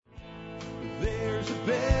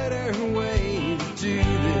better way to do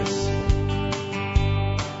this.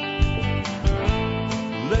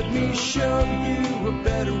 Let me show you a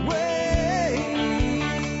better way.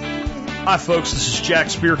 Hi, folks. This is Jack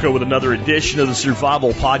Spirko with another edition of the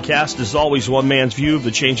Survival Podcast. As always, one man's view of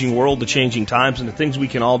the changing world, the changing times, and the things we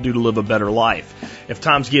can all do to live a better life. If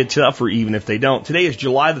times get tough, or even if they don't. Today is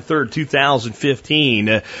July the 3rd, 2015,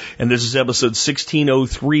 and this is episode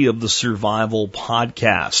 1603 of the Survival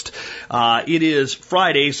Podcast. It is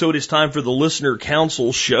Friday, so it is time for the Listener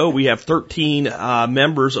Council show. We have 13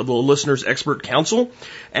 members of the Listeners Expert Council,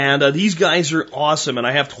 and these guys are awesome, and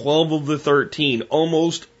I have 12 of the 13,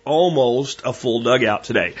 almost a full dugout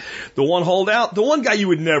today. The one holdout, the one guy you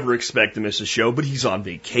would never expect to miss a show, but he's on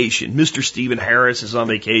vacation. Mr. Stephen Harris is on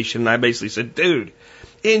vacation, and I basically said, dude,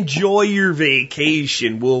 enjoy your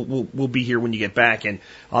vacation. We'll be here when you get back. And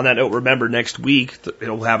on that note, remember, next week,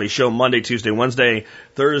 it'll have a show Monday, Tuesday, Wednesday,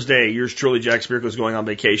 Thursday. Yours truly, Jack Spirko, is going on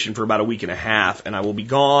vacation for about a week and a half, and I will be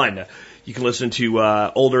gone. You can listen to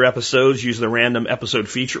older episodes, use the random episode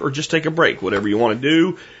feature, or just take a break, whatever you want to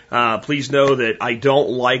do. Please know that I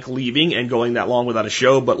don't like leaving and going that long without a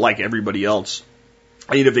show, but like everybody else,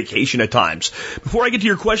 I need a vacation at times. Before I get to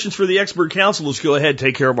your questions for the Expert Council, let's go ahead and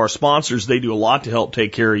take care of our sponsors. They do a lot to help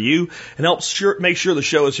take care of you and help make sure the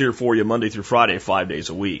show is here for you Monday through Friday, 5 days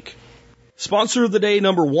a week. Sponsor of the day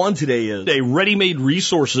number one today is Ready-Made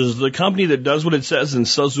Resources, the company that does what it says and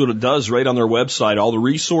says what it does right on their website. All the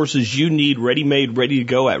resources you need, ready-made, ready to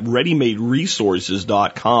go at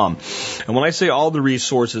readymaderesources.com. And when I say all the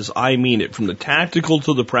resources, I mean it. From the tactical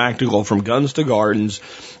to the practical, from guns to gardens,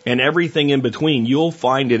 and everything in between. You'll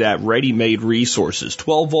find it at Ready-Made Resources.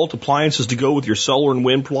 12-volt appliances to go with your solar and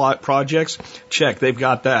wind projects? Check, they've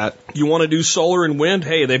got that. You want to do solar and wind?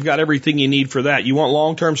 Hey, they've got everything you need for that. You want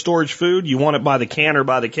long-term storage food? You want it by the can or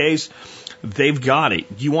by the case? They've got it.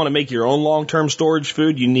 You want to make your own long-term storage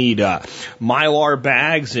food? You need Mylar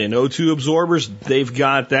bags and O2 absorbers? They've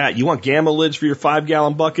got that. You want gamma lids for your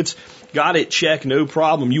 5-gallon buckets? Got it, check, no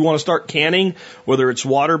problem. You want to start canning, whether it's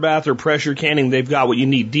water bath or pressure canning, they've got what you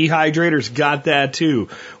need. Dehydrators, got that too.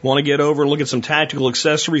 Want to get over and look at some tactical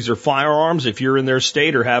accessories or firearms if you're in their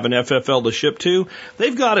state or have an FFL to ship to?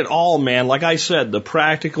 They've got it all, man. Like I said, the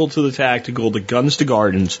practical to the tactical, the guns to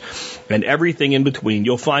gardens, and everything in between.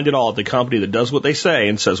 You'll find it all at the company that does what they say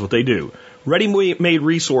and says what they do.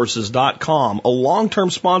 ReadyMadeResources.com, a long-term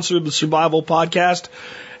sponsor of the Survival Podcast.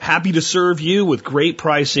 Happy to serve you with great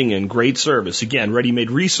pricing and great service. Again,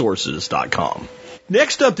 ReadyMadeResources.com.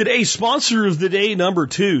 Next up today, sponsor of the day number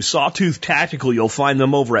 2, Sawtooth Tactical. You'll find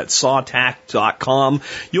them over at sawtac.com.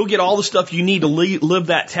 You'll get all the stuff you need to live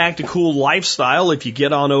that tactical lifestyle if you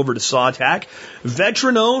get on over to Sawtac.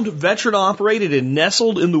 Veteran-owned, veteran-operated, and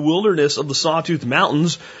nestled in the wilderness of the Sawtooth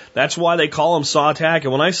Mountains. That's why they call them Sawtac.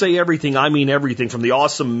 And when I say everything, I mean everything. From the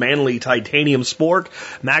awesome manly titanium spork,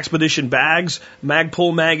 Maxpedition bags,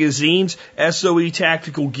 Magpul magazines, SOE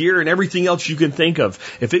tactical gear, and everything else you can think of.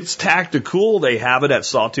 If it's tactical, they have it at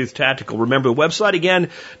Sawtooth Tactical. Remember the website again,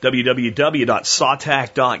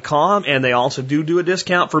 www.sawtac.com. And they also do a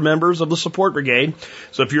discount for members of the support brigade.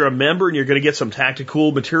 So if you're a member and you're going to get some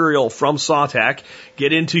tactical material from Sawtac,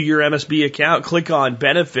 get into your MSB account, click on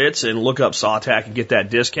benefits, and look up Sawtac and get that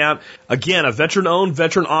discount. Again, a veteran-owned,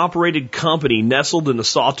 veteran-operated company nestled in the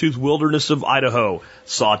Sawtooth wilderness of Idaho,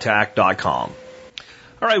 sawtac.com.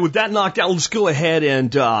 All right, with that knocked out, let's go ahead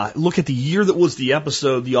and look at the year that was the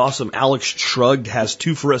episode. The awesome Alex Shrugged has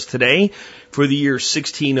 2 for us today. For the year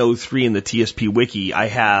 1603 in the TSP Wiki, I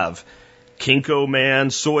have Kinko Man,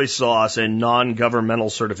 soy sauce, and non-governmental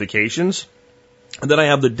certifications. And then I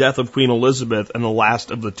have the death of Queen Elizabeth and the last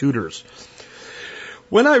of the Tudors.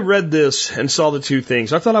 When I read this and saw the 2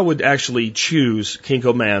 things, I thought I would actually choose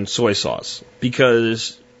Kinko Man soy sauce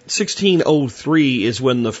because 1603 is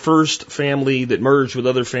when the first family that merged with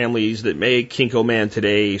other families that make Kinko Man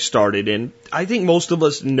today started. And I think most of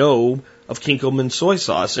us know of Kinko Man soy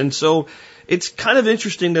sauce. And so it's kind of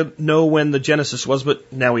interesting to know when the genesis was,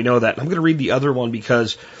 but now we know that. I'm going to read the other one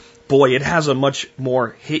because, boy, it has a much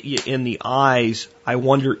more hit you in the eyes, I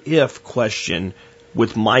wonder if question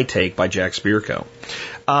with my take by Jack Spirko.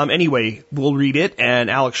 Anyway, we'll read it, and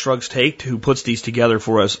Alex Shrugg's take, who puts these together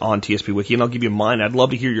for us on TSP Wiki, and I'll give you mine. I'd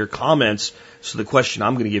love to hear your comments, so the question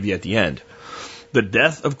I'm going to give you at the end. The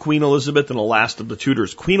death of Queen Elizabeth and the last of the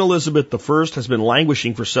Tudors. Queen Elizabeth I has been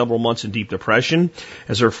languishing for several months in deep depression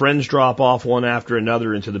as her friends drop off one after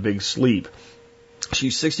another into the big sleep.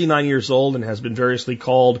 She's 69 years old and has been variously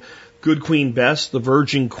called Good Queen Bess, the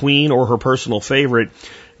Virgin Queen, or her personal favorite,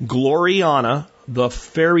 Gloriana, the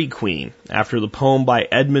Fairy Queen, after the poem by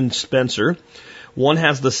Edmund Spenser, one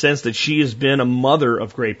has the sense that she has been a mother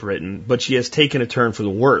of Great Britain, but she has taken a turn for the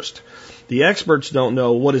worst. The experts don't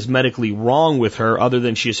know what is medically wrong with her other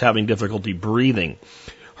than she is having difficulty breathing.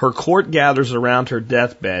 Her court gathers around her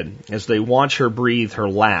deathbed as they watch her breathe her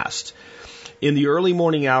last. In the early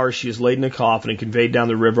morning hours, she is laid in a coffin and conveyed down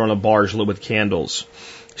the river on a barge lit with candles.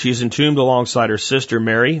 She is entombed alongside her sister,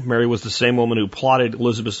 Mary. Mary was the same woman who plotted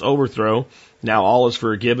Elizabeth's overthrow. Now all is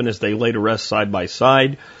forgiven as they lay to rest side by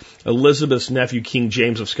side. Elizabeth's nephew, King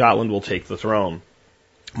James of Scotland, will take the throne.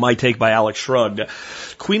 My take by Alex Shrugged.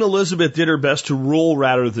 Queen Elizabeth did her best to rule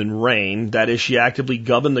rather than reign. That is, she actively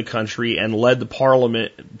governed the country and led the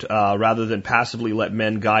parliament rather than passively let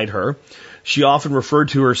men guide her. She often referred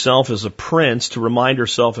to herself as a prince to remind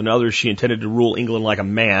herself and others she intended to rule England like a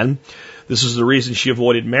man. This is the reason she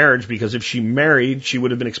avoided marriage, because if she married, she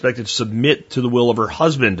would have been expected to submit to the will of her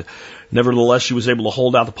husband. Nevertheless, she was able to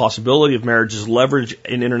hold out the possibility of marriage as leverage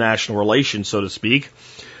in international relations, so to speak.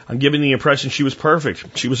 I'm giving the impression she was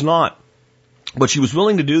perfect. She was not. But she was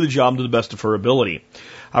willing to do the job to the best of her ability.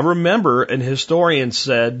 I remember an historian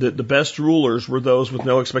said that the best rulers were those with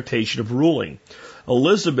no expectation of ruling.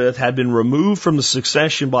 Elizabeth had been removed from the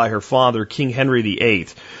succession by her father, King Henry VIII.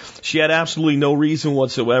 She had absolutely no reason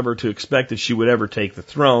whatsoever to expect that she would ever take the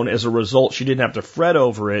throne. As a result, she didn't have to fret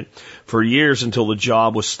over it for years until the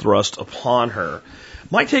job was thrust upon her.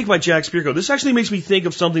 My take by Jack Spirko. This actually makes me think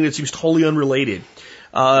of something that seems totally unrelated.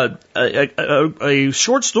 A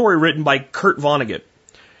short story written by Kurt Vonnegut.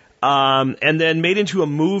 And then made into a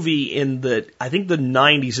movie in the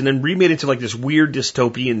 90s, and then remade into like this weird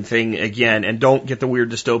dystopian thing again, and don't get the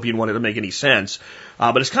weird dystopian one, it doesn't make any sense.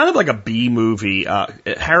 But it's kind of like a B movie.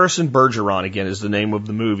 Harrison Bergeron, again, is the name of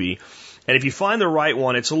the movie. And if you find the right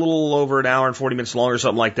one, it's a little over an hour and 40 minutes long or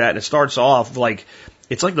something like that, and it starts off like,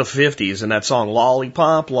 it's like the 50s, and that song,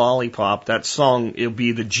 Lollipop, Lollipop, that song, it'll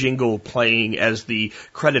be the jingle playing as the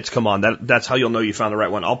credits come on. That's how you'll know you found the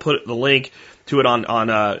right one. I'll put the link to it on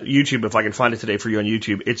YouTube if I can find it today for you on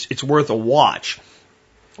YouTube. It's worth a watch.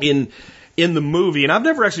 In the movie, and I've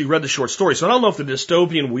never actually read the short story, so I don't know if the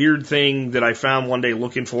dystopian weird thing that I found one day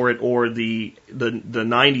looking for it or the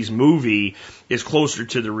 90s movie is closer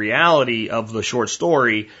to the reality of the short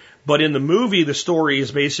story. But in the movie, the story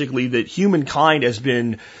is basically that humankind has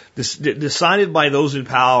been decided by those in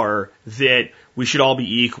power that we should all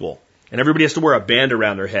be equal. And everybody has to wear a band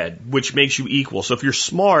around their head, which makes you equal. So if you're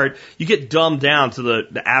smart, you get dumbed down to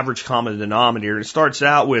the average common denominator. It starts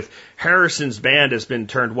out with Harrison's band has been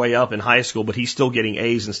turned way up in high school, but he's still getting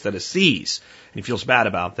A's instead of C's. And he feels bad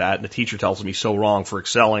about that. And the teacher tells him he's so wrong for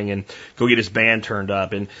excelling and go get his band turned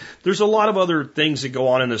up. And there's a lot of other things that go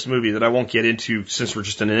on in this movie that I won't get into since we're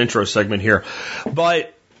just in an intro segment here.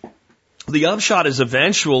 But the upshot is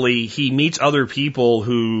eventually he meets other people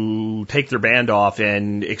who take their band off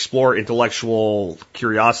and explore intellectual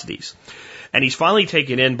curiosities. And he's finally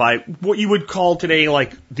taken in by what you would call today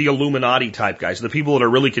like the Illuminati type guys, the people that are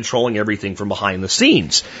really controlling everything from behind the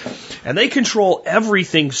scenes. And they control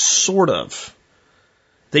everything sort of.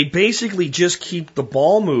 They basically just keep the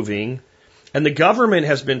ball moving, and the government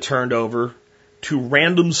has been turned over to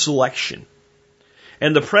random selection.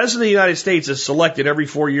 And the President of the United States is selected every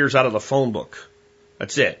 4 years out of the phone book.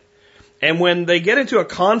 That's it. And when they get into a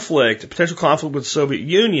potential conflict with the Soviet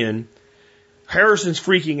Union, Harrison's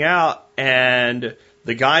freaking out, and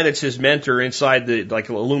the guy that's his mentor inside the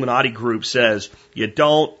Illuminati group says, you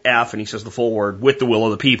don't F, and he says the full word, with the will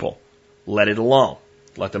of the people. Let it alone.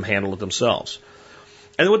 Let them handle it themselves.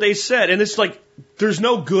 And what they said, and it's like, there's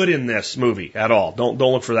no good in this movie at all. Don't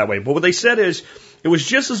look for that way. But what they said is, it was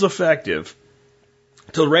just as effective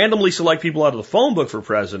to randomly select people out of the phone book for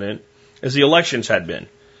president as the elections had been.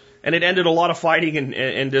 And it ended a lot of fighting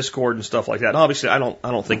and discord and stuff like that. And obviously, I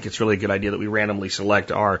don't think it's really a good idea that we randomly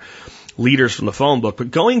select our leaders from the phone book.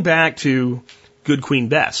 But going back to good Queen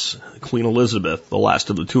Bess, Queen Elizabeth, the last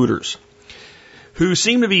of the Tudors, who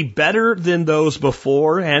seemed to be better than those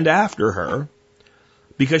before and after her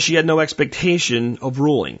because she had no expectation of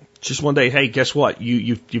ruling. Just one day, hey, guess what?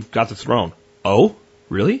 You've got the throne. Oh,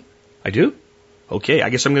 really? I do? Okay, I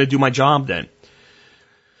guess I'm going to do my job then.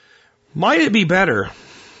 Might it be better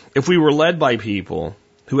if we were led by people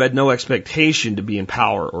who had no expectation to be in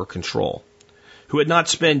power or control, who had not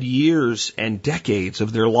spent years and decades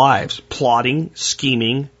of their lives plotting,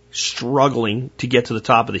 scheming, struggling to get to the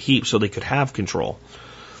top of the heap so they could have control?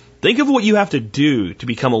 Think of what you have to do to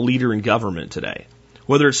become a leader in government today,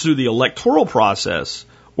 whether it's through the electoral process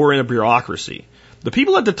or in a bureaucracy. The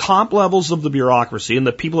people at the top levels of the bureaucracy and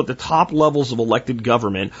the people at the top levels of elected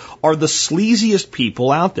government are the sleaziest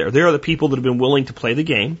people out there. They are the people that have been willing to play the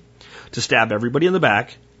game, to stab everybody in the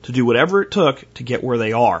back, to do whatever it took to get where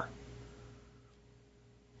they are.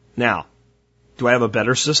 Now, do I have a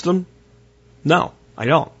better system? No, I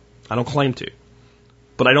don't. I don't claim to.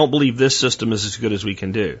 But I don't believe this system is as good as we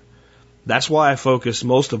can do. That's why I focus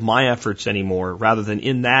most of my efforts anymore, rather than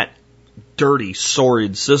in that dirty,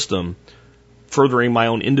 sordid system, furthering my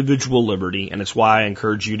own individual liberty, and it's why I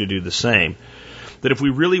encourage you to do the same. That if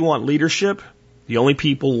we really want leadership, the only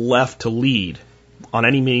people left to lead on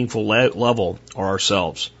any meaningful level are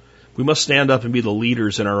ourselves. We must stand up and be the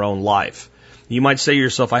leaders in our own life. You might say to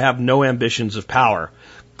yourself, I have no ambitions of power.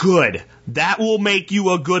 Good. That will make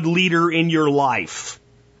you a good leader in your life.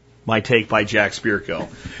 My take by Jack Spirko.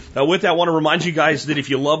 With that, I want to remind you guys that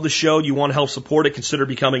if you love the show, you want to help support it, consider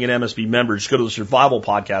becoming an MSB member. Just go to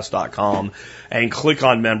thesurvivalpodcast.com and click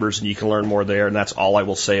on members, and you can learn more there. And that's all I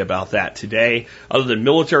will say about that today. Other than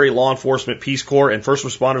military, law enforcement, Peace Corps, and first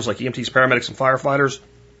responders like EMTs, paramedics, and firefighters,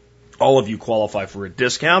 all of you qualify for a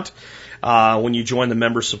discount. When you join the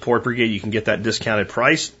Member Support Brigade, you can get that discounted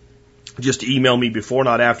price. Just email me before,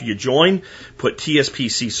 not after you join. Put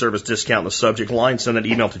TSPC service discount in the subject line. Send that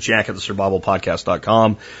email to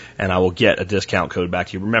jack@thesurvivalpodcast.com, and I will get a discount code back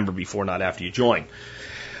to you. Remember, before, not after you join.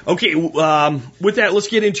 Okay, with that, let's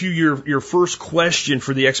get into your first question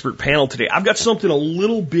for the expert panel today. I've got something a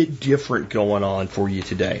little bit different going on for you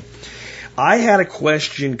today. I had a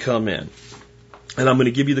question come in, and I'm going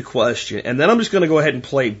to give you the question, and then I'm just going to go ahead and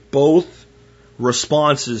play both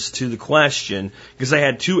responses to the question, because I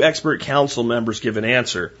had two expert council members give an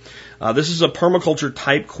answer. This is a permaculture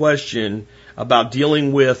type question about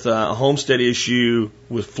dealing with a homestead issue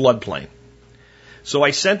with floodplain. So I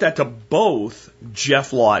sent that to both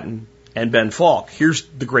Jeff Lawton and Ben Falk. Here's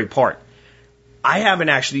the great part. I haven't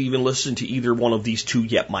actually even listened to either one of these two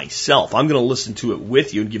yet myself. I'm going to listen to it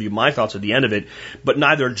with you and give you my thoughts at the end of it. But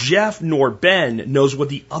neither Jeff nor Ben knows what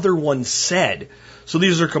the other one said. So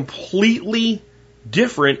these are completely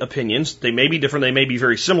different opinions. They may be different, they may be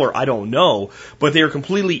very similar, I don't know, but they are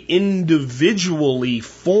completely individually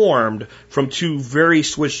formed from two very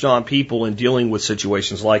switched on people in dealing with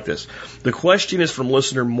situations like this. The question is from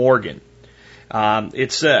listener Morgan.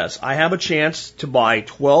 It says, I have a chance to buy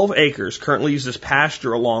 12 acres, currently used as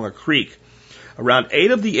pasture along a creek. Around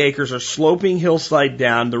 8 of the acres are sloping hillside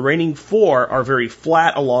down, the remaining 4 are very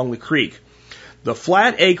flat along the creek. The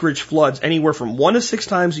flat acreage floods anywhere from 1 to 6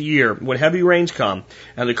 times a year when heavy rains come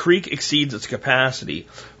and the creek exceeds its capacity.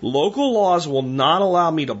 Local laws will not allow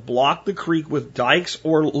me to block the creek with dikes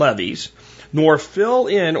or levees, nor fill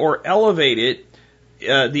in or elevate it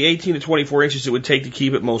the 18 to 24 inches it would take to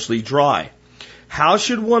keep it mostly dry. How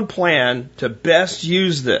should one plan to best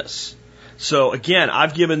use this? So again,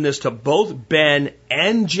 I've given this to both Ben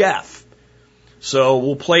and Jeff. So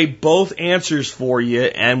we'll play both answers for you,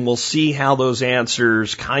 and we'll see how those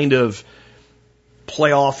answers kind of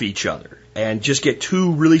play off each other. And just get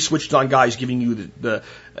two really switched on guys giving you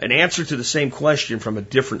an answer to the same question from a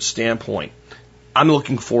different standpoint. I'm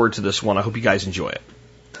looking forward to this one. I hope you guys enjoy it.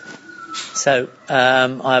 So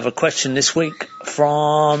I have a question this week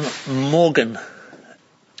from Morgan.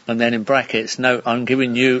 And then in brackets, note, I'm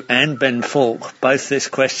giving you and Ben Falk both this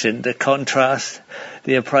question to contrast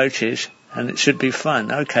the approaches. And it should be fun.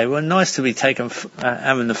 Okay, well, nice to be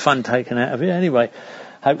having the fun taken out of it. Anyway,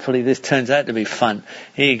 hopefully this turns out to be fun.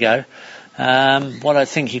 Here you go. What I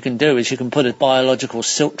think you can do is you can put a biological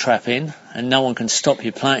silt trap in, and no one can stop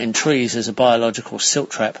you planting trees as a biological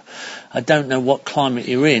silt trap. I don't know what climate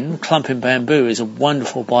you're in. Clumping bamboo is a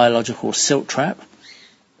wonderful biological silt trap.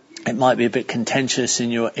 It might be a bit contentious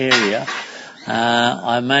in your area.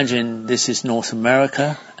 I imagine this is North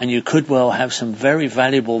America, and you could well have some very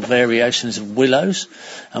valuable variations of willows,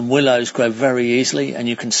 and willows grow very easily, and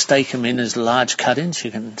you can stake them in as large cuttings.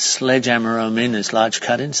 You can sledgehammer them in as large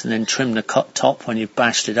cuttings and then trim the top when you've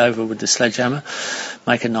bashed it over with the sledgehammer.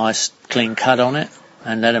 Make a nice clean cut on it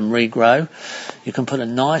and let them regrow. You can put a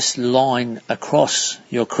nice line across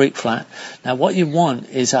your creek flat. Now what you want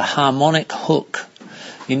is a harmonic hook.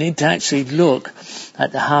 You need to actually look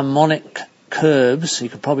at the harmonic curves, you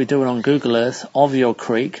could probably do it on Google Earth, of your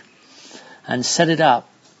creek, and set it up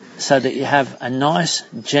so that you have a nice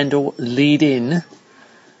gentle lead in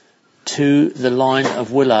to the line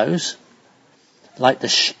of willows,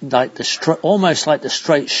 almost like the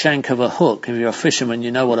straight shank of a hook. If you're a fisherman,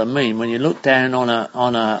 you know what I mean. When you look down on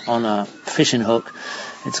a fishing hook,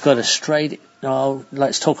 it's got a straight.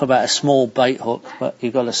 Let's talk about a small bait hook, but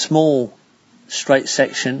you've got a small straight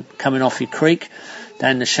section coming off your creek,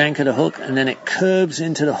 down the shank of the hook, and then it curves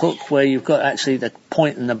into the hook where you've got actually the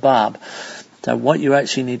point and the barb. So what you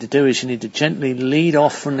actually need to do is you need to gently lead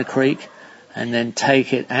off from the creek and then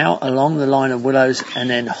take it out along the line of willows and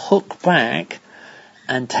then hook back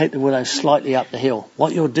and take the willows slightly up the hill.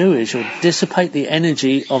 What you'll do is you'll dissipate the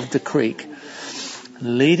energy of the creek,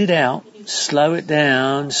 lead it out, slow it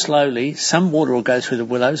down slowly. Some water will go through the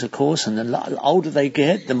willows, of course, and the older they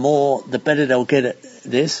get, the better they'll get at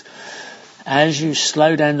this. As you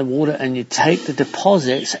slow down the water and you take the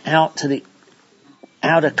deposits out to the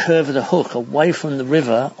outer curve of the hook, away from the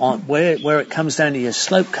river, on where it comes down to your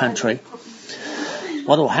slope country,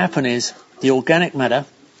 what will happen is the organic matter,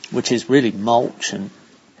 which is really mulch and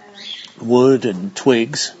wood and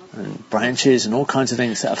twigs and branches and all kinds of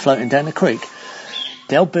things that are floating down the creek,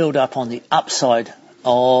 they'll build up on the upside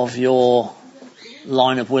of your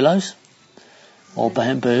line of willows or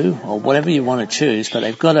bamboo or whatever you want to choose, but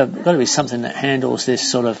they've got to be something that handles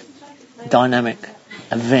this sort of dynamic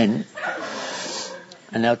event,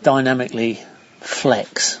 and they'll dynamically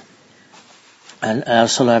flex, and they'll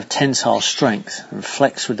sort of have tensile strength and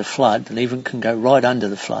flex with the flood, and even can go right under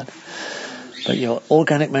the flood. But your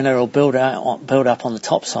organic matter will build up on the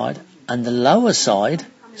top side, and the lower side,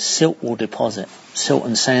 silt will deposit. Silt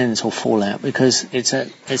and sands will fall out, because it's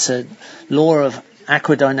a law of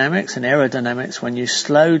aquadynamics and aerodynamics. When you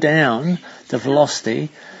slow down the velocity,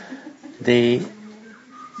 the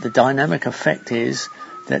dynamic effect is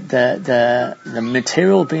that the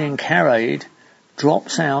material being carried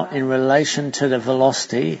drops out in relation to the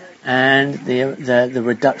velocity and the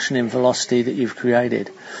reduction in velocity that you've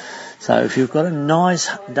created. So if you've got a nice,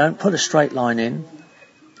 don't put a straight line in,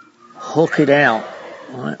 hook it out,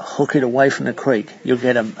 right? Hook it away from the creek. You'll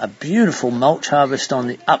get a beautiful mulch harvest on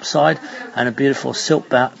the upside and a beautiful silt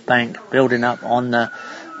bank building up on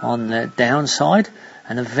the downside,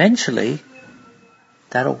 and eventually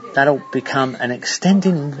that'll become an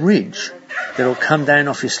extending ridge that'll come down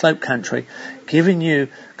off your slope country, giving you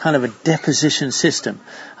kind of a deposition system.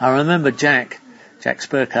 I remember Jack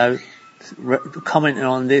Spirko commenting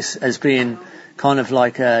on this as being kind of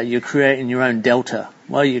like you're creating your own delta.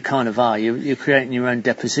 Well, you kind of are. You're creating your own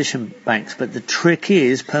deposition banks. But the trick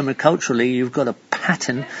is, permaculturally, you've got to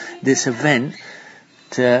pattern this event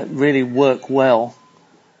to really work well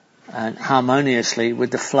and harmoniously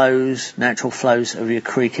with the flows, natural flows of your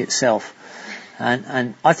creek itself.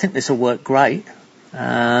 And I think this will work great.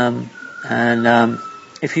 If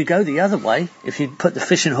you go the other way, if you put the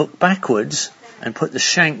fishing hook backwards and put the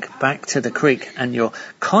shank back to the creek and you're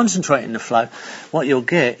concentrating the flow, what you'll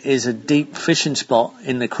get is a deep fishing spot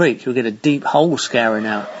in the creek. You'll get a deep hole scouring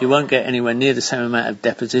out. You won't get anywhere near the same amount of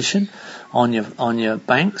deposition on your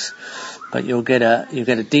banks, but you'll get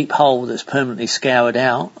a deep hole that's permanently scoured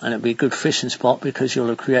out, and it'll be a good fishing spot because you'll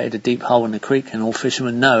have created a deep hole in the creek, and all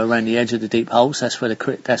fishermen know around the edge of the deep holes that's where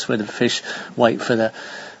the fish wait for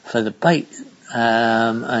the bait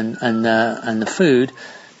and the food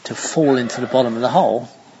to fall into the bottom of the hole,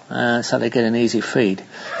 so they get an easy feed.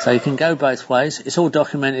 So you can go both ways. It's all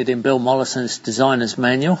documented in Bill Mollison's Designer's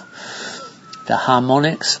Manual, the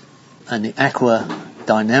harmonics and the aqua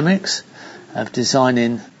dynamics of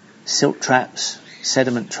designing silt traps,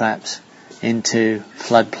 sediment traps into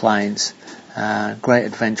floodplains. Great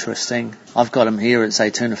adventurous thing. I've got them here at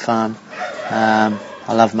Zaytuna Farm.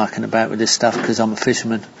 I love mucking about with this stuff because I'm a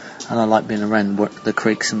fisherman and I like being around the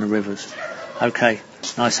creeks and the rivers. Okay,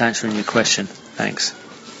 nice answering your question. Thanks.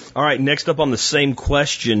 All right, next up on the same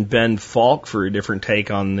question, Ben Falk, for a different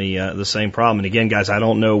take on the same problem. And again, guys, I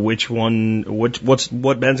don't know what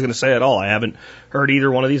Ben's going to say at all. I haven't heard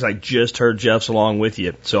either one of these. I just heard Jeff's along with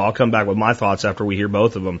you. So I'll come back with my thoughts after we hear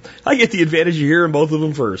both of them. I get the advantage of hearing both of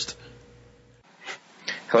them first.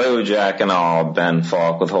 Hello, Jack and all. Ben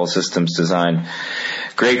Falk with Whole Systems Design.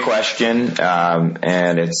 Great question,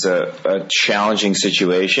 and it's a challenging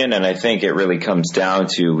situation, and I think it really comes down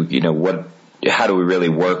to, how do we really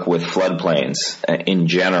work with floodplains in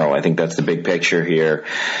general? I think that's the big picture here.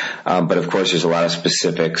 But of course, there's a lot of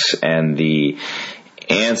specifics, and the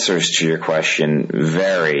answers to your question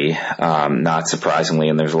vary, not surprisingly,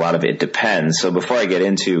 and there's a lot of it depends. So before I get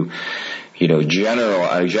into a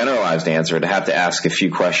generalized answer, I'd have to ask a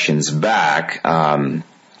few questions back.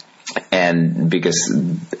 And because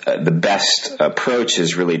the best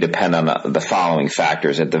approaches really depend on the following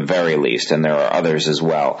factors at the very least, and there are others as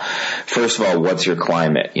well. First of all, what's your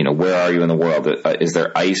climate? Where are you in the world? Is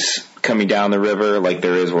there ice coming down the river like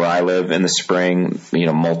there is where I live in the spring?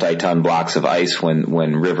 Multi-ton blocks of ice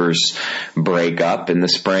when rivers break up in the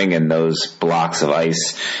spring, and those blocks of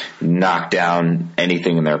ice knock down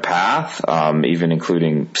anything in their path, even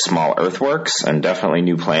including small earthworks and definitely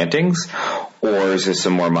new plantings. Or is this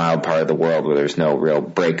a more mild part of the world where there's no real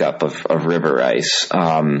breakup of river ice?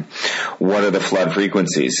 What are the flood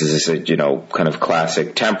frequencies? Is this a, kind of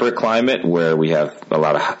classic temperate climate where we have a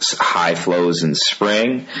lot of high flows in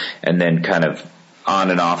spring and then kind of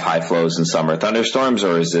on and off high flows and summer thunderstorms,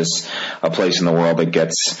 or is this a place in the world that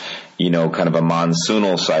gets, kind of a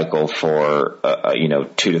monsoonal cycle for,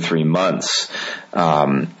 2 to 3 months?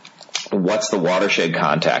 What's the watershed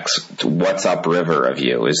context? What's upriver of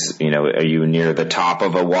you? Are you near the top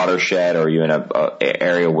of a watershed, or are you in an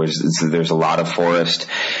area where there's a lot of forest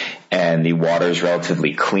and the water is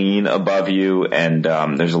relatively clean above you, and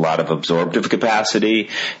there's a lot of absorptive capacity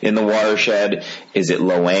in the watershed? Is it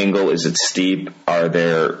low angle? Is it steep? Is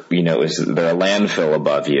there a landfill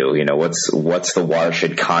above you? What's the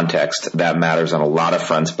watershed context? That matters on a lot of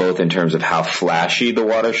fronts, both in terms of how flashy the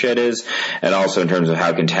watershed is, and also in terms of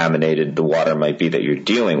how contaminated the water might be that you're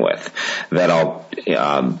dealing with. That all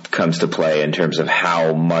comes to play in terms of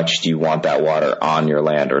how much do you want that water on your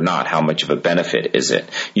land or not? How much of a benefit is it?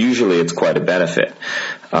 Usually it's quite a benefit.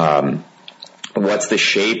 What's the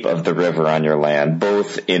shape of the river on your land,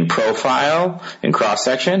 both in profile, in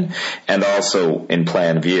cross-section, and also in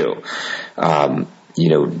plan view?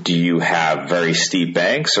 Do you have very steep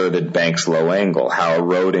banks, or are the banks low angle? How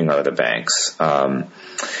eroding are the banks?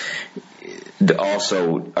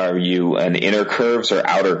 Also, are you an inner curves or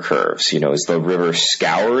outer curves? Is the river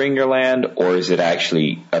scouring your land, or is it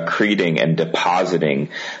actually accreting and depositing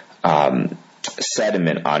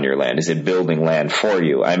sediment on your land? Is it building land for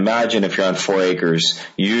you? I imagine if you're on 4 acres,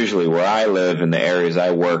 usually where I live in the areas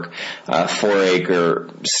I work,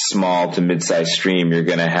 4-acre small to mid-sized stream, you're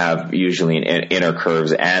going to have usually an inner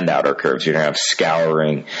curves and outer curves. You're going to have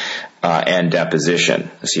scouring and deposition.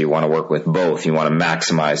 So you want to work with both. You want to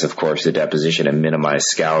maximize, of course, the deposition and minimize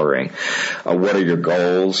scouring. What are your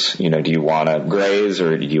goals? Do you want to graze,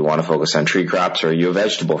 or do you want to focus on tree crops, or are you a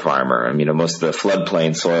vegetable farmer? Most of the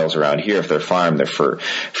floodplain soils around here, if they're farmed, they're for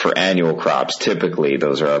annual crops. Typically,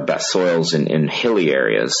 those are our best soils in hilly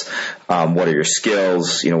areas. What are your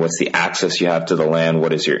skills? What's the access you have to the land?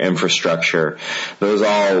 What is your infrastructure? Those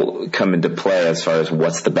all come into play as far as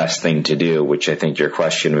what's the best thing to do, which I think your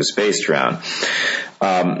question was based around.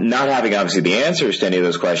 Not having obviously the answers to any of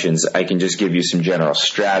those questions, I can just give you some general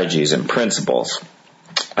strategies and principles.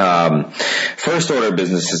 First order of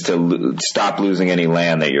business is to stop losing any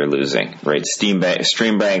land that you're losing, right? Stream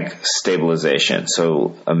bank stabilization.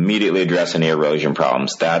 So immediately address any erosion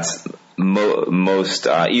problems. That's most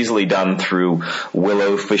easily done through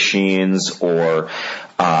willow fascines or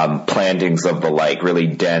plantings of the really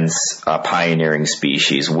dense pioneering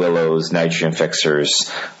species, willows, nitrogen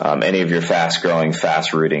fixers, any of your fast-growing,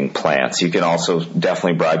 fast-rooting plants. You can also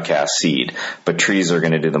definitely broadcast seed, but trees are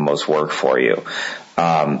going to do the most work for you.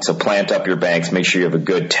 So plant up your banks. Make sure you have a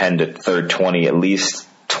good 10 to 20, at least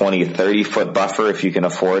 20, 30-foot buffer if you can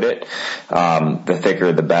afford it. The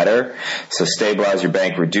thicker, the better. So stabilize your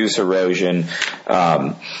bank, reduce erosion,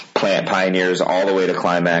 plant pioneers all the way to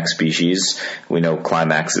climax species. We know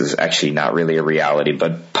climax is actually not really a reality,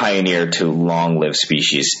 but pioneer to long-lived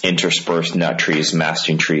species. Intersperse nut trees,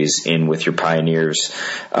 masting trees in with your pioneers.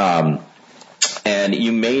 And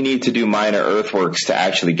you may need to do minor earthworks to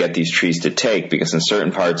actually get these trees to take, because in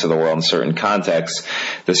certain parts of the world, in certain contexts,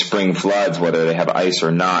 the spring floods, whether they have ice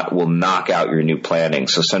or not, will knock out your new planting.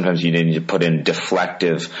 So sometimes you need to put in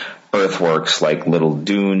deflective earthworks like little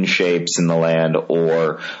dune shapes in the land,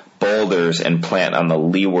 or boulders, and plant on the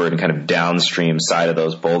leeward and kind of downstream side of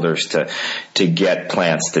those boulders to get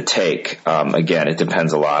plants to take. Again, it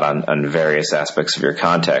depends a lot on various aspects of your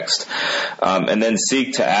context. And then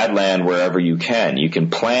seek to add land wherever you can. You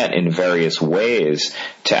can plant in various ways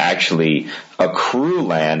to actually accrue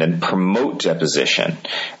land and promote deposition,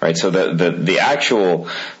 right? So the actual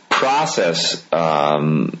process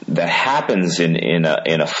that happens in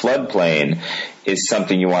a floodplain is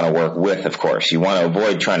something you want to work with, of course. You want to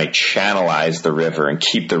avoid trying to channelize the river and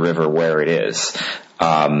keep the river where it is.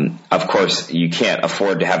 Of course, you can't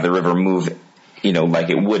afford to have the river move like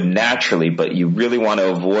it would naturally, but you really want to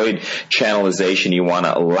avoid channelization. You want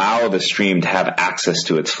to allow the stream to have access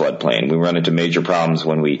to its floodplain. We run into major problems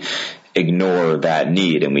when we ignore that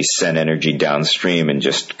need and we send energy downstream and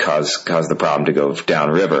just cause the problem to go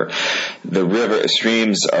downriver. The river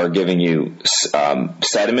streams are giving you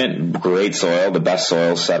sediment, great soil, the best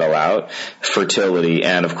soil settle out, fertility,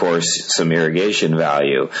 and of course some irrigation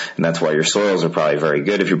value. And that's why your soils are probably very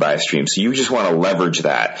good if you buy a stream. So you just want to leverage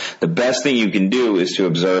that. The best thing you can do is to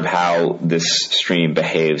observe how this stream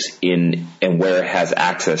behaves in and where it has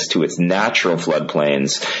access to its natural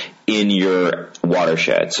floodplains in your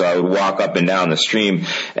watershed. So I would walk up and down the stream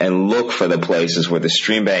and look for the places where the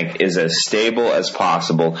stream bank is as stable as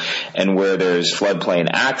possible and where there's floodplain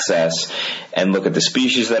access, and look at the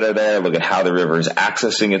species that are there, look at how the river is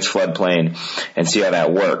accessing its floodplain, and see how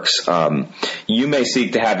that works. You may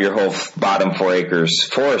seek to have your whole bottom 4 acres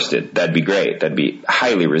forested. That'd be great. That'd be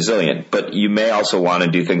highly resilient. But you may also want to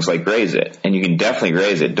do things like graze it. And you can definitely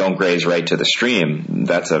graze it. Don't graze right to the stream.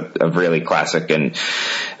 That's a really classic and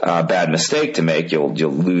bad mistake to make. You'll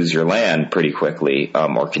lose your land pretty quickly,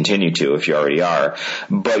 or continue to if you already are.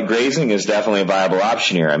 But grazing is definitely a viable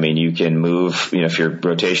option here. I mean, you can move, if you're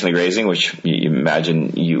rotationally grazing, which you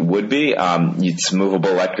imagine you would be, it's movable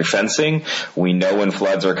electric fencing. We know when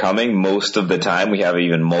floods are coming. Most of the time we have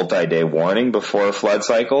even multi-day warning before flood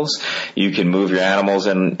cycles. You can move your animals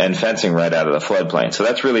and fencing right out of the floodplain. So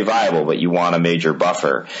that's really viable, but you want a major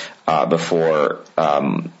buffer before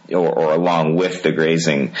or along with the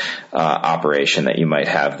grazing operation that you might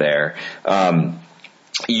have there.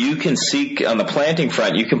 You can seek, on the planting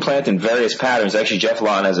front, you can plant in various patterns. Actually, Jeff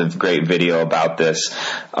Lawton has a great video about this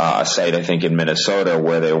site, I think, in Minnesota,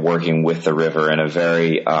 where they're working with the river in a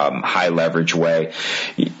very high leverage way.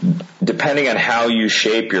 Depending on how you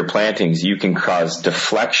shape your plantings, you can cause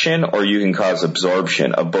deflection or you can cause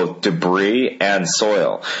absorption of both debris and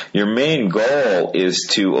soil. Your main goal is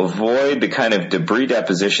to avoid the kind of debris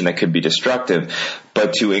deposition that could be destructive,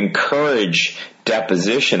 but to encourage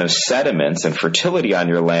deposition of sediments and fertility on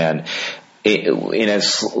your land in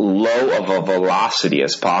as low of a velocity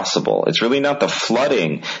as possible. It's really not the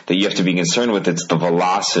flooding that you have to be concerned with, it's the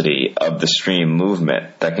velocity of the stream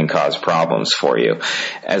movement that can cause problems for you.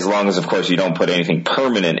 As long as, of course, you don't put anything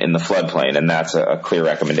permanent in the floodplain, and that's a clear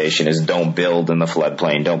recommendation, is don't build in the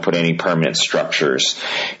floodplain. Don't put any permanent structures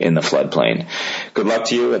in the floodplain. Good luck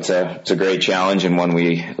to you. It's a great challenge and one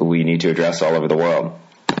we need to address all over the world.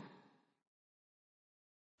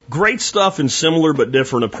 Great stuff and similar but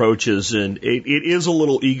different approaches, and it is a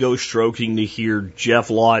little ego-stroking to hear Jeff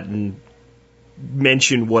Lawton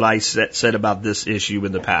mention what I said about this issue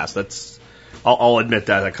in the past. I'll admit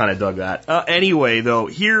that. I kind of dug that. Anyway, though,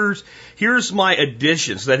 here's my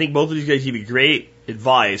additions. I think both of these guys give you great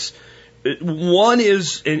advice. One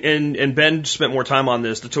is, and Ben spent more time on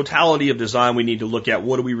this, the totality of design we need to look at.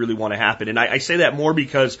 What do we really want to happen? And I say that more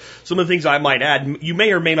because some of the things I might add, you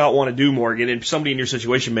may or may not want to do, Morgan, and somebody in your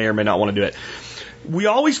situation may or may not want to do it. We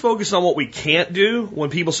always focus on what we can't do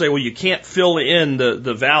when people say, well, you can't fill in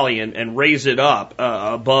the valley and raise it up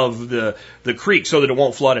above the creek so that it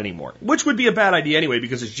won't flood anymore, which would be a bad idea anyway,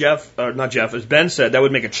 because as Ben said, that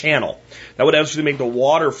would make a channel. That would actually make the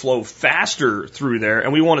water flow faster through there,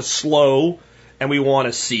 and we want to slow and we want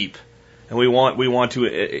to seep. And we want to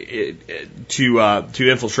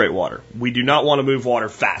infiltrate water. We do not want to move water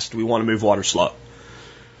fast. We want to move water slow.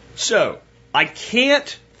 So I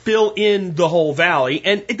can't fill in the whole valley,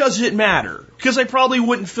 and it doesn't matter, because I probably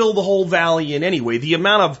wouldn't fill the whole valley in anyway. The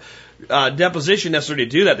amount of deposition necessary to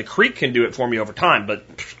do that, the creek can do it for me over time, but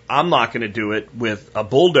I'm not going to do it with a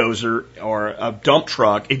bulldozer or a dump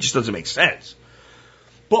truck. It just doesn't make sense.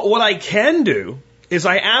 But what I can do is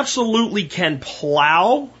I absolutely can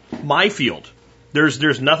plow my field.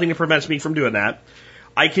 There's nothing that prevents me from doing that.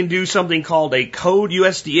 I can do something called a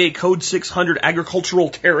USDA Code 600 agricultural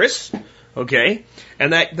terrace. Okay,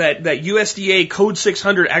 and that USDA Code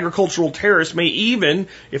 600 agricultural terrace may even,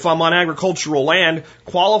 if I'm on agricultural land,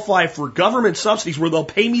 qualify for government subsidies where they'll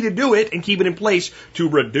pay me to do it and keep it in place to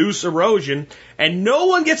reduce erosion. And no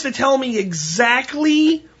one gets to tell me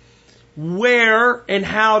exactly where and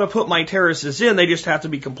how to put my terraces in. They just have to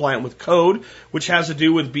be compliant with code, which has to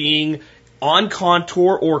do with being on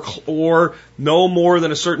contour or no more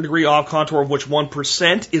than a certain degree off contour, of which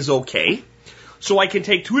 1% is okay. So I can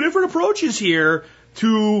take two different approaches here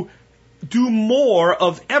to do more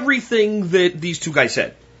of everything that these two guys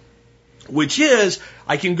said, which is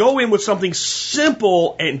I can go in with something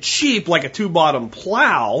simple and cheap like a 2-bottom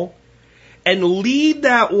plow and lead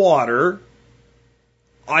that water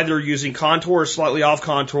either using contour or slightly off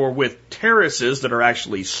contour with terraces that are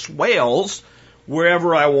actually swales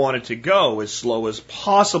wherever I want it to go as slow as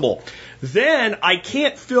possible. Then I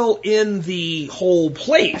can't fill in the whole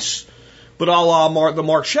place. But a la the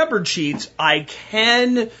Mark Shepard sheets, I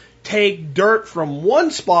can take dirt from one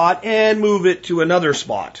spot and move it to another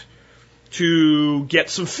spot to get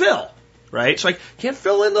some fill, right? So I can't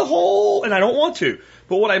fill in the whole, and I don't want to.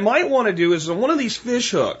 But what I might want to do is on one of these fish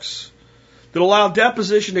hooks that allow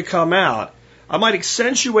deposition to come out, I might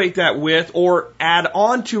accentuate that with or add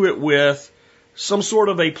on to it with some sort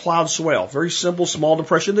of a plowed swale. Very simple, small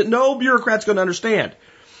depression that no bureaucrat's going to understand.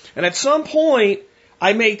 And at some point,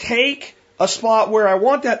 I may take a spot where I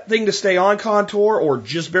want that thing to stay on contour or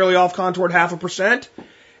just barely off contour at 0.5%.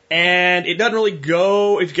 And it doesn't really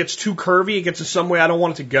go, if it gets too curvy, it gets to some way I don't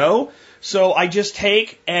want it to go. So I just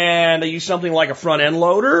take and I use something like a front end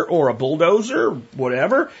loader or a bulldozer,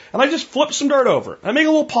 whatever, and I just flip some dirt over. I make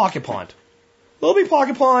a little pocket pond. A little bitty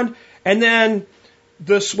pocket pond, and then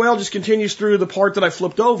the swale just continues through the part that I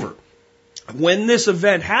flipped over. When this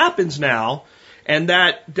event happens now, and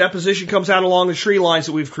that deposition comes out along the tree lines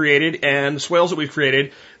that we've created and the swales that we've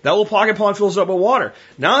created, that little pocket pond fills up with water.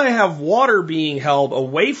 Now I have water being held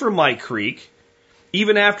away from my creek.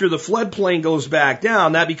 Even after the floodplain goes back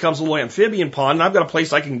down, that becomes a little amphibian pond, and I've got a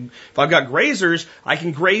place I can, if I've got grazers, I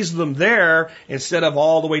can graze them there instead of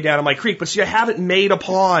all the way down to my creek. But see, I haven't made a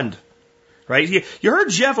pond, right? You heard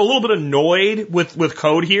Jeff a little bit annoyed with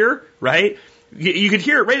code here, right? You could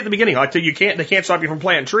hear it right at the beginning. Like, they can't stop you from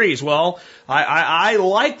planting trees. Well, I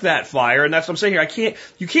like that fire, and that's what I'm saying here.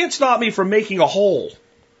 You can't stop me from making a hole,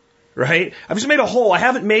 right? I've just made a hole. I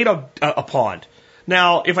haven't made a pond.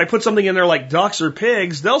 Now, if I put something in there like ducks or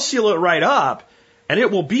pigs, they'll seal it right up, and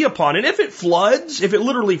it will be a pond. And if it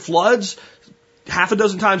literally floods half a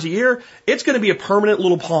dozen times a year, it's going to be a permanent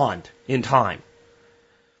little pond in time.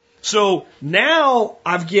 So now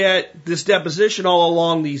I've get this deposition all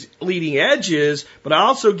along these leading edges, but I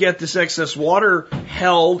also get this excess water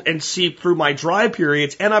held and seeped through my dry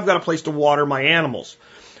periods, and I've got a place to water my animals.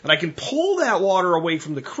 And I can pull that water away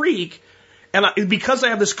from the creek, and because I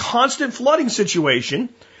have this constant flooding situation,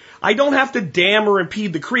 I don't have to dam or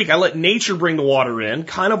impede the creek. I let nature bring the water in,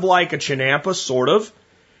 kind of like a chinampa, sort of.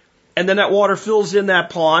 And then that water fills in that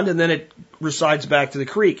pond, and then it resides back to the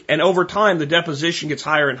creek. And over time, the deposition gets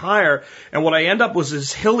higher and higher. And what I end up with is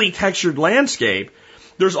this hilly textured landscape.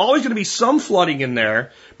 There's always going to be some flooding in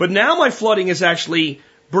there, but now my flooding is actually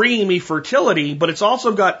bringing me fertility, but it's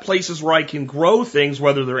also got places where I can grow things,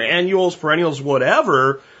 whether they're annuals, perennials,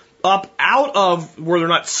 whatever, up out of where they're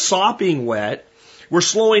not sopping wet. We're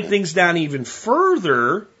slowing things down even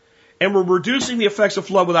further, and we're reducing the effects of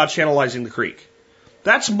flood without channelizing the creek.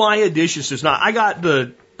 That's my addition to this. Now, I got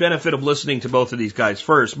the benefit of listening to both of these guys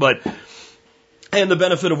first, and the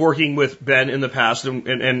benefit of working with Ben in the past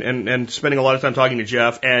and spending a lot of time talking to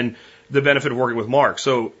Jeff, and the benefit of working with Mark.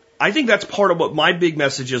 So I think that's part of what my big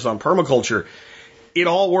message is on permaculture. It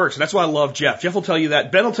all works. That's why I love Jeff. Jeff will tell you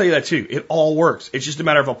that. Ben will tell you that too. It all works. It's just a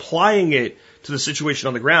matter of applying it to the situation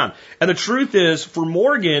on the ground. And the truth is, for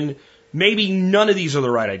Morgan, maybe none of these are the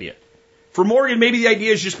right idea. For Morgan, maybe the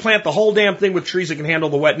idea is just plant the whole damn thing with trees that can handle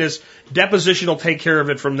the wetness. Deposition will take care of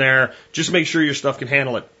it from there. Just make sure your stuff can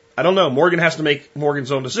handle it. I don't know. Morgan has to make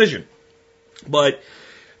Morgan's own decision. But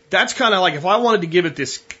that's kind of like, if I wanted to give it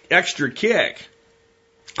this extra kick,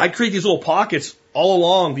 I'd create these little pockets all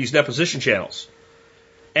along these deposition channels.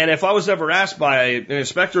 And if I was ever asked by an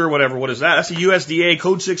inspector or whatever, what is that? That's a USDA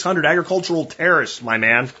Code 600 agricultural terrace, my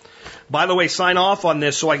man. By the way, sign off on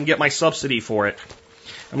this so I can get my subsidy for it.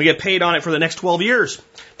 I'm going to get paid on it for the next 12 years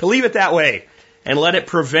to leave it that way and let it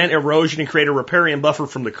prevent erosion and create a riparian buffer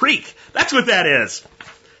from the creek. That's what that is.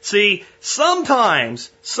 See, sometimes,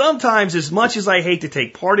 as much as I hate to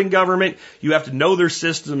take part in government, you have to know their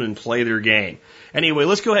system and play their game. Anyway,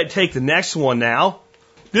 let's go ahead and take the next one now.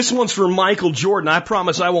 This one's for Michael Jordan. I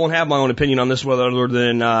promise I won't have my own opinion on this one other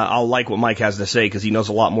than I'll like what Mike has to say because he knows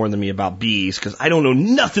a lot more than me about bees because I don't know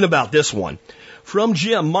nothing about this one. From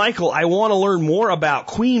Jim, Michael, I want to learn more about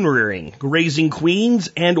queen rearing, raising queens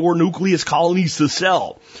and or nucleus colonies to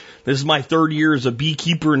sell. This is my third year as a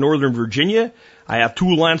beekeeper in Northern Virginia. I have 2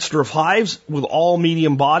 Lansdorf hives with all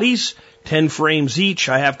medium bodies, 10 frames each.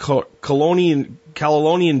 I have Caledonian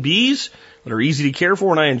bees that are easy to care for,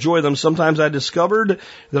 and I enjoy them. Sometimes I discovered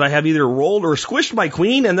that I have either rolled or squished my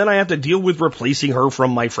queen, and then I have to deal with replacing her from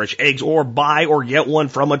my fresh eggs or buy or get one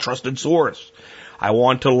from a trusted source. I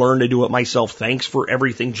want to learn to do it myself. Thanks for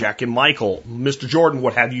everything, Jack and Michael. Mr. Jordan,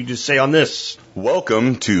 what have you to say on this?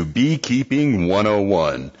 Welcome to Beekeeping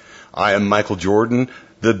 101. I am Michael Jordan,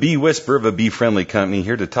 the bee whisperer of a bee-friendly company,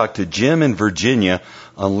 here to talk to Jim in Virginia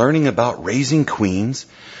on learning about raising queens,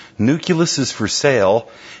 nucleuses for sale,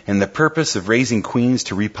 and the purpose of raising queens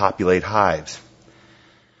to repopulate hives.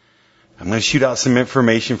 I'm going to shoot out some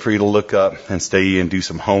information for you to look up and study and do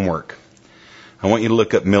some homework. I want you to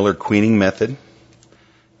look up Miller queening method,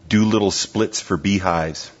 Doolittle splits for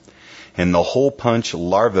beehives, and the hole punch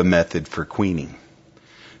larva method for queening.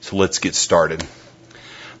 So let's get started.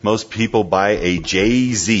 Most people buy a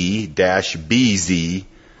JZ-BZ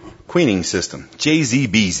queening system.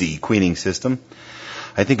 JZ-BZ queening system.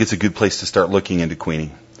 I think it's a good place to start looking into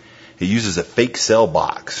queening. It uses a fake cell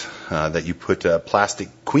box that you put plastic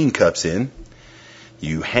queen cups in.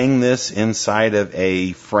 You hang this inside of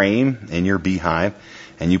a frame in your beehive,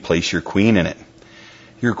 and you place your queen in it.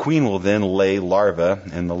 Your queen will then lay larvae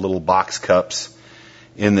in the little box cups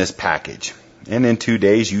in this package. And in 2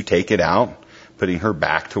 days, you take it out, putting her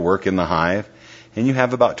back to work in the hive, and you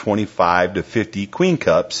have about 25 to 50 queen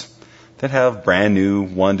cups that have brand new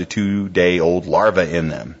 1 to 2 day old larvae in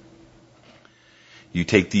them. You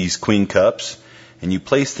take these queen cups and you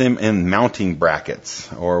place them in mounting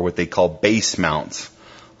brackets, or what they call base mounts,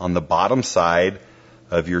 on the bottom side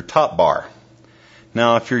of your top bar.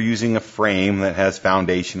 Now, if you're using a frame that has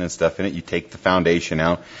foundation and stuff in it, you take the foundation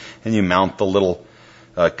out and you mount the little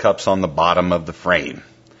cups on the bottom of the frame.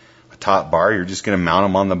 A top bar, you're just going to mount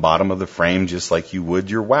them on the bottom of the frame just like you would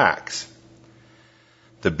your wax.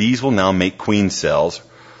 The bees will now make queen cells,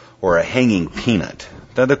 or a hanging peanut,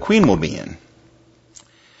 that the queen will be in.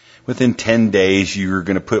 Within 10 days, you're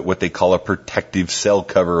going to put what they call a protective cell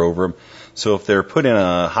cover over them. So if they're put in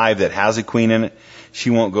a hive that has a queen in it,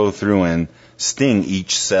 she won't go through and sting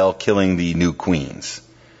each cell, killing the new queens.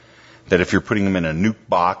 That if you're putting them in a nuke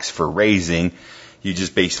box for raising, you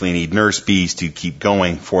just basically need nurse bees to keep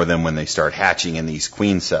going for them when they start hatching in these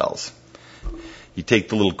queen cells. You take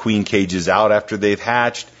the little queen cages out after they've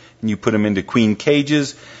hatched, and you put them into queen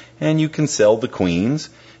cages, and you can sell the queens.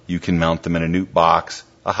 You can mount them in a nuke box,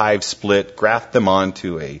 a hive split, graft them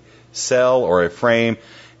onto a cell or a frame,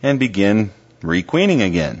 and begin requeening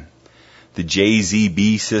again. The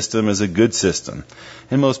JZB system is a good system,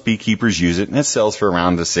 and most beekeepers use it, and it sells for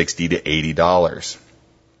around $60 to $80.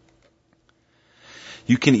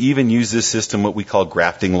 You can even use this system, what we call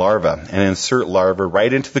grafting larvae, and insert larvae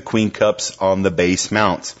right into the queen cups on the base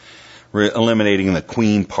mounts, eliminating the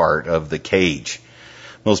queen part of the cage.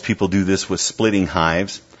 Most people do this with splitting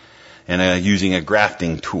hives and using a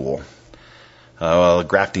grafting tool. A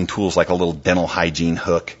grafting tool is like a little dental hygiene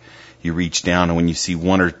hook. You reach down, and when you see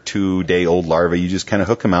 1 or 2 day old larvae, you just kind of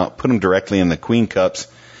hook them out, put them directly in the queen cups,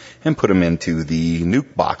 and put them into the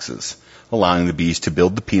nuke boxes, allowing the bees to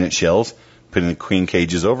build the peanut shells, putting the queen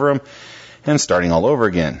cages over them, and starting all over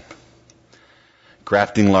again.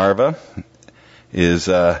 Grafting larva is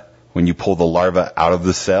when you pull the larva out of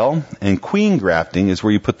the cell, and queen grafting is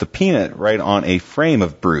where you put the peanut right on a frame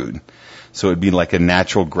of brood. So it would be like a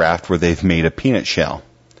natural graft where they've made a peanut shell.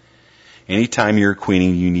 Anytime you're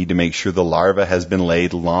queening, you need to make sure the larva has been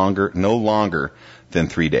laid no longer than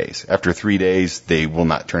 3 days. After 3 days, they will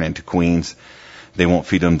not turn into queens. They won't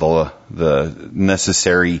feed them the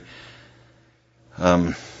necessary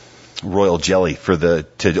royal jelly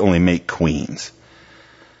to only make queens.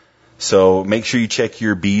 So make sure you check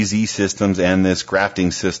your BZ systems and this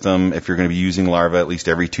grafting system if you're going to be using larvae at least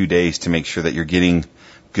every 2 days to make sure that you're getting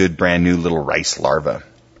good brand new little rice larvae.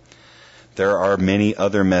 There are many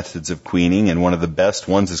other methods of queening, and one of the best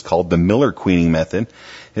ones is called the Miller queening method.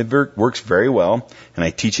 It works very well, and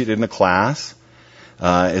I teach it in a class.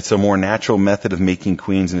 It's a more natural method of making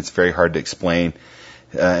queens, and it's very hard to explain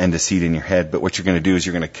and to see it in your head. But what you're going to do is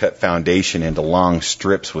you're going to cut foundation into long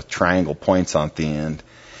strips with triangle points on the end.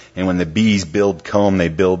 And when the bees build comb, they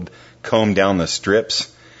build comb down the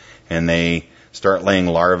strips, and they start laying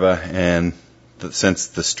larvae, and since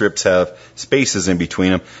the strips have spaces in between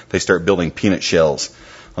them, they start building peanut shells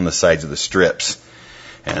on the sides of the strips.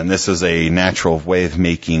 And this is a natural way of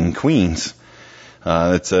making queens.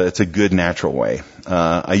 It's a good natural way.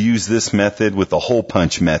 I use this method with the hole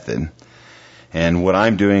punch method. And what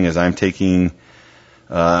I'm doing is I'm taking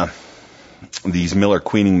these Miller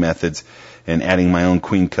queening methods and adding my own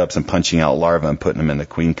queen cups and punching out larvae and putting them in the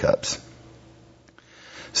queen cups.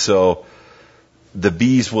 So the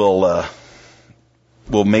bees will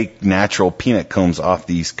make natural peanut combs off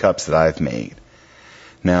these cups that I've made.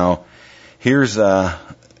 Now, here's how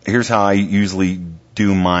I usually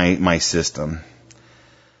do my system.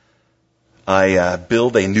 I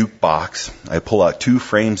build a nuke box. I pull out 2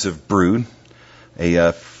 frames of brood.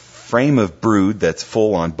 A frame of brood that's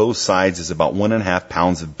full on both sides is about 1.5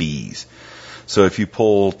 pounds of bees. So if you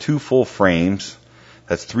pull 2 full frames,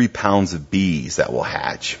 that's 3 pounds of bees that will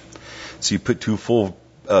hatch. So you put 2 full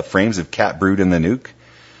frames of cat brood in the nuke,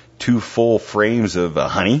 2 full frames of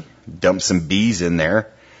honey, dump some bees in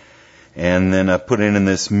there, and then put it in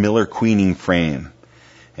this Miller queening frame.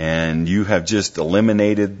 And you have just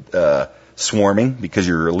eliminated swarming, because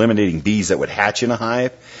you're eliminating bees that would hatch in a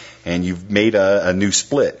hive, and you've made a new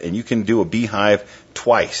split. And you can do a beehive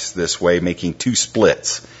twice this way, making 2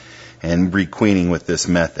 splits and requeening with this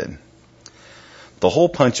method. The hole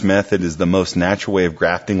punch method is the most natural way of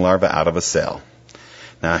grafting larvae out of a cell.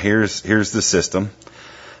 Now here's the system.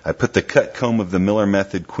 I put the cut comb of the Miller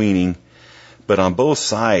method queening But on both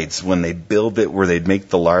sides, when they build it where they'd make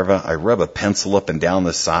the larva, I rub a pencil up and down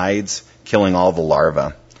the sides, killing all the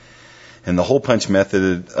larvae. And the hole punch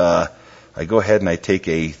method, I go ahead and I take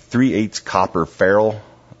a 3/8 copper ferrule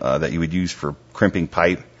that you would use for crimping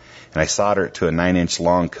pipe, and I solder it to a 9-inch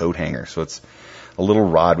long coat hanger. So it's a little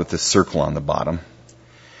rod with a circle on the bottom.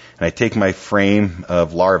 And I take my frame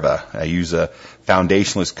of larva. I use a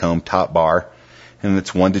foundationless comb top bar, and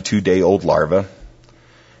it's 1 to 2 day old larva.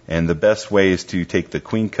 And the best way is to take the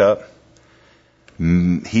queen cup,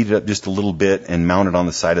 heat it up just a little bit, and mount it on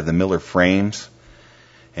the side of the Miller frames.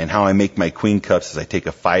 And how I make my queen cups is I take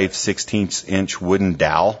a 5/16 inch wooden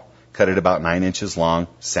dowel, cut it about 9 inches long,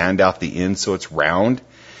 sand out the end so it's round,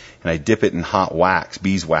 and I dip it in hot wax,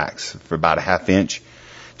 beeswax, for about a 1/2 inch,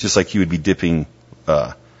 just like you would be dipping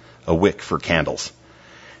a wick for candles.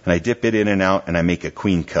 And I dip it in and out, and I make a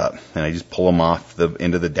queen cup. And I just pull them off the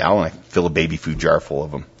end of the dowel, and I fill a baby food jar full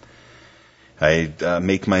of them. I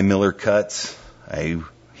make my Miller cuts. I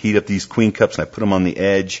heat up these queen cups, and I put them on the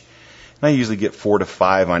edge. And I usually get 4 to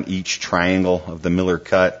 5 on each triangle of the Miller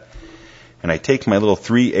cut. And I take my little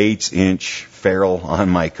 3/8 inch ferrule on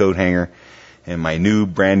my coat hanger and my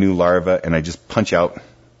brand new larva, and I just punch out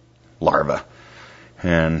larva.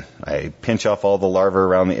 And I pinch off all the larvae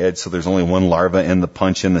around the edge so there's only one larva in the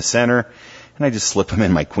punch in the center, and I just slip them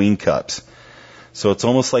in my queen cups. So it's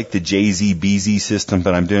almost like the JZ-BZ system,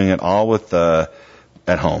 but I'm doing it all with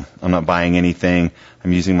at home. I'm not buying anything.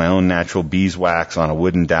 I'm using my own natural beeswax on a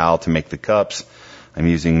wooden dowel to make the cups. I'm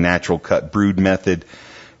using natural cut brood method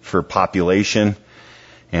for population,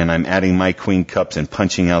 and I'm adding my queen cups and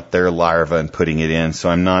punching out their larva and putting it in. So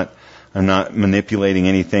I'm not manipulating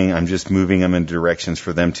anything. I'm just moving them in directions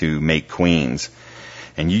for them to make queens.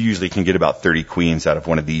 And you usually can get about 30 queens out of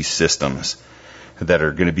one of these systems that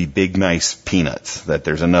are going to be big, nice peanuts, that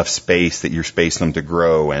there's enough space that you're spacing them to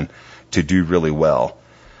grow and to do really well.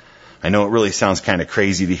 I know it really sounds kind of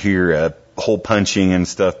crazy to hear hole punching and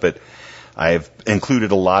stuff, but I've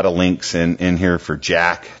included a lot of links in here for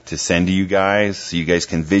Jack to send to you guys so you guys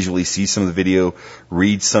can visually see some of the video,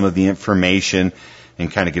 read some of the information,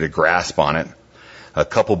 and kind of get a grasp on it. A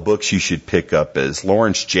couple books you should pick up is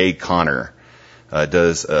Lawrence J. Connor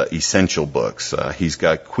does essential books. He's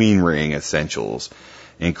got Queen Ring Essentials,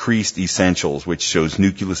 Increased Essentials, which shows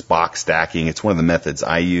nucleus box stacking. It's one of the methods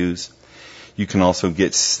I use. You can also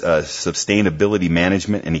get Sustainability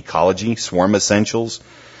Management and Ecology, Swarm Essentials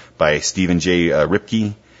by Stephen J.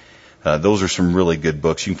 Ripke. Those are some really good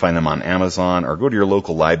books. You can find them on Amazon, or go to your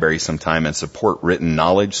local library sometime and support written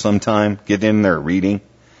knowledge sometime. Get in there reading.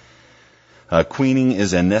 Queening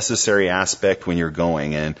is a necessary aspect when you're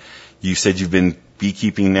going. And you said you've been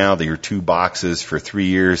beekeeping now, that you're 2 boxes for 3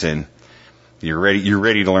 years, and you're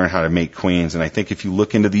ready to learn how to make queens. And I think if you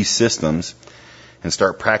look into these systems and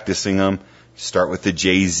start practicing them, start with the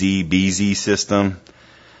JZ-BZ system,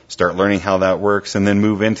 start learning how that works, and then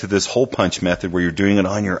move into this hole punch method where you're doing it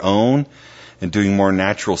on your own and doing more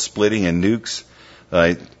natural splitting and nukes,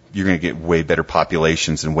 you're going to get way better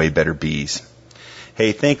populations and way better bees.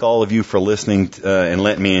 Hey, thank all of you for listening and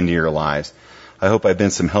letting me into your lives. I hope I've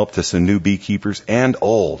been some help to some new beekeepers and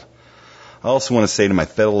old. I also want to say to my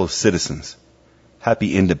fellow citizens,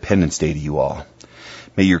 Happy Independence Day to you all.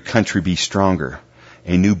 May your country be stronger,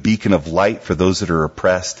 a new beacon of light for those that are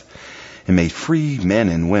oppressed, and may free men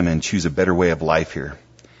and women choose a better way of life here.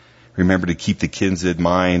 Remember to keep the kids in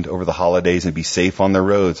mind over the holidays and be safe on the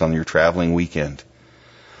roads on your traveling weekend.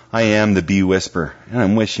 I am the Bee Whisperer, and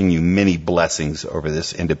I'm wishing you many blessings over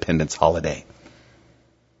this Independence holiday.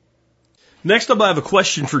 Next up, I have a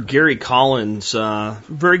question for Gary Collins.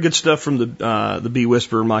 Very good stuff from the Bee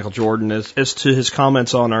Whisperer, Michael Jordan, as to his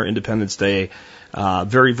comments on our Independence Day.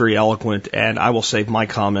 Very, very eloquent, and I will save my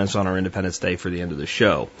comments on our Independence Day for the end of the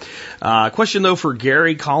show. Question, though, for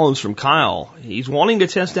Gary Collins from Kyle. He's wanting to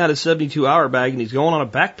test out his 72-hour bag, and he's going on a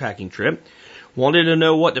backpacking trip. Wanted to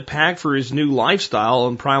know what to pack for his new lifestyle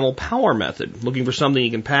and primal power method. Looking for something he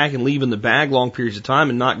can pack and leave in the bag long periods of time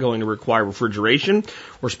and not going to require refrigeration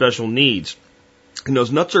or special needs. He knows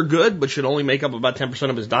nuts are good, but should only make up about 10%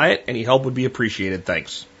 of his diet. Any help would be appreciated.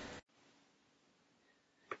 Thanks.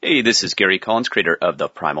 Hey, this is Gary Collins, creator of the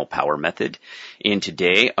Primal Power Method. And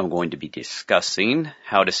today I'm going to be discussing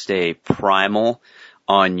how to stay primal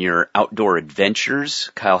on your outdoor adventures.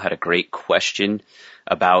 Kyle had a great question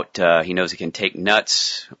about, he knows he can take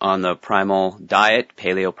nuts on the primal diet,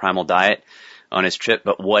 paleo primal diet on his trip,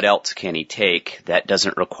 but what else can he take that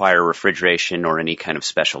doesn't require refrigeration or any kind of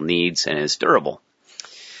special needs and is durable?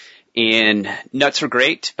 And nuts are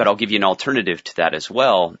great, but I'll give you an alternative to that as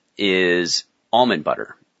well, is almond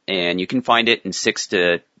butter. And you can find it in 6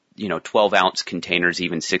 to 12 ounce containers,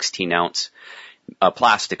 even 16 ounce.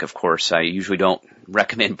 Plastic, of course. I usually don't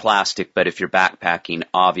recommend plastic, but if you're backpacking,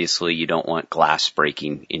 obviously you don't want glass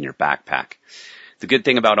breaking in your backpack. The good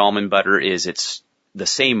thing about almond butter is it's the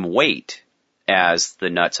same weight as the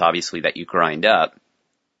nuts, obviously, that you grind up,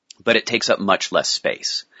 but it takes up much less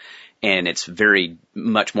space. And it's very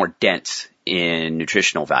much more dense in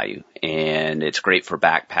nutritional value. And it's great for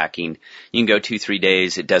backpacking. You can go 2-3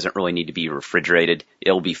 days. It doesn't really need to be refrigerated.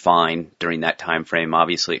 It'll be fine during that time frame.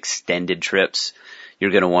 Obviously, extended trips, you're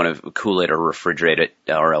going to want to cool it or refrigerate it,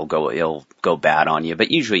 or it'll go bad on you. But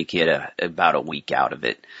usually you get about a week out of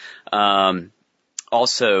it.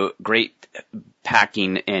 Also, great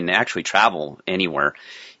packing and actually travel anywhere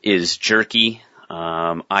is jerky.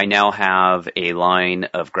 I now have a line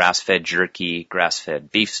of grass-fed jerky,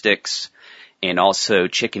 grass-fed beef sticks, and also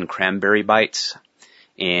chicken cranberry bites.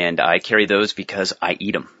 And I carry those because I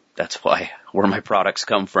eat them. That's where my products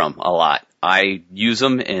come from a lot. I use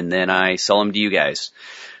them and then I sell them to you guys.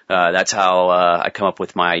 That's how I come up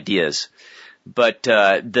with my ideas. But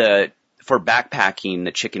for backpacking,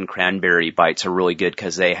 the chicken cranberry bites are really good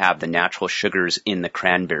because they have the natural sugars in the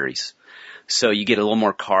cranberries. So you get a little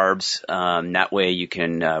more carbs. That way you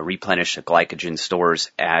can replenish the glycogen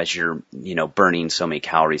stores as you're, burning so many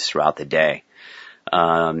calories throughout the day.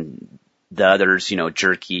 The others,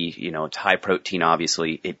 jerky, it's high protein,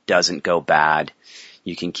 obviously. It doesn't go bad.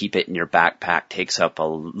 You can keep it in your backpack, takes up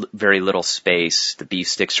very little space. The beef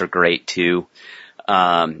sticks are great too.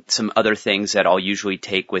 Some other things that I'll usually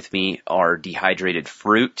take with me are dehydrated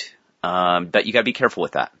fruit, but you gotta be careful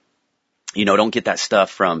with that. Don't get that stuff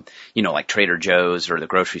from, like Trader Joe's or the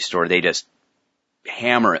grocery store. They just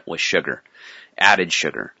hammer it with sugar, added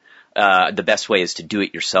sugar. The best way is to do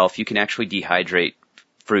it yourself. You can actually dehydrate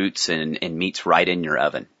fruits and meats right in your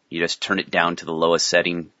oven. You just turn it down to the lowest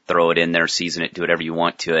setting, throw it in there, season it, do whatever you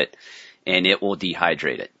want to it, and it will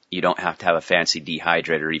dehydrate it. You don't have to have a fancy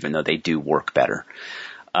dehydrator, even though they do work better.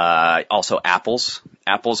 Also apples.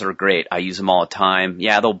 Apples are great. I use them all the time.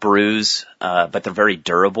 Yeah, they'll bruise, but they're very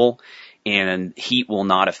durable, and heat will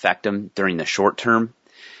not affect them during the short term.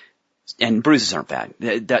 And bruises aren't bad.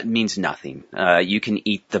 That means nothing. You can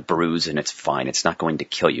eat the bruise and it's fine. It's not going to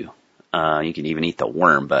kill you. You can even eat the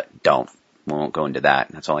worm, but don't. We won't go into that.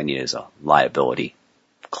 That's all I need is a liability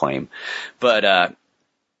claim. But,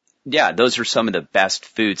 yeah, those are some of the best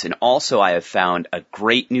foods. And also I have found a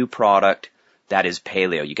great new product that is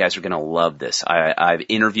paleo. You guys are going to love this. I've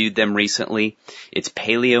interviewed them recently. It's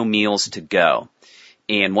Paleo Meals to Go.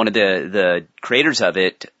 And one of the creators of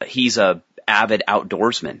it, he's a avid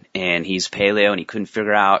outdoorsman, and he's paleo, and he couldn't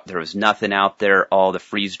figure out, there was nothing out there. All the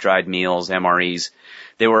freeze-dried meals, MREs,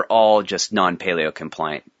 they were all just non-paleo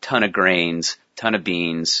compliant. Ton of grains, ton of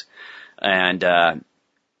beans, and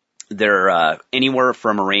they're anywhere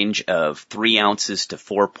from a range of 3 ounces to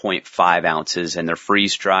 4.5 ounces, and they're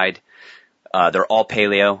freeze-dried. They're all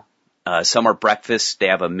paleo. Some are breakfast. They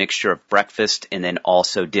have a mixture of breakfast and then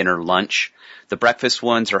also dinner, lunch. The breakfast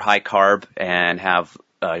ones are high carb and have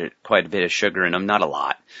quite a bit of sugar in them, not a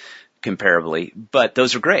lot comparably, but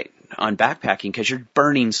those are great on backpacking because you're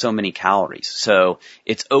burning so many calories. So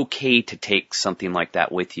it's okay to take something like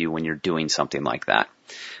that with you when you're doing something like that.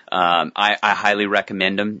 I highly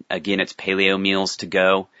recommend them. Again, it's Paleo Meals to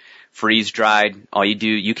Go. Freeze dried. All you do,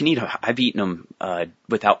 you can eat them. I've eaten them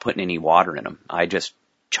without putting any water in them. I just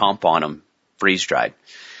chomp on them, freeze dried.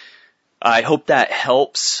 I hope that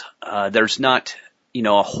helps. There's not,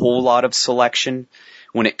 a whole lot of selection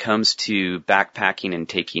when it comes to backpacking and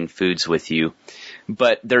taking foods with you.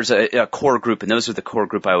 But there's a core group, and those are the core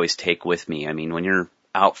group I always take with me. I mean, when you're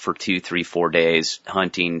out for 2, 3, 4 days,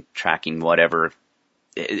 hunting, tracking, whatever,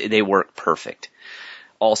 they work perfect.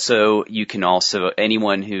 Also, you can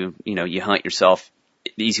anyone who, you hunt yourself,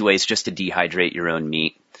 the easy way is just to dehydrate your own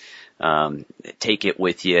meat. Take it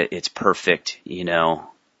with you. It's perfect,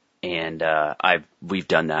 and we've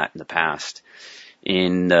done that in the past.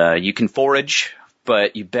 And you can forage,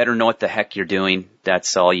 but you better know what the heck you're doing.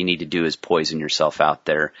 That's all you need to do is poison yourself out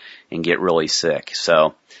there and get really sick.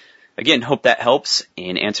 So again, hope that helps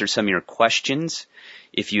and answers some of your questions.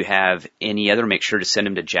 If you have any other, make sure to send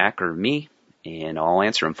them to Jack or me, and I'll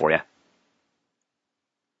answer them for you.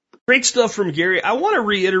 Great stuff from Gary. I want to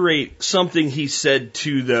reiterate something he said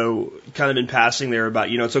too, though, kind of in passing there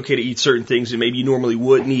about, it's okay to eat certain things that maybe you normally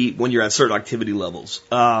wouldn't eat when you're at certain activity levels.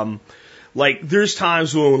 There's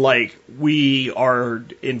times when, we are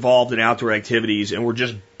involved in outdoor activities and we're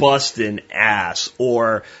just busting ass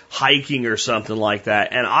or hiking or something like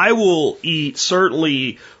that. And I will eat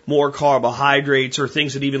certainly more carbohydrates or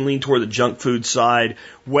things that even lean toward the junk food side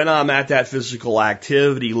when I'm at that physical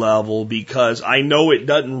activity level, because I know it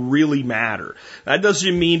doesn't really matter. That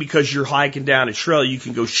doesn't mean because you're hiking down a trail you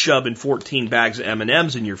can go shoving 14 bags of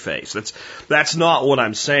M&Ms in your face. That's not what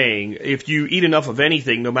I'm saying. If you eat enough of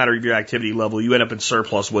anything, no matter your activity level, you end up in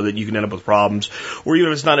surplus with it. You can end up with problems. Or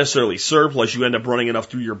even if it's not necessarily surplus, you end up running enough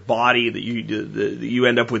through your body that you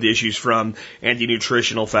end up with issues from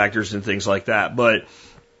anti-nutritional factors and things like that. But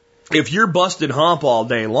if you're busted hump all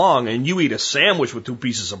day long and you eat a sandwich with 2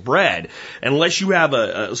 pieces of bread, unless you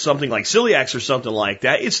have something like celiacs or something like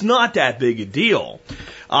that, it's not that big a deal.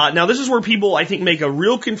 Now, this is where people, I think, make a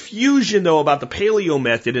real confusion, though, about the paleo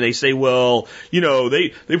method, and they say, well,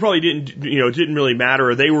 they probably didn't really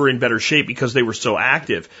matter, or they were in better shape because they were so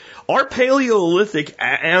active. Our Paleolithic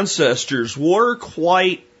ancestors were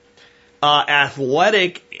quite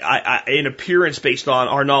athletic in appearance based on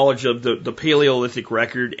our knowledge of the Paleolithic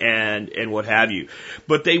record and what have you.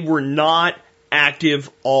 But they were not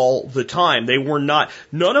active all the time.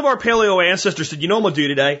 None of our paleo ancestors said, you know what I'm going to do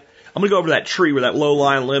today? I'm going to go over to that tree where that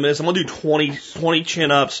low-lying limb is. I'm going to do 20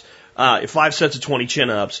 chin-ups, 5 sets of 20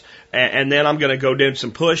 chin-ups, and then I'm going to go do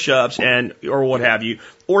some push-ups or what have you,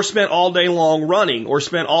 or spent all day long running, or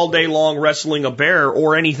spent all day long wrestling a bear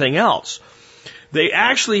or anything else. They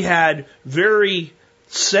actually had very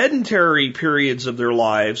sedentary periods of their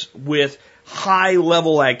lives with high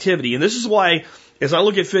level activity. And this is why, as I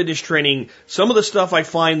look at fitness training, some of the stuff I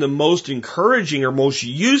find the most encouraging or most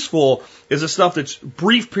useful is the stuff that's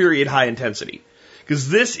brief period high intensity. Because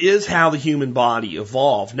this is how the human body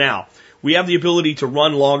evolved. Now, we have the ability to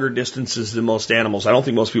run longer distances than most animals. I don't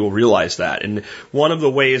think most people realize that. And one of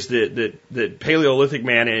the ways that Paleolithic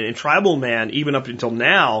man and tribal man, even up until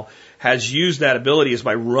now, has used that ability is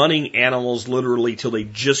by running animals literally till they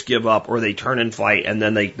just give up or they turn and fight, and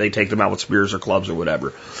then they take them out with spears or clubs or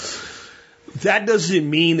whatever. That doesn't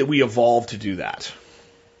mean that we evolved to do that.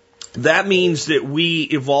 That means that we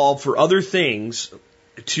evolved for other things,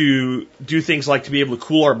 to do things like to be able to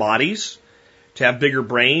cool our bodies, to have bigger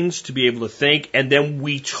brains, to be able to think, and then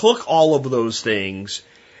we took all of those things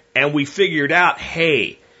and we figured out,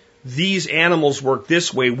 hey, these animals work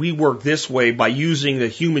this way, we work this way. By using the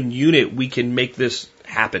human unit, we can make this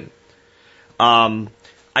happen.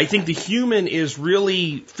 I think the human is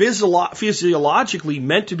really physiologically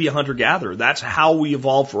meant to be a hunter-gatherer. That's how we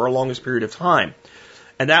evolved for our longest period of time.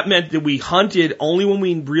 And that meant that we hunted only when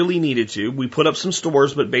we really needed to. We put up some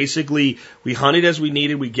stores, but basically we hunted as we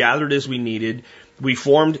needed, we gathered as we needed, we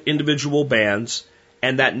formed individual bands,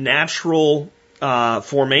 and that natural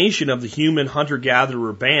formation of the human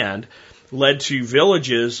hunter-gatherer band led to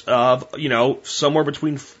villages of, somewhere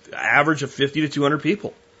between average of 50 to 200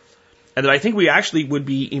 people. And that I think we actually would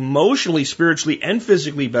be emotionally, spiritually, and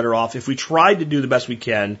physically better off if we tried to do the best we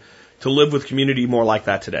can to live with community more like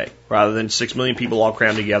that today, rather than 6 million people all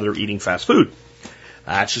crammed together eating fast food.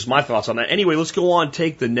 That's just my thoughts on that. Anyway, let's go on and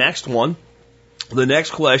take the next one. The next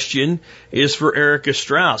question is for Erica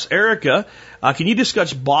Strauss. Erica, can you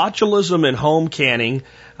discuss botulism and home canning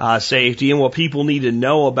safety and what people need to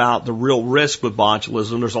know about the real risk with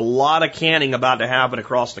botulism? There's a lot of canning about to happen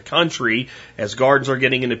across the country as gardens are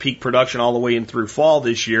getting into peak production all the way in through fall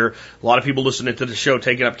this year. A lot of people listening to the show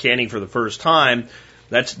taking up canning for the first time.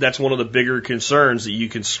 That's one of the bigger concerns, that you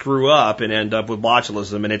can screw up and end up with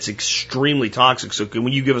botulism, and it's extremely toxic. So can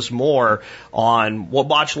you give us more on what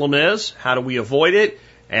botulism is, how do we avoid it,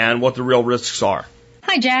 and what the real risks are?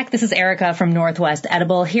 Hi, Jack. This is Erica from Northwest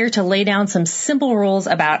Edible, here to lay down some simple rules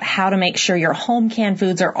about how to make sure your home canned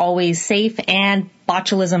foods are always safe and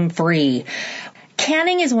botulism free.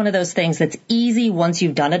 Canning is one of those things that's easy once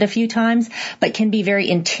you've done it a few times, but can be very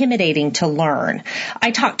intimidating to learn.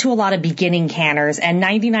 I talk to a lot of beginning canners, and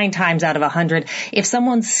 99 times out of 100, if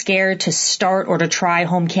someone's scared to start or to try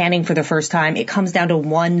home canning for the first time, it comes down to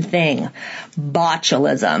one thing: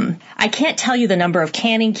 botulism. I can't tell you the number of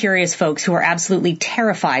canning curious folks who are absolutely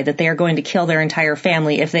terrified that they are going to kill their entire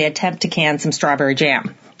family if they attempt to can some strawberry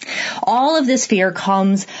jam. All of this fear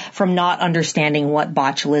comes from not understanding what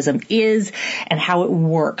botulism is and how it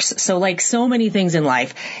works. So like so many things in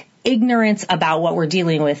life, ignorance about what we're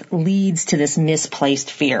dealing with leads to this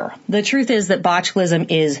misplaced fear. The truth is that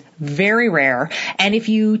botulism is very rare, and if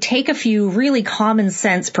you take a few really common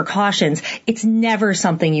sense precautions, it's never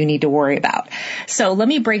something you need to worry about. So let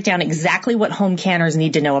me break down exactly what home canners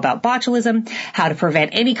need to know about botulism, how to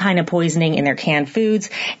prevent any kind of poisoning in their canned foods,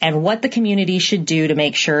 and what the community should do to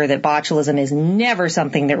make sure that botulism is never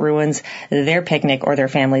something that ruins their picnic or their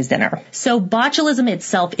family's dinner. So botulism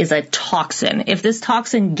itself is a toxin. If this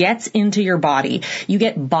toxin gets into your body, you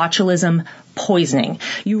get botulism poisoning.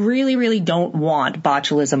 You really, really don't want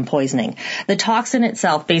botulism poisoning. The toxin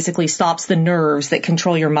itself basically stops the nerves that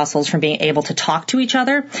control your muscles from being able to talk to each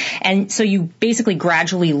other. And so you basically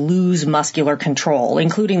gradually lose muscular control,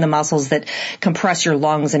 including the muscles that compress your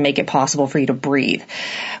lungs and make it possible for you to breathe.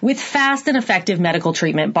 With fast and effective medical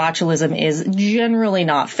treatment, botulism is generally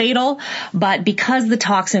not fatal, but because the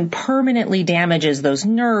toxin permanently damages those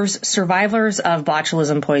nerves, survivors of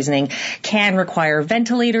botulism poisoning can require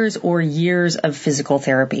ventilators or years of physical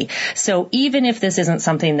therapy. So even if this isn't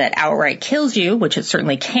something that outright kills you, which it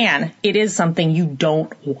certainly can, it is something you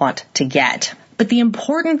don't want to get. But the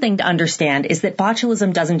important thing to understand is that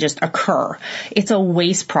botulism doesn't just occur. It's a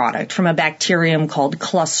waste product from a bacterium called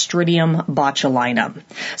Clostridium botulinum.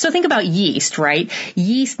 So think about yeast, right?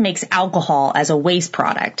 Yeast makes alcohol as a waste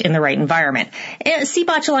product in the right environment. C.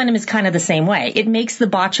 botulinum is kind of the same way. It makes the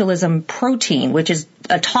botulism protein, which is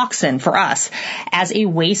a toxin for us, as a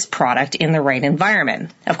waste product in the right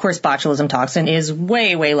environment. Of course, botulism toxin is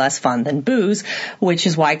way, way less fun than booze, which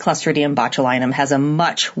is why Clostridium botulinum has a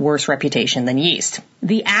much worse reputation than yeast.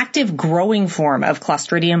 The active growing form of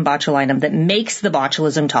Clostridium botulinum that makes the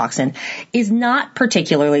botulism toxin is not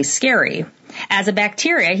particularly scary. As a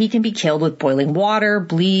bacteria, he can be killed with boiling water,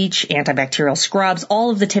 bleach, antibacterial scrubs, all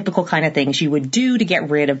of the typical kind of things you would do to get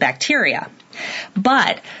rid of bacteria.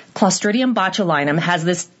 But Clostridium botulinum has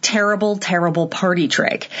this terrible, terrible party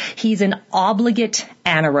trick. He's an obligate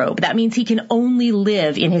anaerobe. That means he can only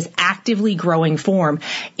live in his actively growing form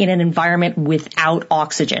in an environment without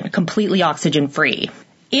oxygen, completely oxygen-free.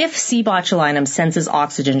 If C. botulinum senses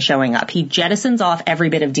oxygen showing up, he jettisons off every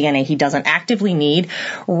bit of DNA he doesn't actively need,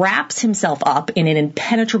 wraps himself up in an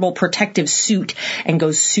impenetrable protective suit, and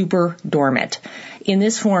goes super dormant. In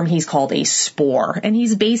this form, he's called a spore, and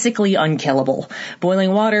he's basically unkillable.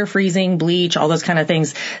 Boiling water, freezing, bleach, all those kind of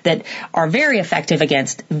things that are very effective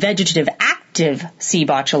against vegetative active C.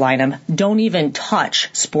 botulinum don't even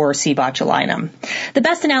touch spore C. botulinum. The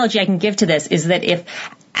best analogy I can give to this is that if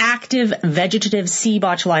active vegetative C.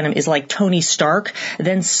 botulinum is like Tony Stark,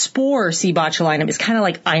 then spore C. botulinum is kind of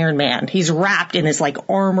like Iron Man. He's wrapped in this like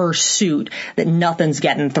armor suit that nothing's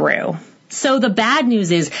getting through. So the bad news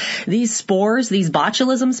is these spores, these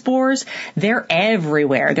botulism spores, they're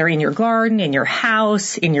everywhere. They're in your garden, in your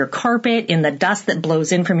house, in your carpet, in the dust that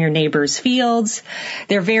blows in from your neighbor's fields.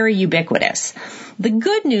 They're very ubiquitous. The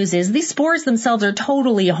good news is these spores themselves are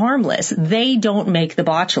totally harmless. They don't make the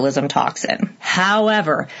botulism toxin.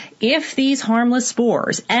 However, if these harmless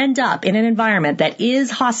spores end up in an environment that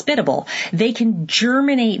is hospitable, they can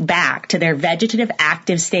germinate back to their vegetative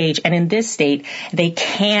active stage, and in this state, they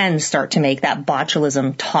can start to make that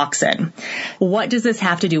botulism toxin. What does this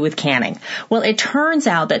have to do with canning? Well, it turns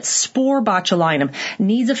out that spore botulinum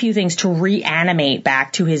needs a few things to reanimate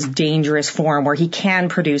back to his dangerous form where he can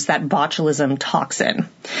produce that botulism toxin.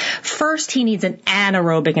 First, he needs an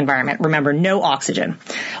anaerobic environment. Remember, no oxygen.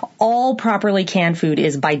 All properly canned food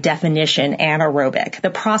is by definition anaerobic. The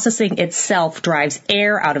processing itself drives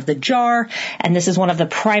air out of the jar, and this is one of the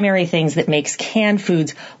primary things that makes canned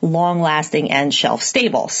foods long-lasting and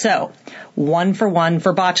shelf-stable. So, 1 for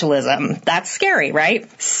botulism. That's scary, right?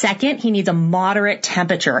 Second, he needs a moderate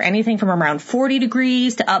temperature. Anything from around 40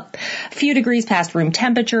 degrees to up a few degrees past room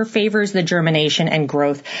temperature favors the germination and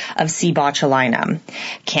growth of C. botulinum.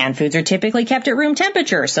 Canned foods are typically kept at room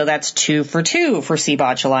temperature, so that's 2 for C.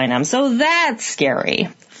 botulinum. So that's scary.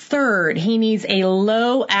 Third, he needs a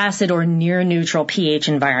low acid or near neutral pH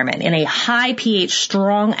environment. In a high pH,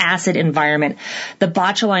 strong acid environment, the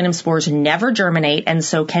botulinum spores never germinate and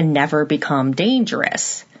so can never become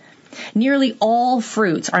dangerous. Nearly all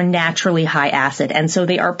fruits are naturally high acid, and so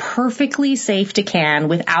they are perfectly safe to can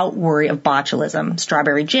without worry of botulism.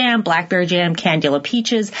 Strawberry jam, blackberry jam, canned yellow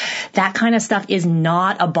peaches, that kind of stuff is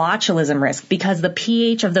not a botulism risk because the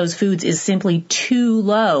pH of those foods is simply too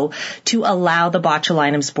low to allow the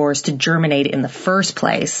botulinum spores to germinate in the first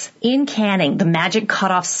place. In canning, the magic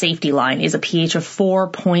cutoff safety line is a pH of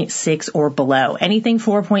 4.6 or below. Anything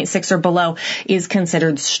 4.6 or below is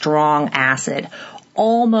considered strong acid.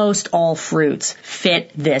 almost all fruits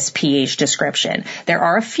fit this pH description. There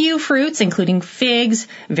are a few fruits, including figs,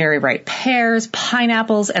 very ripe pears,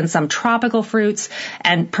 pineapples, and some tropical fruits,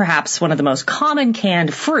 and perhaps one of the most common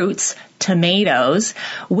canned fruits, tomatoes,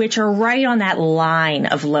 which are right on that line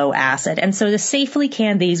of low acid. And so to safely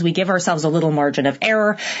can these, we give ourselves a little margin of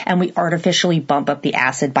error, and we artificially bump up the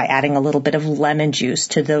acid by adding a little bit of lemon juice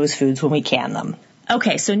to those foods when we can them.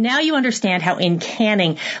 Okay, so now you understand how in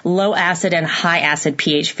canning low acid and high acid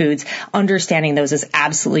pH foods, understanding those is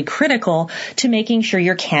absolutely critical to making sure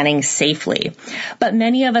you're canning safely. But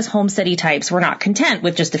many of us homesteady types, we're not content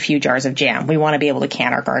with just a few jars of jam. We want to be able to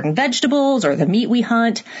can our garden vegetables or the meat we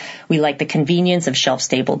hunt. We like the convenience of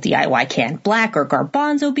shelf-stable DIY canned black or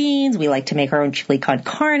garbanzo beans. We like to make our own chili con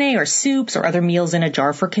carne or soups or other meals in a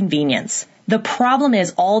jar for convenience. The problem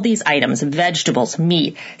is all these items, vegetables,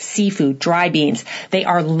 meat, seafood, dry beans, they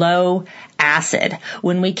are low acid.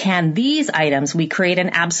 When we can these items, we create an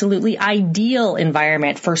absolutely ideal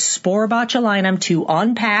environment for spore botulinum to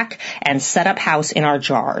unpack and set up house in our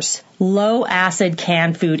jars. Low acid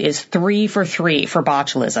canned food is 3 for 3 for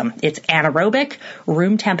botulism. It's anaerobic,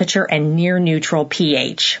 room temperature, and near neutral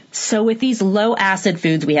pH. So with these low acid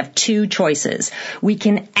foods, we have two choices. We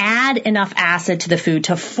can add enough acid to the food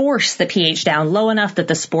to force the pH down low enough that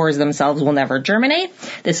the spores themselves will never germinate.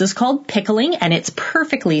 This is called pickling, and it's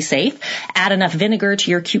perfectly safe. Add enough vinegar to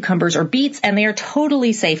your cucumbers or beets, and they are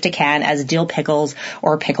totally safe to can as dill pickles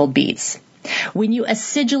or pickled beets. When you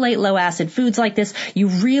acidulate low-acid foods like this, you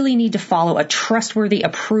really need to follow a trustworthy,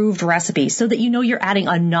 approved recipe so that you know you're adding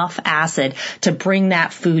enough acid to bring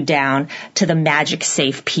that food down to the magic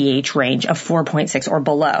safe pH range of 4.6 or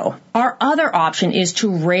below. Our other option is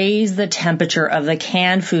to raise the temperature of the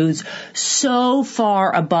canned foods so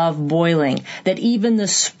far above boiling that even the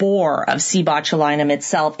spore of C. botulinum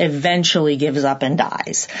itself eventually gives up and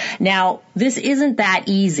dies. Now, this isn't that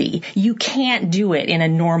easy. You can't do it in a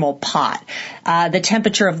normal pot. The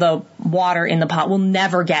temperature of the water in the pot will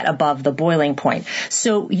never get above the boiling point.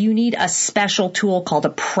 So you need a special tool called a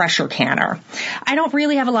pressure canner. I don't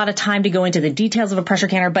really have a lot of time to go into the details of a pressure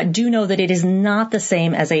canner, but do know that it is not the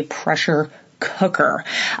same as a pressure cooker.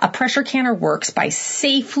 A pressure canner works by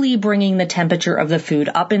safely bringing the temperature of the food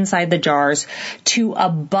up inside the jars to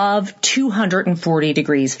above 240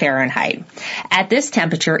 degrees Fahrenheit. At this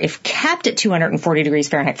temperature, if kept at 240 degrees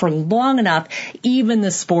Fahrenheit for long enough, even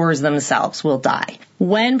the spores themselves will die.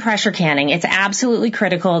 When pressure canning, it's absolutely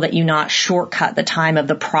critical that you not shortcut the time of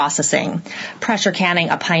the processing. Pressure canning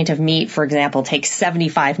a pint of meat, for example, takes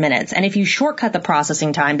 75 minutes. And if you shortcut the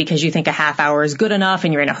processing time because you think a half hour is good enough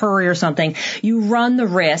and you're in a hurry or something, you run the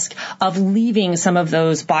risk of leaving some of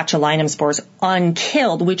those botulinum spores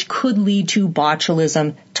unkilled, which could lead to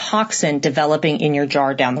botulism toxin developing in your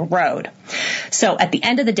jar down the road. So at the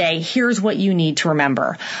end of the day, here's what you need to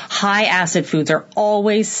remember. High acid foods are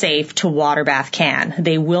always safe to water bath can.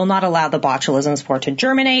 They will not allow the botulism spore to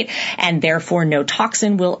germinate, and therefore no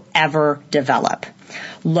toxin will ever develop.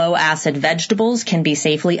 Low acid vegetables can be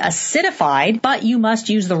safely acidified, but you must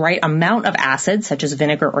use the right amount of acid, such as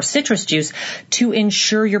vinegar or citrus juice, to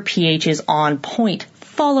ensure your pH is on point.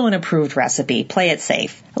 Follow an approved recipe. Play it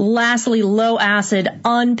safe. Lastly, low acid,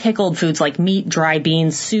 unpickled foods like meat, dry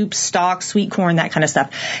beans, soup, stock, sweet corn, that kind of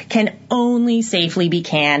stuff can only safely be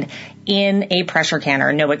canned in a pressure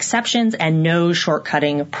canner. No exceptions and no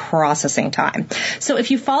shortcutting processing time. So if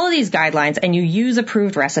you follow these guidelines and you use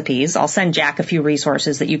approved recipes, I'll send Jack a few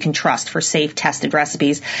resources that you can trust for safe, tested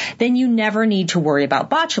recipes, then you never need to worry about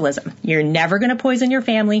botulism. You're never going to poison your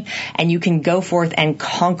family, and you can go forth and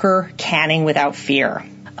conquer canning without fear.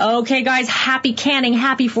 Okay, guys, happy canning.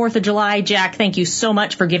 Happy 4th of July. Jack, thank you so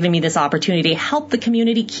much for giving me this opportunity to help the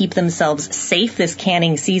community keep themselves safe this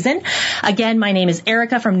canning season. Again, my name is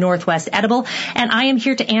Erica from Northwest Edible, and I am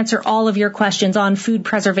here to answer all of your questions on food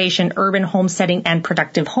preservation, urban homesteading, and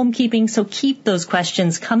productive homekeeping. So keep those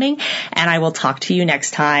questions coming, and I will talk to you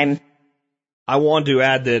next time. I wanted to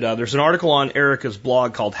add that there's an article on Erica's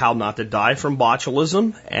blog called How Not to Die from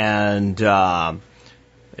Botulism, and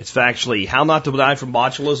it's actually How Not to Die from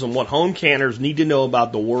Botulism, What Home Canners Need to Know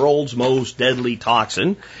About the World's Most Deadly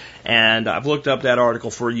Toxin. And I've looked up that article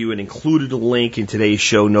for you and included a link in today's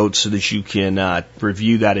show notes so that you can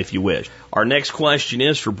review that if you wish. Our next question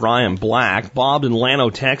is for Brian Black. Bob in Llano,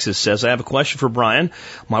 Texas says, I have a question for Brian.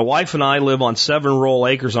 My wife and I live on 7 rural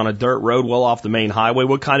acres on a dirt road well off the main highway.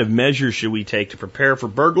 What kind of measures should we take to prepare for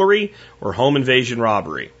burglary or home invasion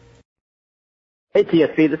robbery? Hey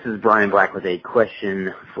TSP, this is Brian Black with a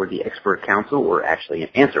question for the expert council, or actually an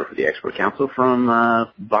answer for the expert council from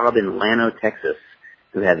Bob in Llano, Texas,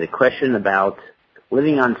 who has a question about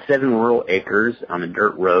living on 7 rural acres on a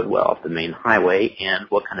dirt road well off the main highway, and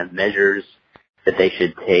what kind of measures that they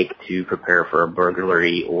should take to prepare for a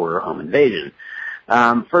burglary or home invasion.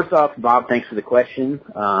 First off, Bob, thanks for the question.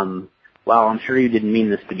 While I'm sure you didn't mean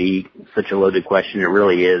this to be such a loaded question, it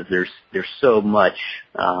really is. There's so much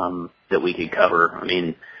that we could cover. I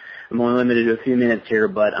mean, I'm only limited to a few minutes here,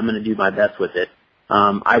 but I'm going to do my best with it.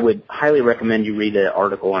 I would highly recommend you read an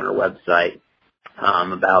article on our website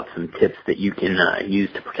about some tips that you can use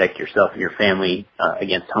to protect yourself and your family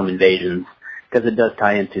against home invasions, because it does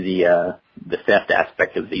tie into the theft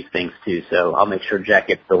aspect of these things too. So I'll make sure Jack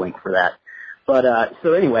gets the link for that. But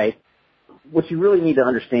so anyway, what you really need to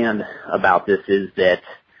understand about this is that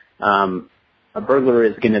a burglar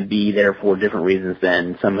is going to be there for different reasons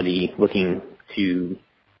than somebody looking to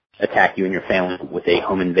attack you and your family with a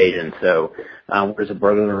home invasion. So whereas a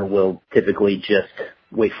burglar will typically just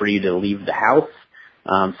wait for you to leave the house,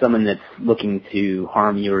 someone that's looking to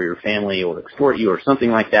harm you or your family or extort you or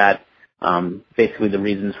something like that, basically the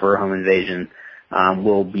reasons for a home invasion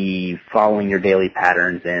will be following your daily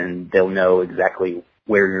patterns, and they'll know exactly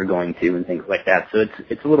where you're going to and things like that. So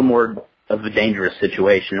it's a little more of a dangerous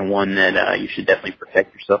situation, and one that you should definitely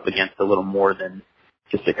protect yourself against a little more than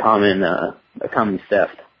just a common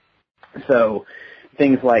theft. So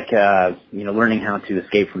things like learning how to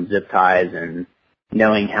escape from zip ties and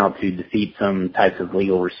knowing how to defeat some types of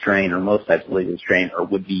legal restraint or most types of legal restraint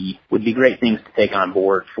would be great things to take on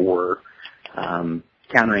board for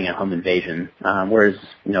countering a home invasion. Whereas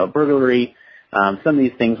a burglary, some of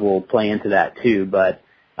these things will play into that too. But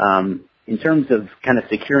in terms of kind of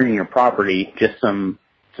securing your property, just some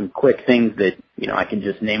quick things that I can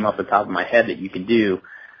just name off the top of my head that you can do.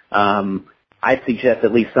 I'd suggest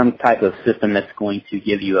at least some type of system that's going to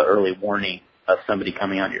give you an early warning of somebody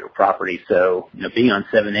coming onto your property. So, being on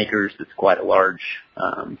 7 acres, it's quite a large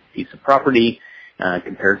piece of property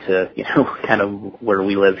compared to, kind of where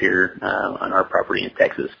we live here on our property in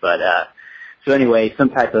Texas. But so anyway,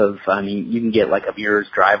 some type of, you can get like a mirror's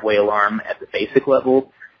driveway alarm at the basic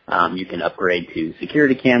level. You can upgrade to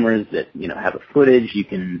security cameras that, have a footage. You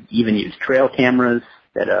can even use trail cameras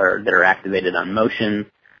that are activated on motion.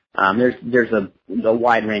 There's a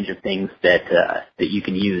wide range of things that you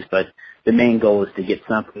can use, but the main goal is to get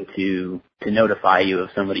something to notify you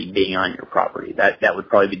of somebody being on your property. That would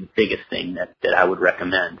probably be the biggest thing that I would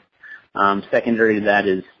recommend. Secondary to that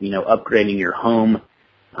is, upgrading your home,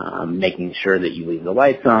 making sure that you leave the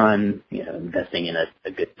lights on, investing in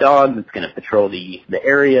a good dog that's going to patrol the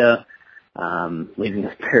area, leaving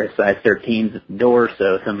a pair of size 13s at the door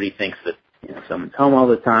so somebody thinks that someone's home all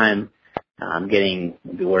the time. Getting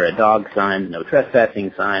beware of dog signs, no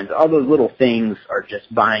trespassing signs. All those little things are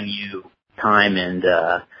just buying you time and,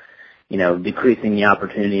 decreasing the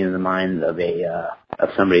opportunity in the mind of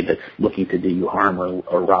somebody that's looking to do you harm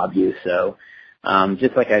or rob you. So,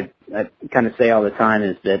 just like I kind of say all the time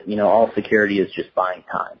is that, all security is just buying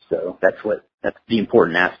time. So that's the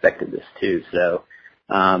important aspect of this too. So,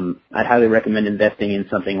 I'd highly recommend investing in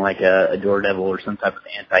something like a door devil or some type of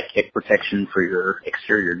anti-kick protection for your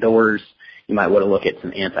exterior doors. You might want to look at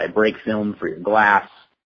some anti-break film for your glass.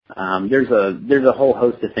 There's a whole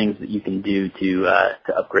host of things that you can do to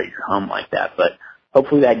upgrade your home like that. But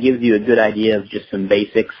hopefully that gives you a good idea of just some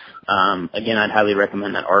basics. Again, I'd highly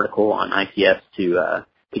recommend that article on ITS to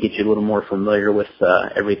get you a little more familiar with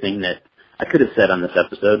everything that I could have said on this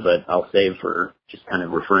episode, but I'll save for just kind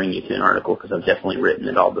of referring you to an article because I've definitely written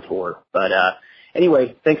it all before. But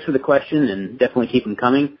anyway, thanks for the question, and definitely keep them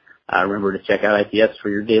coming. Remember to check out ITS for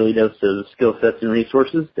your daily dose of skill sets and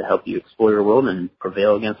resources to help you explore your world and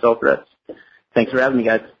prevail against all threats. Thanks for having me,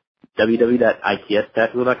 guys.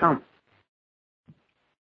 www.itstactical.com.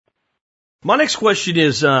 My next question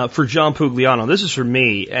is for John Pugliano. This is for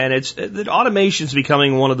me, and it's that automation is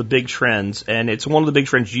becoming one of the big trends, and it's one of the big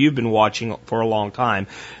trends you've been watching for a long time.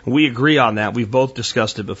 We agree on that. We've both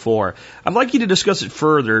discussed it before. I'd like you to discuss it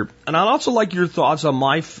further, and I'd also like your thoughts on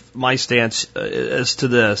my stance as to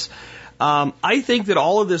this. I think that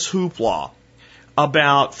all of this hoopla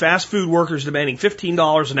about fast food workers demanding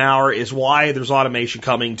 $15 an hour is why there's automation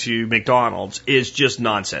coming to McDonald's is just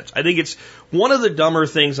nonsense. I think it's one of the dumber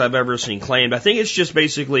things I've ever seen claimed. I think it's just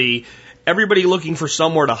basically everybody looking for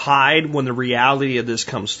somewhere to hide when the reality of this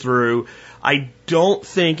comes through. I don't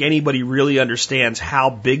think anybody really understands how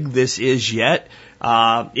big this is yet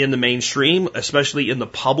in the mainstream, especially in the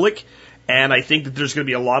public. And I think that there's going to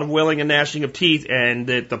be a lot of wailing and gnashing of teeth, and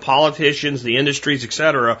that the politicians, the industries, et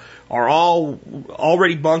cetera, are all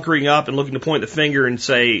already bunkering up and looking to point the finger and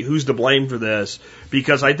say, who's to blame for this?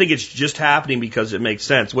 Because I think it's just happening because it makes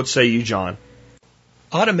sense. What say you, John?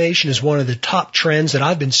 automation is one of the top trends that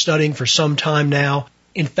I've been studying for some time now.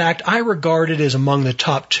 In fact, I regard it as among the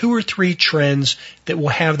top 2 or 3 trends that will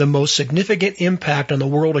have the most significant impact on the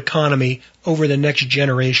world economy over the next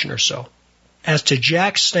generation or so. As to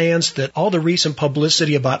Jack's stance that all the recent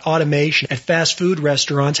publicity about automation at fast food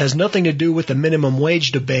restaurants has nothing to do with the minimum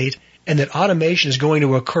wage debate and that automation is going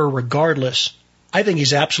to occur regardless, I think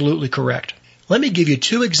he's absolutely correct. Let me give you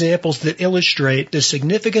 2 examples that illustrate the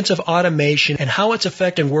significance of automation and how it's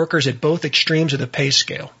affecting workers at both extremes of the pay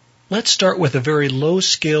scale. Let's start with a very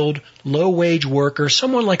low-skilled, low-wage worker,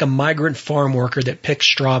 someone like a migrant farm worker that picks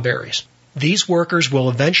strawberries. These workers will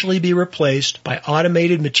eventually be replaced by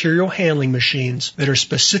automated material handling machines that are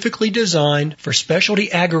specifically designed for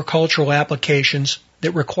specialty agricultural applications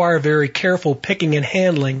that require very careful picking and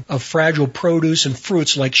handling of fragile produce and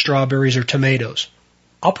fruits like strawberries or tomatoes.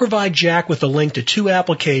 I'll provide Jack with a link to 2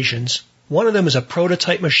 applications. One of them is a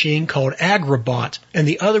prototype machine called Agribot, and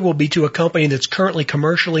the other will be to a company that's currently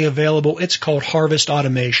commercially available. It's called Harvest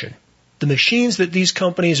Automation. The machines that these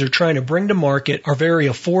companies are trying to bring to market are very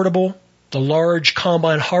affordable. The large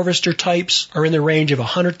combine harvester types are in the range of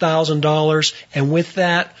 $100,000, and with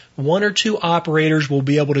that, 1 or 2 operators will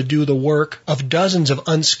be able to do the work of dozens of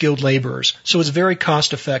unskilled laborers, so it's very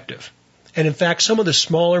cost effective. And in fact, some of the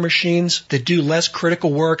smaller machines that do less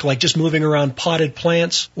critical work, like just moving around potted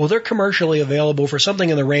plants, well, they're commercially available for something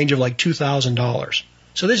in the range of like $2,000.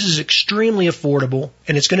 So this is extremely affordable,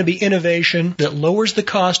 and it's going to be innovation that lowers the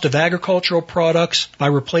cost of agricultural products by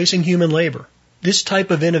replacing human labor. This type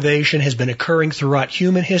of innovation has been occurring throughout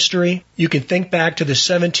human history. You can think back to the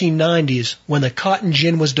 1790s when the cotton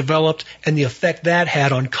gin was developed and the effect that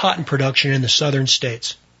had on cotton production in the southern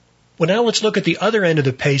states. Well, now let's look at the other end of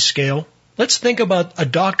the pay scale. Let's think about a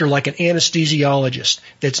doctor like an anesthesiologist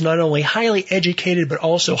that's not only highly educated but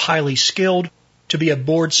also highly skilled. To be a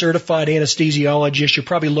board-certified anesthesiologist, you're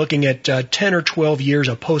probably looking at 10 or 12 years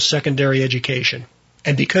of post-secondary education.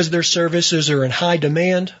 And because their services are in high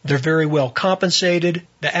demand, they're very well compensated.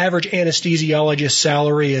 The average anesthesiologist's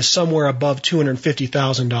salary is somewhere above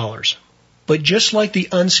 $250,000. But just like the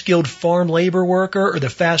unskilled farm labor worker or the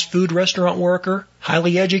fast food restaurant worker,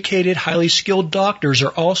 highly educated, highly skilled doctors are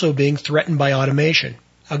also being threatened by automation.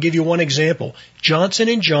 I'll give you one example.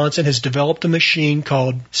 Johnson & Johnson has developed a machine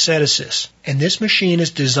called Cedasys, and this machine is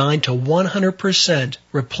designed to 100%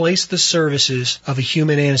 replace the services of a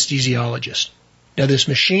human anesthesiologist. Now, this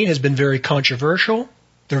machine has been very controversial.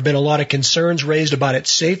 There have been a lot of concerns raised about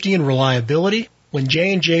its safety and reliability. When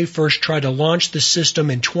J&J first tried to launch the system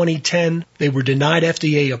in 2010, they were denied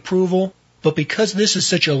FDA approval. But because this is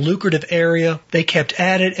such a lucrative area, they kept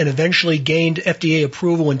at it and eventually gained FDA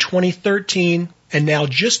approval in 2013. And now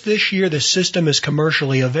just this year, the system is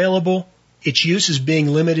commercially available. Its use is being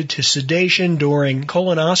limited to sedation during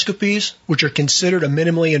colonoscopies, which are considered a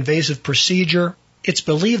minimally invasive procedure. It's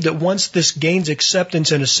believed that once this gains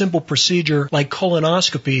acceptance in a simple procedure like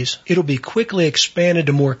colonoscopies, it'll be quickly expanded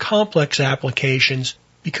to more complex applications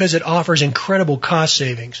because it offers incredible cost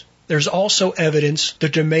savings. There's also evidence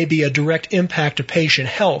that there may be a direct impact to patient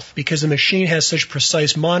health because the machine has such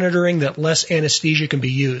precise monitoring that less anesthesia can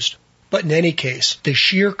be used. But in any case, the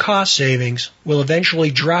sheer cost savings will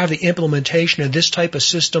eventually drive the implementation of this type of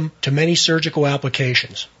system to many surgical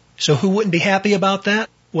applications. So who wouldn't be happy about that?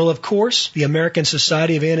 Well, of course, the American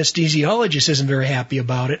Society of Anesthesiologists isn't very happy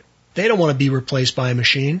about it. They don't want to be replaced by a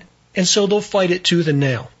machine, and so they'll fight it tooth and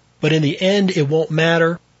nail. But in the end, it won't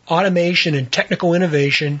matter. Automation and technical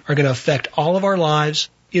innovation are going to affect all of our lives.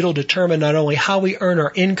 It'll determine not only how we earn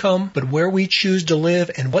our income, but where we choose to live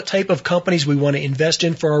and what type of companies we want to invest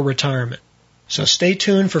in for our retirement. So stay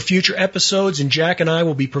tuned for future episodes, and Jack and I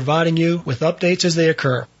will be providing you with updates as they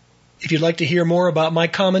occur. If you'd like to hear more about my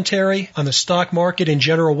commentary on the stock market and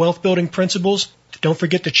general wealth building principles, don't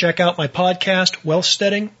forget to check out my podcast, Wealth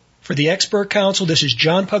Steading. For the Expert Council, this is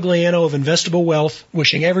John Pugliano of Investable Wealth,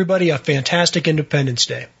 wishing everybody a fantastic Independence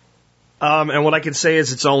Day. And what I can say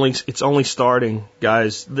is it's only starting,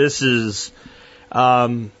 guys. This is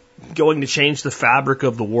going to change the fabric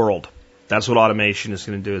of the world. That's what automation is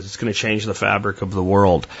going to do. Is it's going to change the fabric of the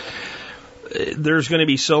world. There's going to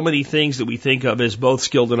be so many things that we think of as both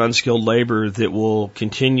skilled and unskilled labor that will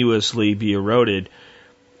continuously be eroded.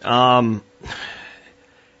 And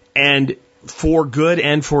for good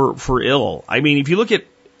and for ill. I mean, if you look at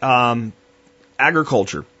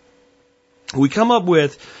agriculture, we come up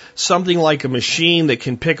with something like a machine that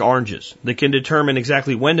can pick oranges, that can determine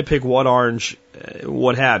exactly when to pick what orange,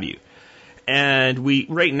 what have you. And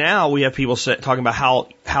right now we have people talking about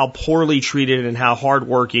how poorly treated and how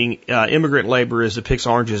hardworking immigrant labor is that picks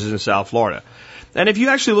oranges in South Florida. And if you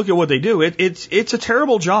actually look at what they do, it's a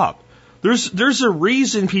terrible job. There's a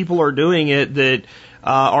reason people are doing it that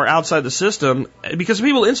are outside the system, because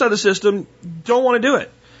people inside the system don't want to do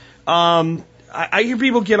it. I hear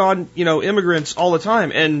people get on, immigrants all the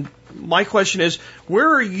time, and my question is,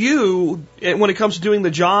 where are you when it comes to doing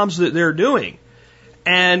the jobs that they're doing?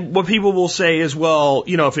 And what people will say is, well,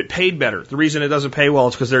 if it paid better, the reason it doesn't pay well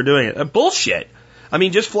is because they're doing it. Bullshit. I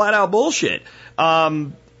mean, just flat out bullshit.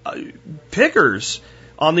 Pickers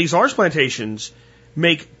on these orange plantations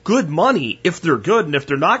make good money if they're good, and if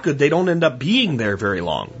they're not good, they don't end up being there very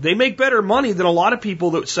long. They make better money than a lot of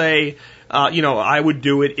people that say, I would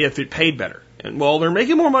do it if it paid better. And, well, they're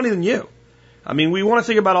making more money than you. I mean, we want to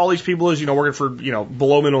think about all these people as, working for,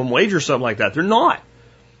 below minimum wage or something like that. They're not.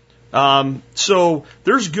 So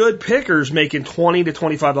there's good pickers making $20 to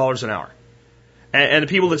 $25 an hour. And the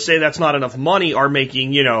people that say that's not enough money are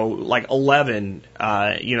making, like 11,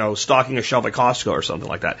 stocking a shelf at Costco or something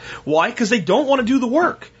like that. Why? Because they don't want to do the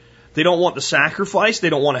work. They don't want the sacrifice. They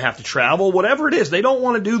don't want to have to travel. Whatever it is, they don't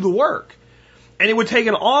want to do the work. And it would take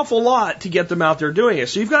an awful lot to get them out there doing it.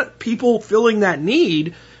 So you've got people filling that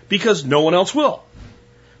need because no one else will.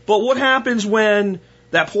 But what happens when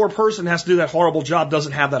that poor person has to do that horrible job,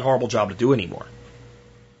 doesn't have that horrible job to do anymore?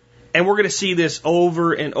 And we're going to see this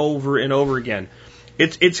over and over and over again.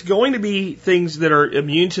 It's going to be things that are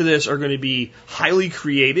immune to this are going to be highly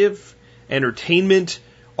creative, entertainment,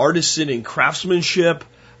 artisan and craftsmanship.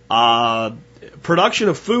 Production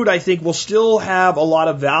of food, I think, will still have a lot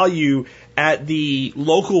of value at the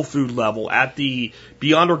local food level, at the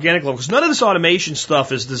beyond organic level. Because none of this automation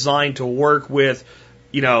stuff is designed to work with,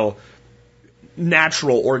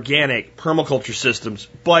 natural, organic permaculture systems.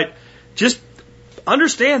 But just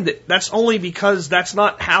understand that that's only because that's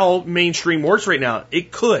not how mainstream works right now.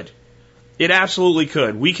 It could. It absolutely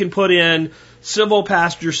could. We can put in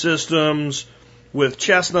silvopasture systems with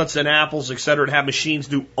chestnuts and apples, et cetera, and have machines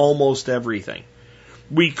do almost everything.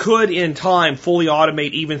 We could, in time, fully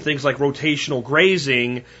automate even things like rotational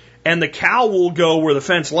grazing, and the cow will go where the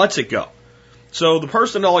fence lets it go. So the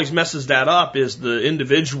person that always messes that up is the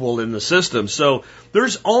individual in the system. So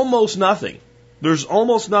there's almost nothing. There's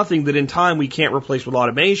almost nothing that in time we can't replace with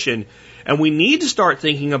automation. And we need to start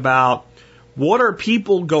thinking about what are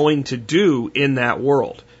people going to do in that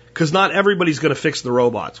world? Because not everybody's going to fix the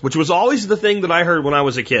robots, which was always the thing that I heard when I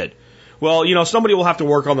was a kid. Well, somebody will have to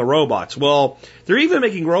work on the robots. Well, they're even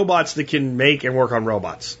making robots that can make and work on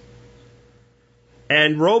robots.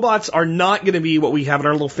 And robots are not going to be what we have in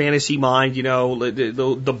our little fantasy mind,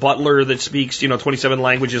 the butler that speaks, 27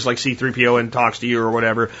 languages like C-3PO and talks to you or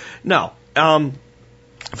whatever. No. In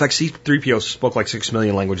fact, C-3PO spoke like 6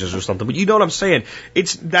 million languages or something. But you know what I'm saying?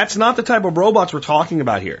 That's not the type of robots we're talking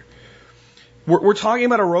about here. We're talking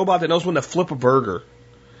about a robot that knows when to flip a burger,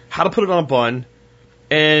 how to put it on a bun,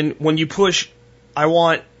 and when you push, I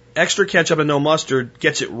want extra ketchup and no mustard,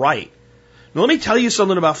 gets it right. Now, let me tell you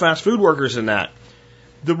something about fast food workers in that.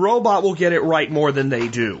 The robot will get it right more than they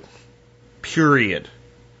do. Period.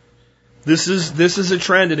 This is a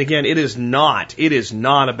trend, and again, it is not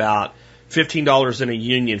about $15 in a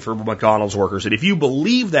union for McDonald's workers. And if you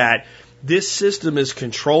believe that, this system is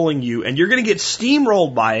controlling you, and you're going to get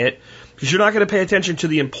steamrolled by it because you're not going to pay attention to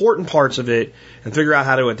the important parts of it and figure out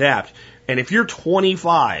how to adapt. And if you're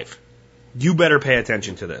 25, you better pay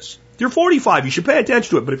attention to this. If you're 45, you should pay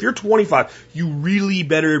attention to it. But if you're 25, you really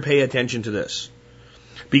better pay attention to this.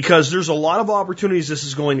 Because there's a lot of opportunities this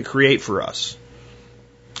is going to create for us.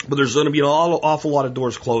 But there's going to be an awful lot of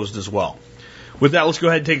doors closed as well. With that, let's go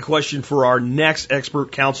ahead and take a question for our next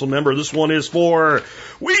expert council member. This one is for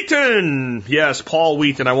Wheaton. Yes, Paul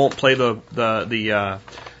Wheaton. I won't play the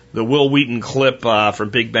Will Wheaton clip from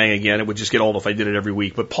Big Bang again. It would just get old if I did it every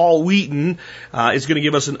week. But Paul Wheaton is going to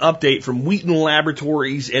give us an update from Wheaton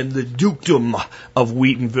Laboratories and the dukedom of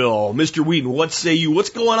Wheatonville. Mr. Wheaton, what say you? What's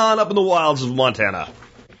going on up in the wilds of Montana?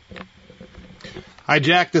 Hi,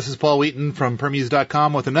 Jack. This is Paul Wheaton from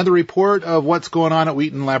Permuse.com with another report of what's going on at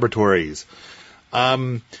Wheaton Laboratories.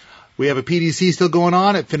 We have a PDC still going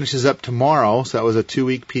on. It finishes up tomorrow, so that was a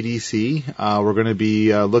 2-week PDC. We're going to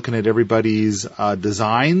be looking at everybody's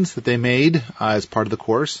designs that they made as part of the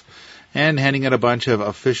course and handing out a bunch of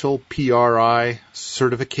official PRI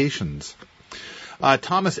certifications.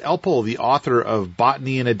 Thomas Elpel, the author of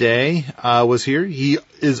Botany in a Day, was here. He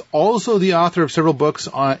is also the author of several books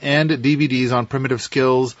and DVDs on primitive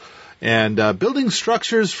skills and building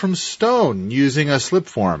structures from stone using a slip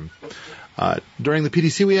form. During the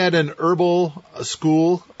PDC, we had an herbal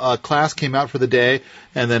school class came out for the day,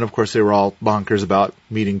 and then, of course, they were all bonkers about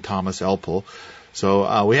meeting Thomas Elpel.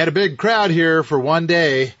 So we had a big crowd here for one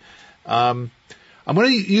day. I'm going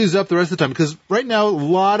to use up the rest of the time because right now a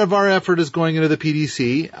lot of our effort is going into the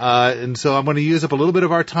PDC, and so I'm going to use up a little bit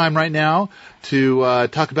of our time right now to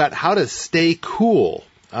talk about how to stay cool.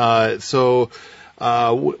 We're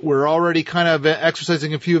already kind of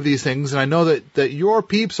exercising a few of these things, and I know that your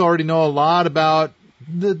peeps already know a lot about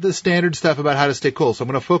the standard stuff about how to stay cool. So I'm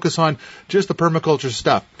going to focus on just the permaculture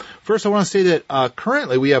stuff. First, I want to say that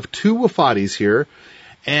currently we have 2 Wafatis here.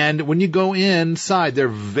 And when you go inside, they're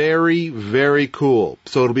very, very cool.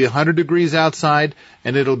 So it'll be 100 degrees outside,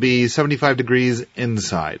 and it'll be 75 degrees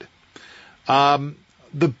inside.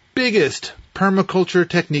 The biggest permaculture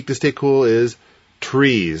technique to stay cool is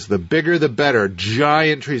trees. The bigger, the better.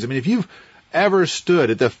 Giant trees. I mean, if you've ever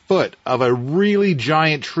stood at the foot of a really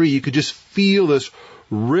giant tree, you could just feel this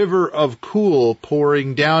river of cool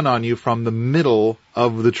pouring down on you from the middle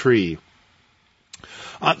of the tree.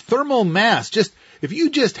 Thermal mass, if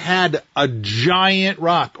you just had a giant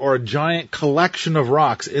rock or a giant collection of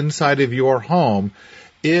rocks inside of your home,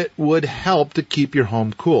 it would help to keep your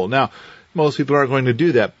home cool. Now, most people aren't going to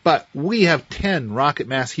do that, but we have 10 rocket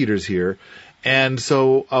mass heaters here. And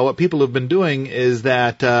so what people have been doing is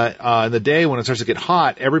that in the day when it starts to get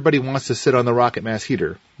hot, everybody wants to sit on the rocket mass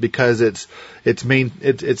heater because it's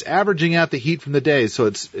averaging out the heat from the day. So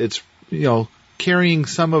it's carrying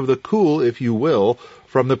some of the cool, if you will,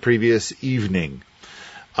 from the previous evening.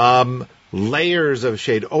 Layers of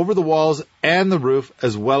shade over the walls and the roof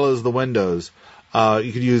as well as the windows.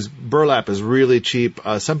 You could use burlap, is really cheap.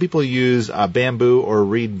 Some people use bamboo or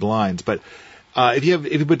reed blinds, but if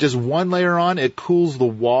you put just one layer on, it cools the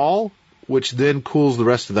wall, which then cools the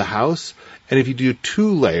rest of the house. And if you do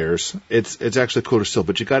 2 layers, it's actually cooler still.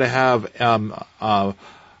 But you got to have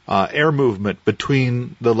air movement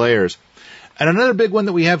between the layers. And another big one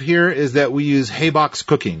that we have here is that we use hay box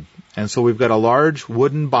cooking. And so we've got a large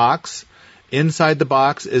wooden box. Inside the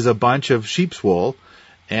box is a bunch of sheep's wool.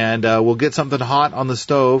 And we'll get something hot on the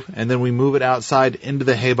stove, and then we move it outside into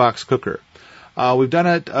the hay box cooker. We've done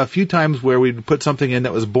it a few times where we'd put something in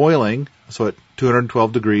that was boiling, so at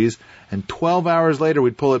 212 degrees, and 12 hours later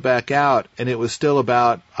we'd pull it back out, and it was still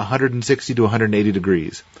about 160 to 180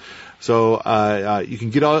 degrees. So you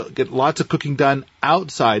can get lots of cooking done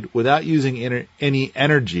outside without using any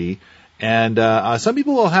energy. And some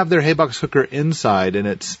people will have their hay box cooker inside, and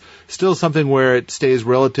it's still something where it stays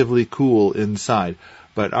relatively cool inside.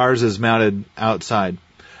 But ours is mounted outside.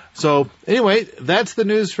 So anyway, that's the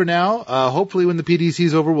news for now. Hopefully when the PDC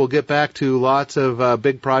is over, we'll get back to lots of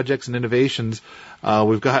big projects and innovations.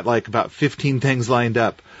 We've got like about 15 things lined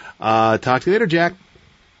up. Talk to you later, Jack.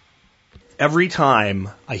 Every time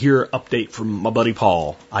I hear an update from my buddy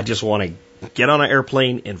Paul, I just want to get on an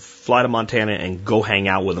airplane and fly to Montana and go hang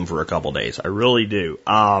out with him for a couple days. I really do.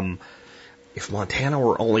 If Montana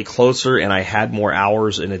were only closer and I had more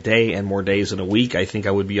hours in a day and more days in a week, I think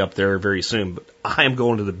I would be up there very soon. But I am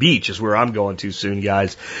going to the beach is where I'm going to soon,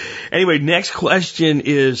 guys. Anyway, next question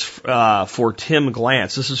is for Tim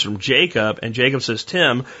Glantz. This is from Jacob, and Jacob says,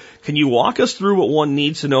 Tim, can you walk us through what one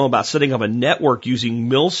needs to know about setting up a network using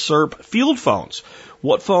MilSerp field phones?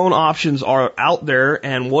 What phone options are out there,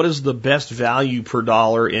 and what is the best value per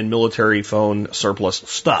dollar in military phone surplus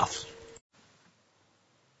stuff?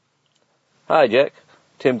 Hi, Jack.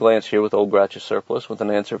 Tim Glantz here with Old Grouch's Surplus with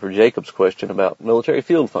an answer for Jacob's question about military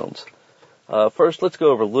field phones. First, let's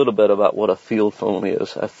go over a little bit about what a field phone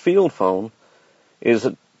is. A field phone is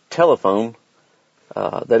a telephone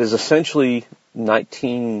that is essentially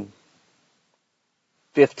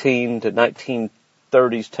 1915 to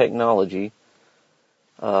 1930s technology,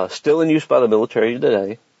 still in use by the military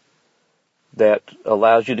today, that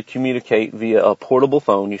allows you to communicate via a portable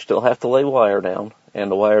phone. You still have to lay wire down,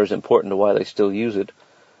 and the wire is important to why they still use it.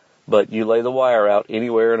 But you lay the wire out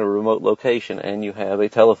anywhere in a remote location, and you have a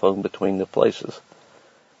telephone between the places.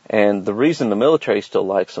 And the reason the military still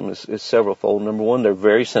likes them is severalfold. Number one, they're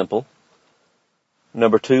very simple.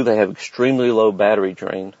 Number two, they have extremely low battery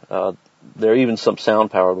drain. There are even some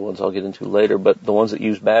sound-powered ones I'll get into later, but the ones that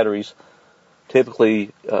use batteries,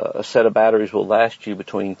 typically a set of batteries will last you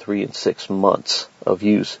between 3 and 6 months of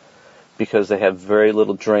use because they have very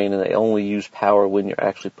little drain and they only use power when you're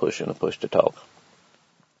actually pushing a push-to-talk.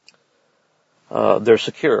 They're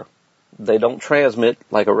secure. They don't transmit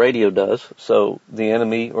like a radio does, so the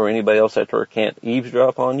enemy or anybody else out there can't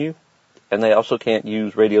eavesdrop on you, and they also can't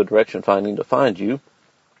use radio direction finding to find you.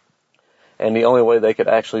 And the only way they could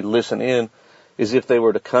actually listen in is if they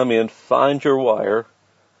were to come in, find your wire,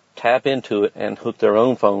 tap into it, and hook their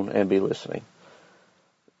own phone and be listening.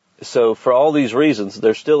 So for all these reasons,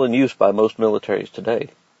 they're still in use by most militaries today.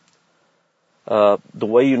 The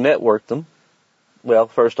way you network them, well,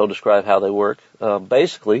 first I'll describe how they work.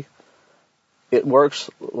 Basically, it works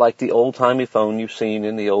like the old-timey phone you've seen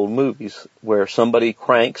in the old movies, where somebody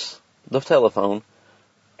cranks the telephone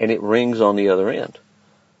and it rings on the other end.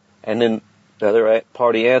 And then the other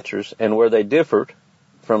party answers, and where they differ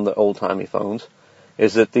from the old-timey phones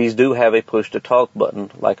is that these do have a push-to-talk button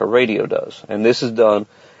like a radio does. And this is done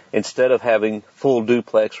instead of having full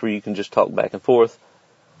duplex where you can just talk back and forth,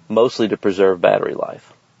 mostly to preserve battery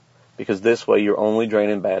life. Because this way you're only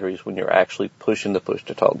draining batteries when you're actually pushing the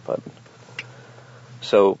push-to-talk button.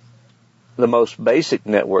 So the most basic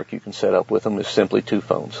network you can set up with them is simply 2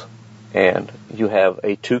 phones. And you have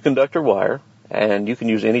a 2-conductor wire, and you can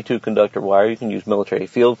use any 2-conductor wire. You can use military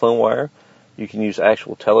field phone wire. You can use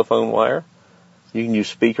actual telephone wire. You can use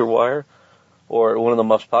speaker wire. Or one of the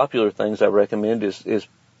most popular things I recommend is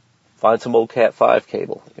find some old Cat5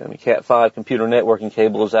 cable. I mean, Cat5 computer networking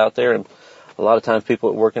cable is out there, and a lot of times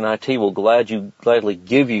people that work in IT will gladly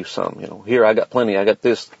give you some. You know, here, I got plenty. I got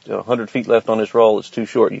this 100 feet left on this roll. It's too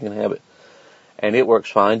short. You can have it. And it works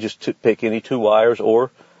fine. Just to pick any 2 wires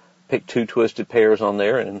or pick 2 twisted pairs on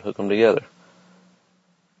there and hook them together.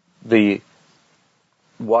 The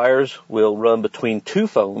wires will run between 2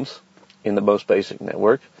 phones in the most basic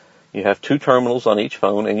network. You have 2 terminals on each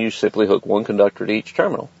phone, and you simply hook 1 conductor to each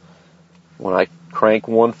terminal. When I crank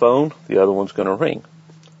one phone, the other one's going to ring.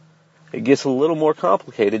 It gets a little more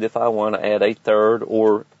complicated if I want to add a third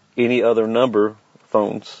or any other number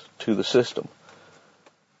phones to the system.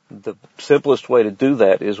 The simplest way to do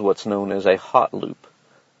that is what's known as a hot loop.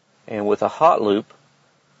 And with a hot loop,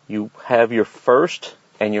 you have your first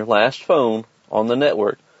and your last phone on the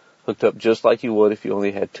network hooked up just like you would if you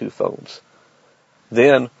only had 2 phones.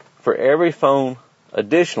 Then, for every phone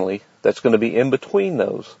additionally that's going to be in between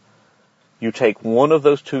those, you take one of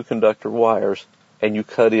those 2-conductor wires and you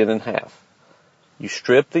cut it in half. You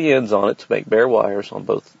strip the ends on it to make bare wires on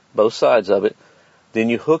both sides of it. Then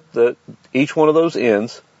you hook each one of those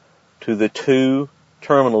ends to the 2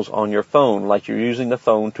 terminals on your phone, like you're using the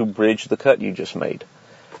phone to bridge the cut you just made.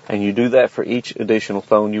 And you do that for each additional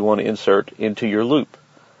phone you want to insert into your loop.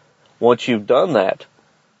 Once you've done that,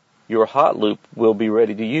 your hot loop will be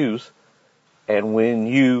ready to use. And when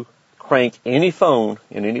you crank any phone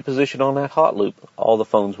in any position on that hot loop, all the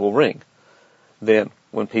phones will ring. Then,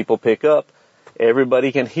 when people pick up,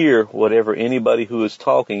 everybody can hear whatever anybody who is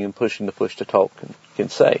talking and pushing the push-to-talk can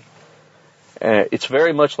say. It's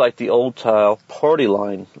very much like the old-style party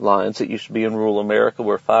lines that used to be in rural America,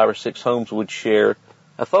 where 5 or 6 homes would share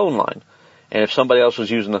a phone line. And if somebody else was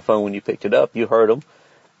using the phone when you picked it up, you heard them.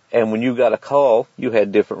 And when you got a call, you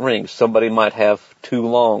had different rings. Somebody might have 2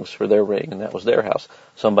 longs for their ring, and that was their house.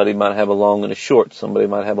 Somebody might have a long and a short. Somebody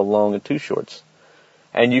might have a long and 2 shorts.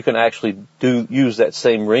 And you can actually use that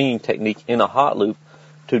same ringing technique in a hot loop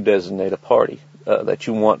to designate a party that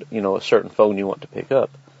you want, a certain phone you want to pick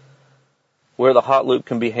up. Where the hot loop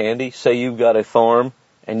can be handy, say you've got a farm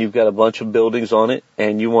and you've got a bunch of buildings on it,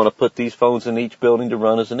 and you want to put these phones in each building to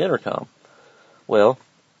run as an intercom. Well,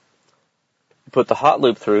 you put the hot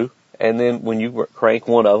loop through, and then when you crank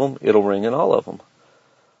one of them, it'll ring in all of them.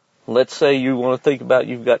 Let's say you want to think about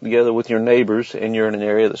you've got together with your neighbors and you're in an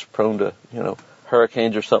area that's prone to,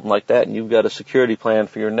 hurricanes or something like that, and you've got a security plan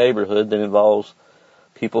for your neighborhood that involves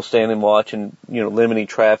people standing watch and, limiting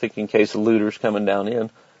traffic in case of looters coming down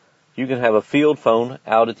in. You can have a field phone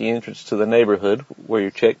out at the entrance to the neighborhood where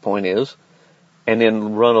your checkpoint is, and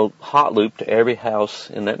then run a hot loop to every house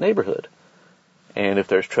in that neighborhood. And if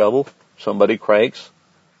there's trouble, somebody cranks,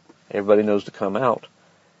 everybody knows to come out.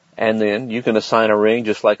 And then you can assign a ring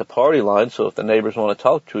just like a party line, so if the neighbors want to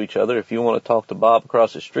talk to each other, if you want to talk to Bob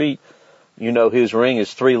across the street, his ring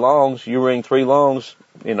is 3 longs, you ring 3 longs,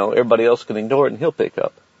 everybody else can ignore it and he'll pick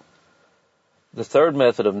up. The third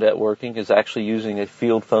method of networking is actually using a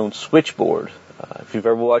field phone switchboard. If you've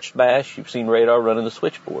ever watched MASH, you've seen radar running the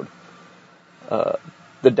switchboard.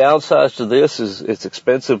 The downside to this is it's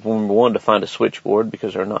expensive, number 1, to find a switchboard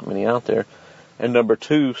because there are not many out there. And number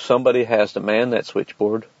 2, somebody has to man that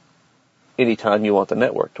switchboard anytime you want the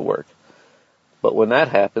network to work. But when that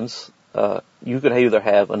happens, you can either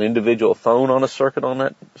have an individual phone on a circuit on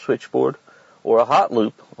that switchboard or a hot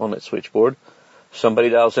loop on that switchboard. Somebody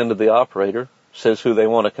dials into the operator, says who they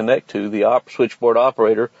want to connect to. The switchboard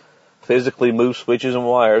operator physically moves switches and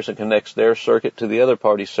wires and connects their circuit to the other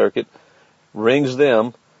party's circuit, rings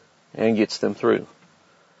them, and gets them through.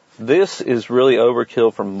 This is really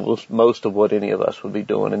overkill for most of what any of us would be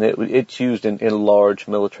doing, and it's used in large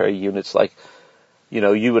military units like,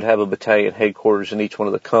 you would have a battalion headquarters in each one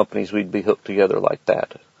of the companies. We'd be hooked together like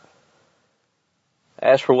that.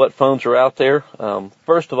 As for what phones are out there,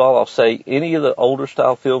 first of all, I'll say any of the older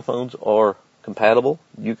style field phones are compatible.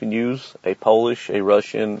 You can use a Polish, a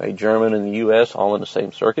Russian, a German, and the U.S. all in the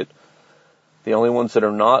same circuit. The only ones that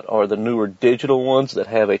are not are the newer digital ones that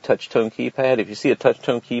have a touch-tone keypad. If you see a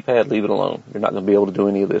touch-tone keypad, leave it alone. You're not going to be able to do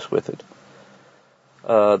any of this with it.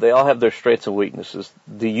 They all have their strengths and weaknesses.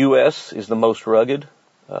 The U.S. is the most rugged.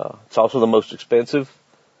 It's also the most expensive.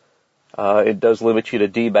 It does limit you to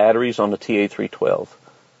D batteries on the TA312.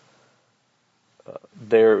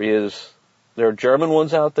 There are German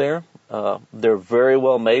ones out there. They're very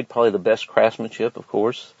well made, probably the best craftsmanship, of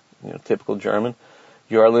course, typical German.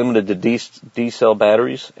 You are limited to D-cell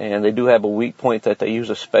batteries, and they do have a weak point that they use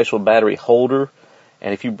a special battery holder,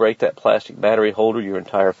 and if you break that plastic battery holder, your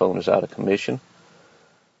entire phone is out of commission.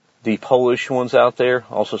 The Polish ones out there,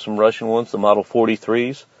 also some Russian ones, the Model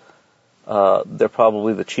 43s, they're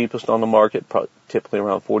probably the cheapest on the market, typically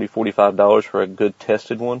around $40, $45 for a good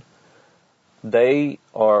tested one. They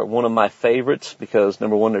are one of my favorites because,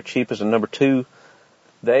 number one, they're cheapest, and number two,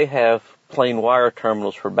 they have plain wire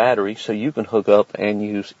terminals for battery, so you can hook up and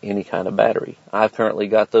use any kind of battery. I've currently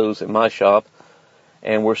got those in my shop,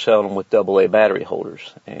 and we're selling them with AA battery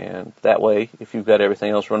holders. And that way, if you've got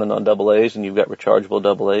everything else running on AA's and you've got rechargeable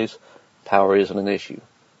AA's, power isn't an issue.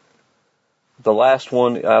 The last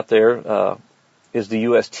one out there is the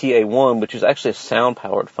US TA1, which is actually a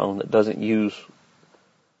sound-powered phone that doesn't use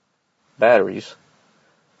batteries.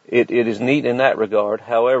 It is neat in that regard.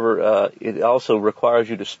 However, it also requires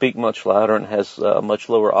you to speak much louder and has much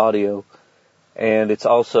lower audio. And it's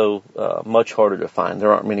also much harder to find.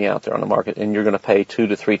 There aren't many out there on the market, and you're going to pay 2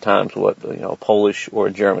 to 3 times what a Polish or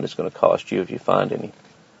a German is going to cost you if you find any.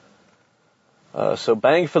 So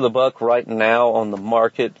bang for the buck right now on the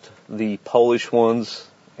market, the Polish ones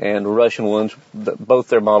and Russian ones, both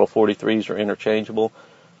their Model 43s are interchangeable,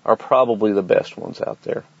 are probably the best ones out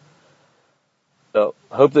there. So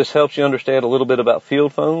I hope this helps you understand a little bit about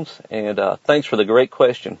field phones, and thanks for the great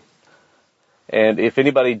question. And if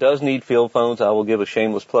anybody does need field phones, I will give a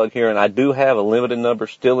shameless plug here, and I do have a limited number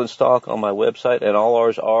still in stock on my website, and all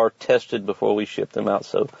ours are tested before we ship them out,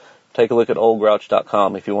 so take a look at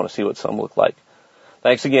oldgrouch.com if you want to see what some look like.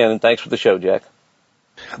 Thanks again, and thanks for the show, Jack.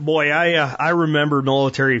 Boy, I remember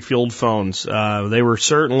military field phones. They were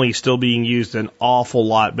certainly still being used an awful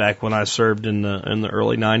lot back when I served in the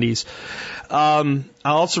early 90s. I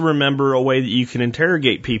also remember a way that you can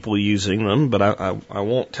interrogate people using them, but I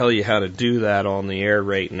won't tell you how to do that on the air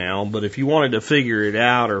right now. But if you wanted to figure it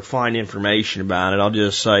out or find information about it, I'll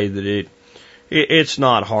just say that it's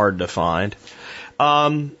not hard to find.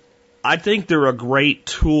 I think they're a great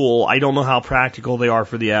tool. I don't know how practical they are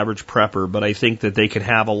for the average prepper, but I think that they can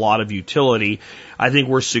have a lot of utility. I think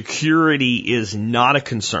where security is not a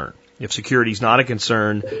concern, if security is not a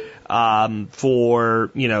concern for,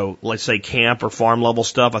 let's say camp or farm level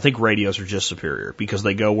stuff, I think radios are just superior because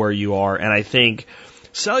they go where you are. And I think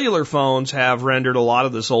cellular phones have rendered a lot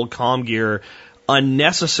of this old comm gear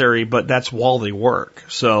unnecessary, but that's while they work.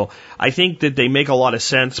 So I think that they make a lot of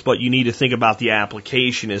sense, but you need to think about the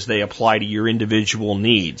application as they apply to your individual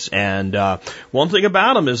needs. And one thing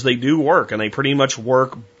about them is they do work, and they pretty much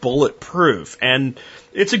work bulletproof. And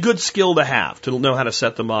it's a good skill to have, to know how to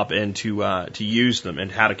set them up and to use them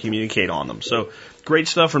and how to communicate on them. So great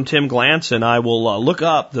stuff from Tim Glantz, and I will look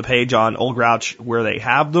up the page on Old Grouch where they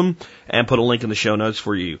have them and put a link in the show notes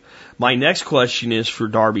for you. My next question is for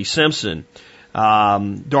Darby Simpson.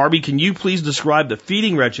 Darby, can you please describe the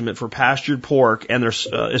feeding regimen for pastured pork and their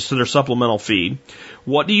supplemental feed?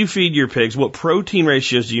 What do you feed your pigs? What protein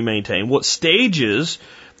ratios do you maintain? What stages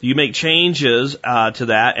do you make changes to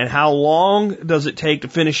that? And how long does it take to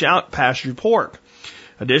finish out pastured pork?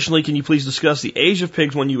 Additionally, can you please discuss the age of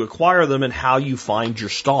pigs when you acquire them and how you find your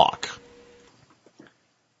stock?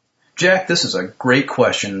 Jack, this is a great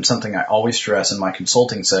question, something I always stress in my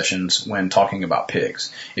consulting sessions when talking about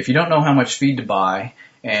pigs. If you don't know how much feed to buy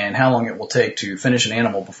and how long it will take to finish an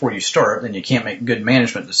animal before you start, then you can't make good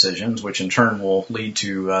management decisions, which in turn will lead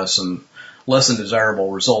to some less than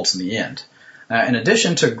desirable results in the end. In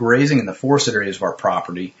addition to grazing in the forested areas of our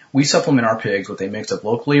property, we supplement our pigs with a mix of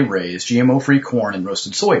locally raised, GMO-free corn and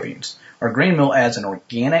roasted soybeans. Our grain mill adds an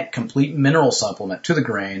organic, complete mineral supplement to the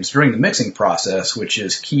grains during the mixing process, which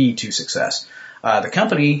is key to success. The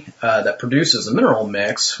company that produces the mineral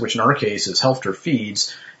mix, which in our case is Helfter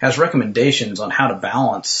Feeds, has recommendations on how to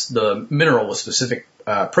balance the mineral with specific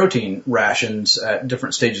protein rations at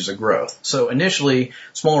different stages of growth. So initially,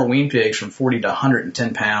 smaller wean pigs from 40 to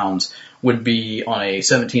 110 pounds would be on a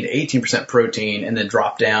 17 to 18% protein and then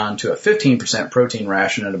drop down to a 15% protein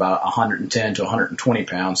ration at about 110 to 120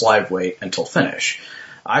 pounds live weight until finish.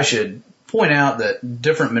 I should point out that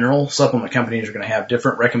different mineral supplement companies are going to have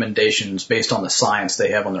different recommendations based on the science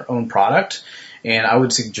they have on their own product. And I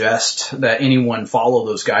would suggest that anyone follow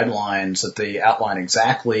those guidelines that they outline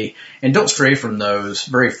exactly, and don't stray from those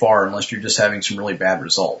very far unless you're just having some really bad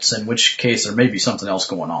results, in which case there may be something else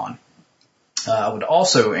going on. I would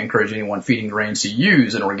also encourage anyone feeding grains to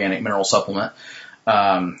use an organic mineral supplement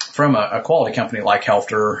from a quality company like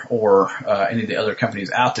Helfter or any of the other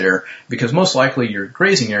companies out there, because most likely your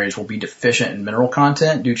grazing areas will be deficient in mineral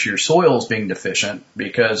content due to your soils being deficient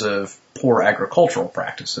because of poor agricultural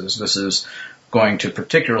practices. This is going to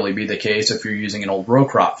particularly be the case if you're using an old row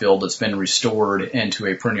crop field that's been restored into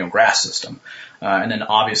a perennial grass system. And then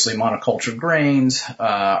obviously monoculture grains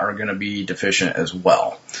are going to be deficient as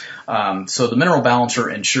well. So the mineral balancer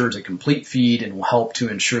ensures a complete feed and will help to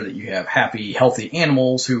ensure that you have happy, healthy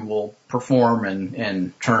animals who will perform and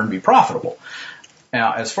in turn be profitable.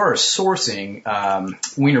 Now, as far as sourcing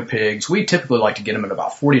wiener pigs, we typically like to get them at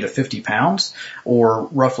about 40 to 50 pounds or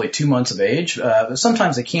roughly 2 months of age. But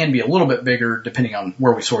sometimes they can be a little bit bigger depending on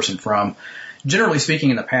where we source them from. Generally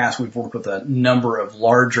speaking, in the past, we've worked with a number of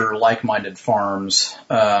larger like-minded farms,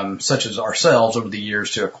 such as ourselves over the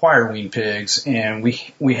years to acquire wean pigs. And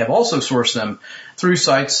we have also sourced them through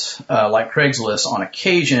sites like Craigslist on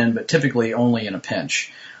occasion, but typically only in a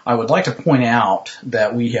pinch. I would like to point out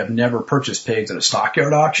that we have never purchased pigs at a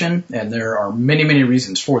stockyard auction, and there are many, many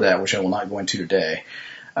reasons for that, which I will not go into today.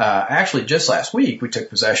 Actually, just last week, we took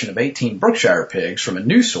possession of 18 Berkshire pigs from a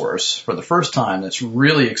new source for the first time. That's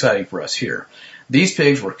really exciting for us here. These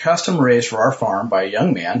pigs were custom raised for our farm by a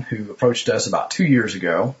young man who approached us about 2 years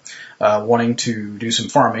ago, wanting to do some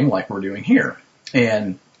farming like we're doing here.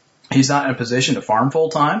 And he's not in a position to farm full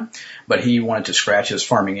time, but he wanted to scratch his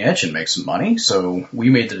farming itch and make some money. So we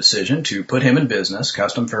made the decision to put him in business,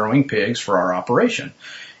 custom farrowing pigs for our operation.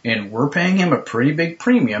 And we're paying him a pretty big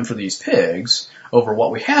premium for these pigs over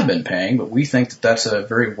what we have been paying, but we think that that's a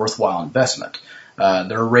very worthwhile investment.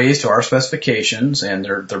 They're raised to our specifications and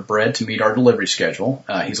they're bred to meet our delivery schedule.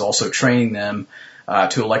 He's also training them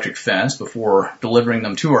to electric fence before delivering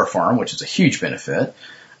them to our farm, which is a huge benefit.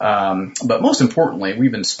 But most importantly,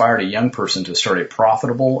 we've inspired a young person to start a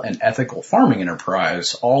profitable and ethical farming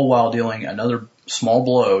enterprise, all while dealing another small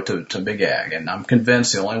blow to Big Ag. And I'm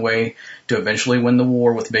convinced the only way to eventually win the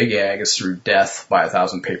war with Big Ag is through death by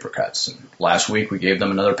 1,000 paper cuts. And last week we gave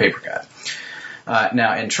them another paper cut.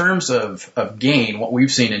 Now, in terms of gain, what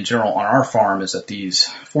we've seen in general on our farm is that these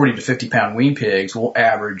 40 to 50 pound wean pigs will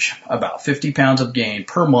average about 50 pounds of gain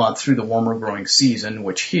per month through the warmer growing season,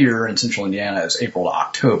 which here in central Indiana is April to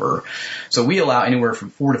October. So we allow anywhere from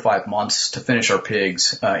 4 to 5 months to finish our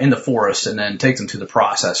pigs in the forest and then take them to the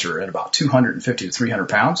processor at about 250 to 300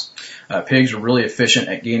 pounds. Pigs are really efficient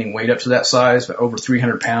at gaining weight up to that size, but over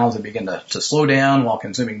 300 pounds they begin to slow down while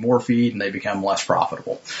consuming more feed and they become less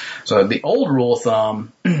profitable. So the old rule of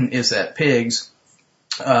thumb is that pigs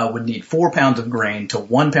would need 4 pounds of grain to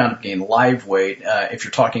 1 pound of gain live weight if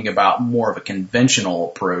you're talking about more of a conventional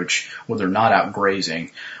approach where they're not out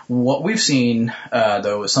grazing. What we've seen,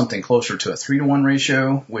 though, is something closer to a 3-to-1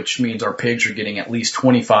 ratio, which means our pigs are getting at least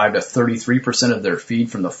 25 to 33% of their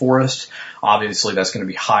feed from the forest. Obviously, that's going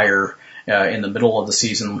to be higher in the middle of the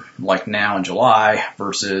season, like now in July,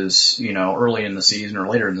 versus, early in the season or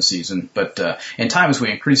later in the season. But in time, as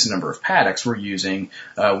we increase the number of paddocks we're using,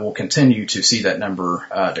 we'll continue to see that number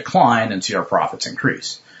decline and see our profits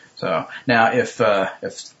increase. So now, if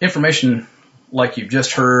information like you've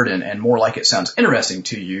just heard and more like it sounds interesting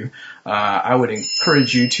to you, I would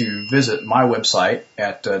encourage you to visit my website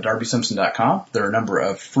at darbysimpson.com. There are a number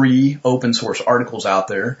of free open source articles out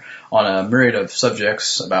there on a myriad of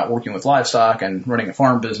subjects about working with livestock and running a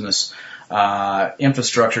farm business,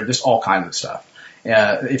 infrastructure, just all kinds of stuff.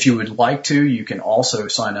 If you would like to, you can also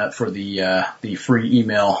sign up for the free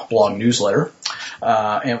email blog newsletter.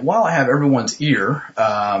 And while I have everyone's ear,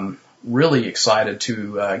 really excited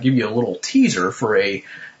to give you a little teaser for a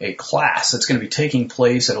class that's going to be taking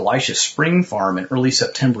place at Elisha Spring Farm in early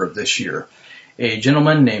September of this year. A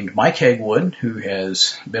gentleman named Mike Hagwood, who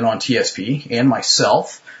has been on TSP, and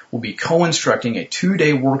myself will be co-instructing a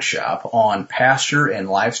 2-day workshop on pasture and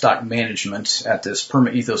livestock management at this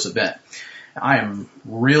Perma Ethos event. I am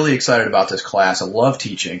really excited about this class. I love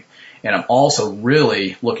teaching. And I'm also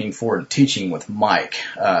really looking forward to teaching with Mike,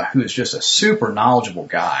 who is just a super knowledgeable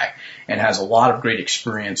guy and has a lot of great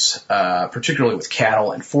experience, particularly with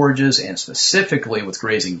cattle and forages and specifically with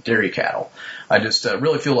grazing dairy cattle. I just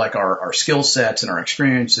really feel like our skill sets and our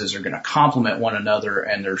experiences are going to complement one another,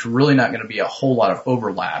 and there's really not going to be a whole lot of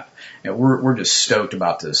overlap. And we're just stoked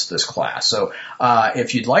about this class. So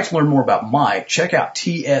if you'd like to learn more about Mike, check out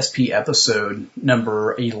TSP episode episode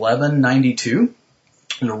number 1192.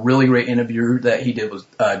 It was a really great interview that he did with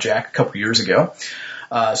Jack a couple years ago.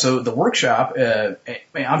 So the workshop,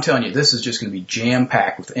 I'm telling you, this is just going to be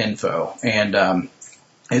jam-packed with info. And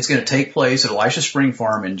it's going to take place at Elisha Spring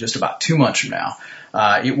Farm in just about 2 months from now.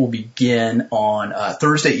 It will begin on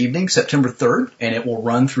Thursday evening, September 3rd, and it will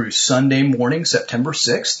run through Sunday morning, September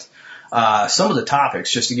 6th. Some of the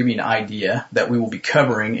topics, just to give you an idea, that we will be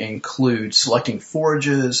covering include selecting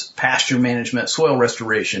forages, pasture management, soil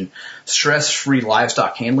restoration, stress-free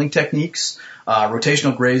livestock handling techniques,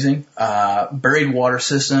 rotational grazing, buried water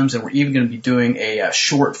systems, and we're even going to be doing a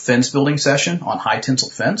short fence building session on high tensile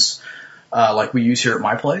fence, like we use here at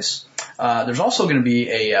my place. There's also going to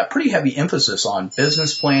be a pretty heavy emphasis on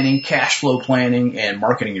business planning, cash flow planning, and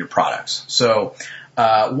marketing your products. So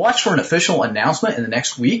watch for an official announcement in the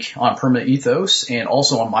next week on Permanent Ethos and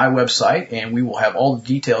also on my website, and we will have all the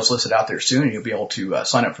details listed out there soon, and you'll be able to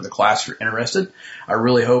sign up for the class if you're interested. I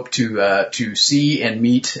really hope to see and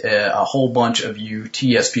meet a whole bunch of you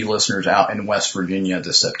TSP listeners out in West Virginia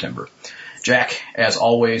this September. Jack, as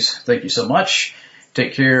always, thank you so much.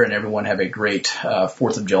 Take care, and everyone have a great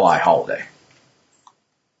 4th of July holiday.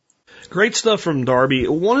 Great stuff from Darby.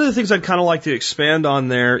 One of the things I'd kind of like to expand on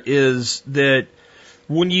there is that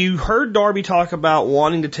when you heard Darby talk about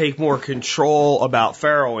wanting to take more control about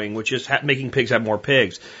farrowing, which is making pigs have more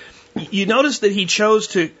pigs, you notice that he chose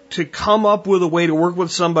to come up with a way to work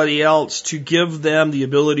with somebody else to give them the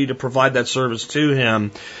ability to provide that service to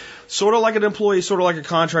him. Sort of like an employee, sort of like a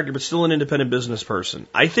contractor, but still an independent business person.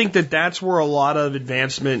 I think that that's where a lot of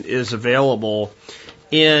advancement is available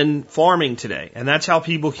in farming today. And that's how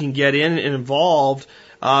people can get in and involved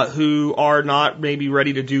who are not maybe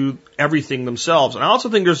ready to do everything themselves. And I also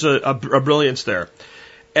think there's a brilliance there.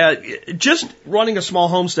 Just running a small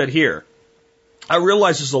homestead here, I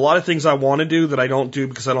realize there's a lot of things I want to do that I don't do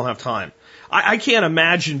because I don't have time. I can't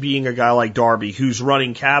imagine being a guy like Darby who's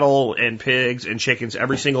running cattle and pigs and chickens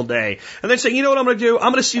every single day and then saying, you know what I'm going to do?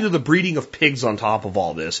 I'm going to see to the breeding of pigs on top of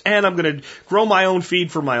all this. And I'm going to grow my own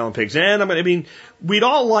feed for my own pigs. And we'd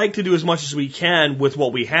all like to do as much as we can with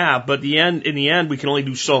what we have, but in the end, we can only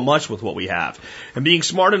do so much with what we have. And being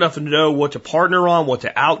smart enough to know what to partner on, what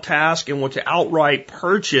to out-task, and what to outright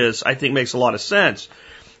purchase, I think makes a lot of sense.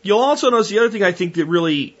 You'll also notice the other thing I think that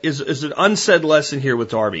really is an unsaid lesson here with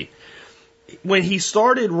Darby. When he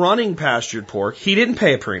started running pastured pork, he didn't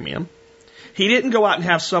pay a premium. He didn't go out and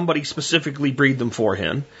have somebody specifically breed them for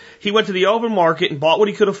him. He went to the open market and bought what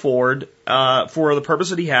he could afford for the purpose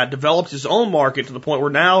that he had, developed his own market to the point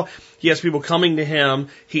where now he has people coming to him.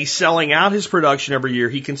 He's selling out his production every year.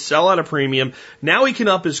 He can sell at a premium. Now he can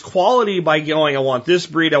up his quality by going, I want this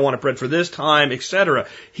breed, I want it bred for this time, etc.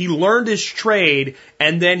 He learned his trade,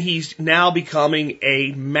 and then he's now becoming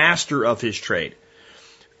a master of his trade.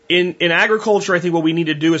 In agriculture, I think what we need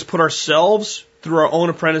to do is put ourselves through our own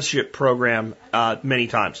apprenticeship program many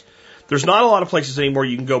times. There's not a lot of places anymore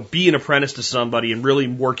you can go be an apprentice to somebody and really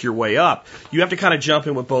work your way up. You have to kind of jump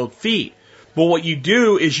in with both feet. But what you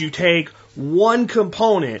do is you take one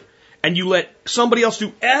component and you let somebody else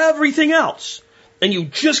do everything else. And you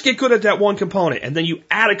just get good at that one component. And then you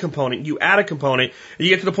add a component, and you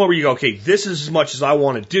get to the point where you go, okay, this is as much as I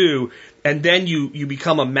want to do. And then you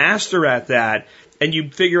become a master at that. And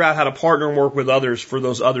you figure out how to partner and work with others for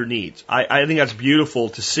those other needs. I think that's beautiful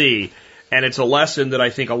to see. And it's a lesson that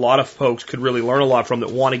I think a lot of folks could really learn a lot from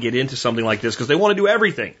that want to get into something like this because they want to do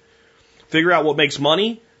everything. Figure out what makes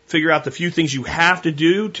money. Figure out the few things you have to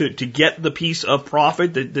do to get the piece of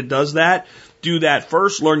profit that does that. Do that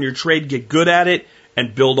first. Learn your trade. Get good at it.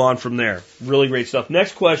 And build on from there. Really great stuff.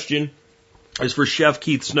 Next question is for Chef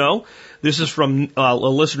Keith Snow. This is from a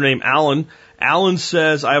listener named Alan. Alan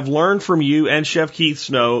says, I have learned from you and Chef Keith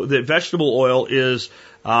Snow that vegetable oil is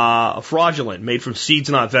fraudulent, made from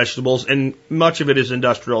seeds, not vegetables, and much of it is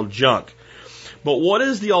industrial junk. But what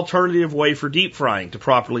is the alternative way for deep frying? To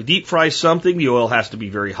properly deep fry something, the oil has to be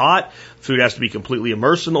very hot. Food has to be completely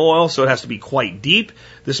immersed in the oil, so it has to be quite deep.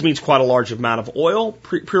 This means quite a large amount of oil.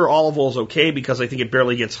 Pure olive oil is okay because I think it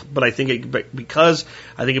barely gets, because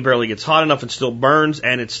I think it barely gets hot enough and still burns,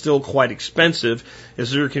 and it's still quite expensive.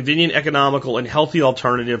 Is there a convenient, economical, and healthy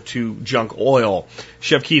alternative to junk oil?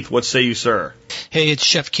 Chef Keith, what say you, sir? Hey, it's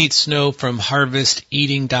Chef Keith Snow from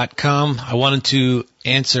HarvestEating.com. I wanted to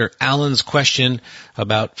answer Alan's question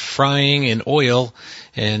about frying in oil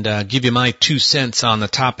and give you my 2 cents on the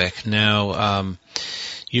topic. Now,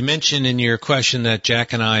 you mentioned in your question that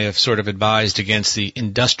Jack and I have sort of advised against the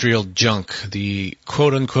industrial junk, the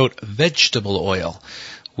quote-unquote vegetable oil,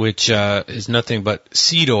 which is nothing but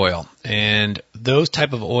seed oil. And those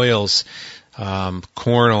type of oils,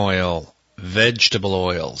 corn oil, vegetable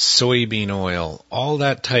oil, soybean oil, all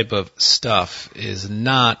that type of stuff is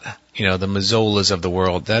not, the Mazzolas of the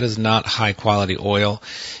world. That is not high quality oil.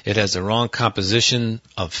 It has the wrong composition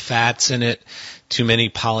of fats in it. Too many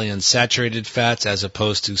polyunsaturated fats as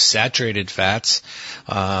opposed to saturated fats.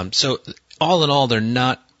 So all in all, they're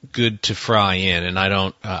not good to fry in, and I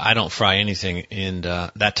don't fry anything in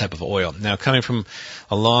that type of oil. Now, coming from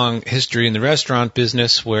a long history in the restaurant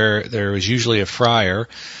business where there was usually a fryer,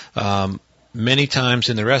 many times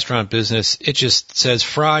in the restaurant business it just says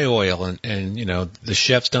fry oil, and the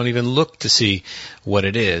chefs don't even look to see what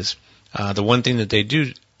it is. The one thing that they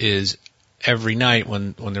do is every night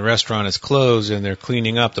when the restaurant is closed and they're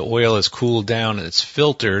cleaning up, the oil is cooled down and it's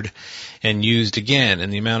filtered and used again,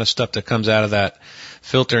 and the amount of stuff that comes out of that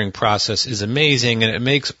filtering process is amazing, and it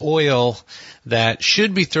makes oil that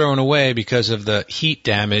should be thrown away because of the heat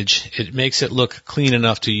damage, it makes it look clean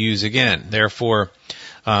enough to use again. Therefore,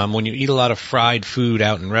 when you eat a lot of fried food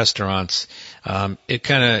out in restaurants, it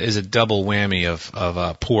kind of is a double whammy of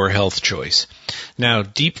a poor health choice. Now,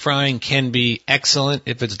 deep frying can be excellent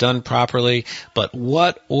if it's done properly, but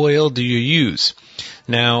what oil do you use?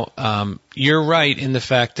 Now, you're right in the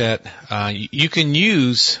fact that you can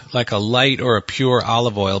use like a light or a pure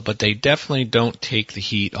olive oil, but they definitely don't take the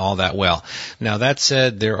heat all that well. Now, that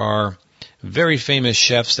said, there are very famous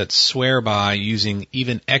chefs that swear by using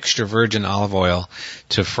even extra virgin olive oil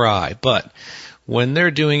to fry, but when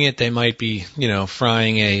they're doing it, they might be,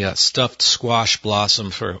 frying a stuffed squash blossom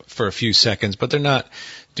for a few seconds, but they're not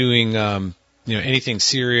doing, anything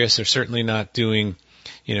serious. They're certainly not doing,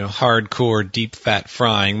 hardcore deep fat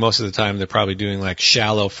frying. Most of the time they're probably doing like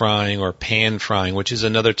shallow frying or pan frying, which is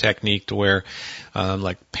another technique to where,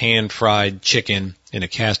 like pan fried chicken in a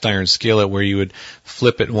cast iron skillet where you would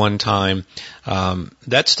flip it one time.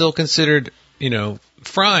 That's still considered,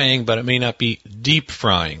 frying, but it may not be deep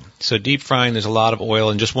frying. So deep frying, there's a lot of oil.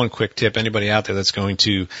 And just one quick tip, anybody out there that's going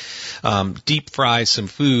to deep fry some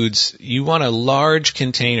foods, you want a large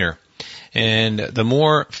container. And the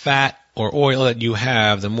more fat or oil that you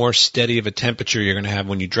have, the more steady of a temperature you're going to have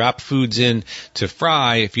when you drop foods in to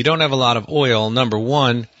fry. If you don't have a lot of oil, number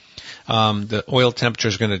one, the oil temperature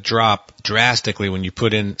is going to drop drastically when you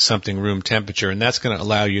put in something room temperature, and that's going to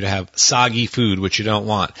allow you to have soggy food, which you don't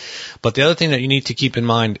want. But the other thing that you need to keep in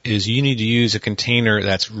mind is you need to use a container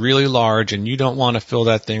that's really large, and you don't want to fill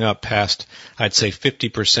that thing up past, I'd say,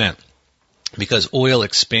 50%. Because oil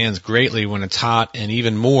expands greatly when it's hot, and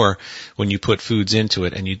even more when you put foods into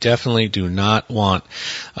it. And you definitely do not want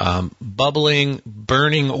bubbling,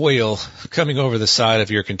 burning oil coming over the side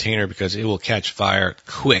of your container, because it will catch fire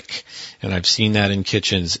quick. And I've seen that in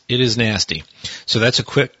kitchens. It is nasty. So that's a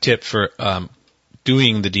quick tip for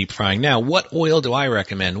doing the deep frying. Now, what oil do I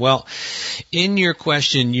recommend? Well, in your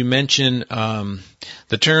question, you mentioned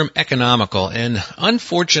the term economical. And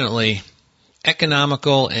unfortunately,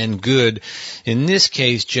 economical and good, in this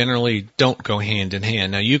case, generally don't go hand in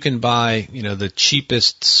hand. Now, you can buy, the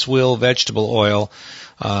cheapest swill vegetable oil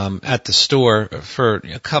at the store for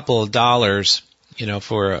a couple of dollars,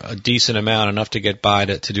 for a decent amount, enough to get by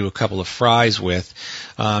to do a couple of fries with.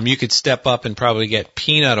 You could step up and probably get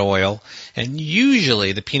peanut oil, and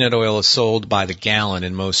usually the peanut oil is sold by the gallon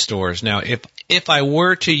in most stores. Now, if I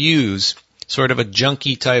were to use sort of a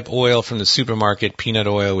junky type oil from the supermarket, peanut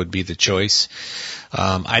oil would be the choice.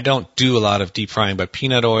 I don't do a lot of deep frying, but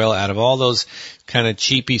peanut oil, out of all those kind of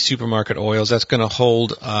cheapy supermarket oils, that's going to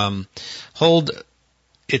hold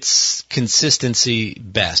its consistency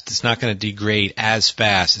best. It's not going to degrade as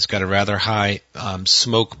fast. It's got a rather high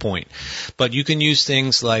smoke point. But you can use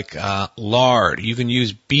things like lard. You can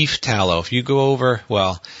use beef tallow. If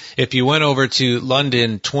you went over to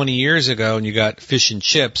London 20 years ago and you got fish and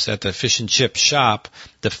chips at the fish and chip shop,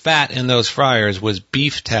 the fat in those fryers was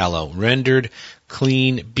beef tallow, rendered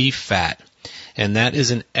clean beef fat. And that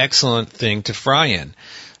is an excellent thing to fry in.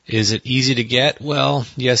 Is it easy to get? Well,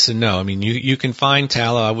 yes and no. I mean, you can find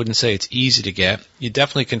tallow. I wouldn't say it's easy to get. You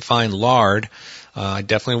definitely can find lard. I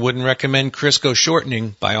definitely wouldn't recommend Crisco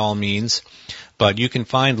shortening by all means, but you can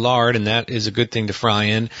find lard, and that is a good thing to fry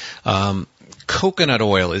in. Coconut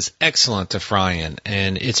oil is excellent to fry in,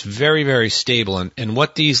 and it's very, very stable. And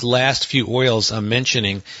what these last few oils I'm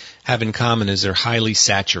mentioning have in common is they're highly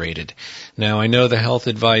saturated. Now, I know the health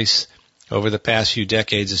advice over the past few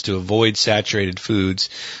decades is to avoid saturated foods,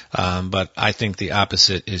 but I think the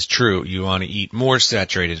opposite is true. You want to eat more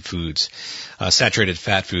saturated foods, saturated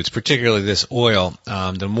fat foods, particularly this oil.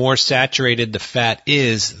 The more saturated the fat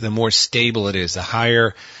is, the more stable it is. The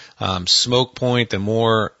higher smoke point, the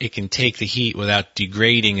more it can take the heat without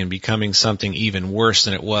degrading and becoming something even worse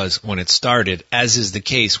than it was when it started, as is the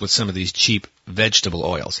case with some of these cheap vegetable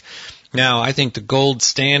oils. Now, I think the gold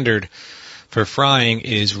standard for frying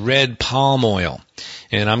is red palm oil.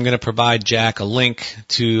 And I'm going to provide Jack a link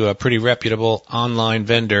to a pretty reputable online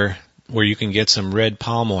vendor where you can get some red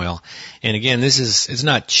palm oil. And again, it's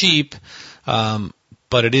not cheap,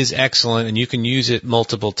 but it is excellent, and you can use it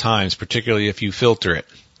multiple times, particularly if you filter it.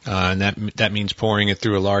 And that means pouring it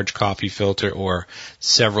through a large coffee filter or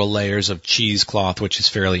several layers of cheesecloth, which is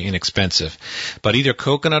fairly inexpensive. But either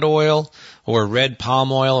coconut oil or red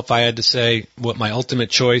palm oil, if I had to say what my ultimate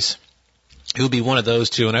choice, it would be one of those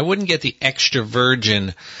two. And I wouldn't get the extra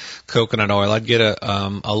virgin coconut oil. I'd get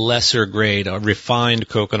a lesser grade, a refined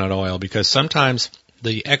coconut oil, because sometimes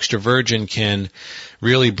the extra virgin can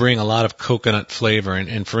really bring a lot of coconut flavor.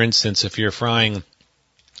 And for instance, if you're frying,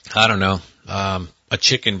 I don't know, a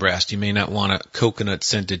chicken breast, you may not want a coconut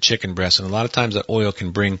scented chicken breast, and a lot of times that oil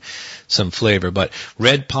can bring some flavor. But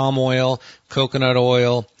red palm oil, coconut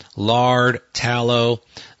oil, lard, tallow,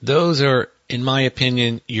 those are, in my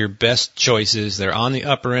opinion, your best choices. They're on the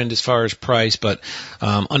upper end as far as price, but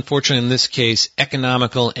unfortunately in this case,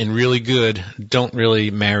 economical and really good don't really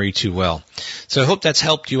marry too well. So I hope that's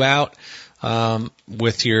helped you out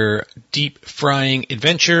with your deep frying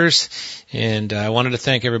adventures. And I wanted to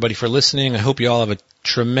thank everybody for listening. I hope you all have a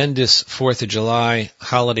tremendous 4th of July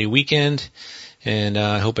holiday weekend. And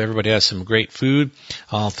I hope everybody has some great food.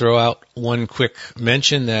 I'll throw out one quick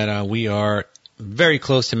mention that we are very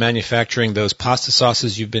close to manufacturing those pasta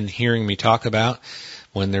sauces you've been hearing me talk about.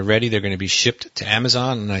 When they're ready, they're going to be shipped to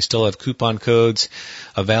Amazon, and I still have coupon codes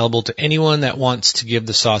available to anyone that wants to give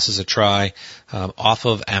the sauces a try off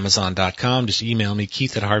of Amazon.com. Just email me,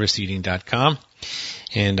 Keith@harvesteating.com,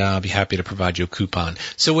 and I'll be happy to provide you a coupon.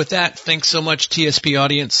 So with that, thanks so much, TSP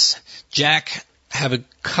audience. Jack, have a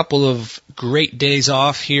couple of great days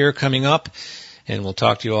off here coming up, and we'll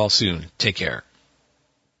talk to you all soon. Take care.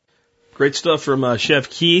 Great stuff from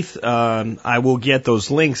Chef Keith. I will get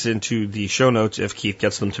those links into the show notes if Keith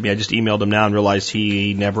gets them to me. I just emailed him now and realized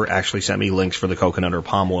he never actually sent me links for the coconut or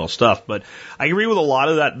palm oil stuff. But I agree with a lot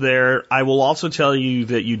of that there. I will also tell you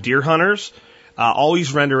that you deer hunters,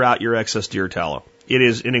 always render out your excess deer tallow. It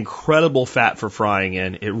is an incredible fat for frying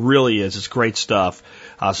in. It really is. It's great stuff.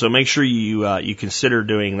 So make sure you consider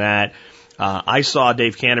doing that. I saw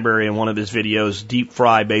Dave Canterbury in one of his videos deep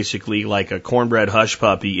fry basically like a cornbread hush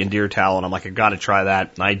puppy in deer tallow, and I'm like, I got to try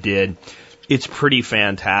that. And I did. It's pretty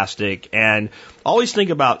fantastic. And always think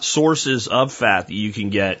about sources of fat that you can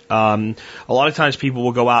get. A lot of times people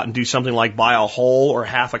will go out and do something like buy a whole or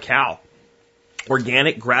half a cow,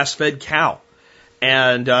 organic grass-fed cow.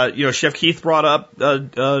 And, Chef Keith brought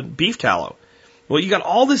up beef tallow. Well, you got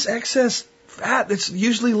all this excess fat that's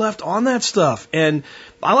usually left on that stuff. And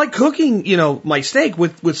I like cooking, my steak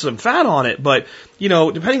with some fat on it. But,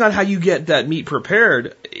 depending on how you get that meat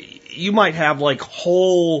prepared, you might have like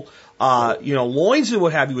whole, loins and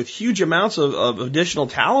what have you with huge amounts of additional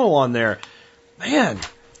tallow on there. Man,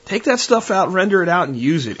 take that stuff out, render it out, and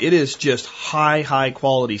use it. It is just high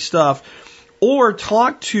quality stuff. Or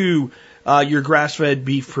talk to your grass-fed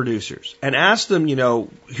beef producers and ask them,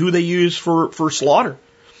 who they use for slaughter.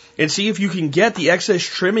 And see if you can get the excess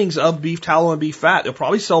trimmings of beef tallow and beef fat. They'll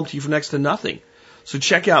probably sell them to you for next to nothing. So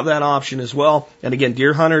check out that option as well. And again,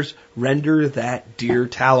 deer hunters, render that deer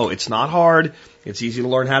tallow. It's not hard. It's easy to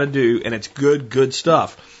learn how to do. And it's good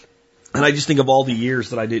stuff. And I just think of all the years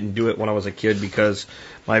that I didn't do it when I was a kid because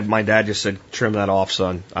my dad just said, trim that off,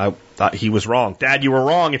 son. I thought he was wrong. Dad, you were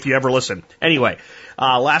wrong if you ever listened. Anyway,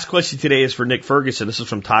 last question today is for Nick Ferguson. This is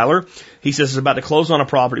from Tyler. He says he's about to close on a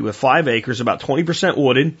property with 5 acres, about 20%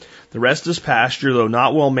 wooded. The rest is pasture, though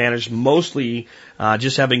not well managed, mostly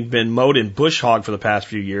just having been mowed and bush hogged for the past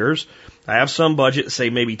few years. I have some budget, say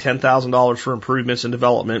maybe $10,000 for improvements and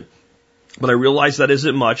development, but I realize that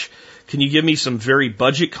isn't much. Can you give me some very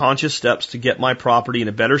budget-conscious steps to get my property in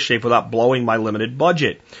a better shape without blowing my limited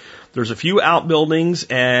budget? There's a few outbuildings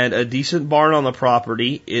and a decent barn on the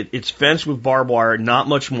property. It's fenced with barbed wire, not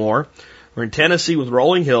much more. We're in Tennessee with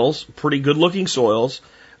rolling hills, pretty good-looking soils.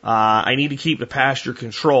 I need to keep the pasture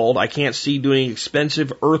controlled. I can't see doing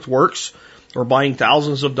expensive earthworks or buying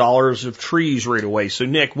thousands of dollars of trees right away. So,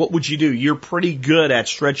 Nick, what would you do? You're pretty good at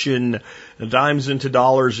stretching dimes into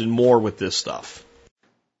dollars and more with this stuff.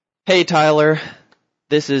 Hey, Tyler.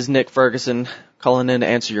 This is Nick Ferguson calling in to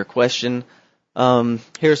answer your question.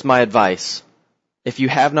 Here's my advice. If you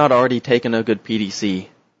have not already taken a good PDC,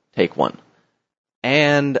 take one.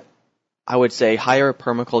 And I would say hire a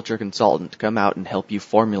permaculture consultant to come out and help you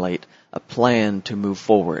formulate a plan to move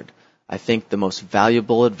forward. I think the most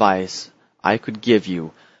valuable advice I could give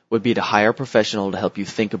you would be to hire a professional to help you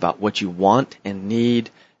think about what you want and need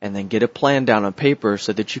and then get a plan down on paper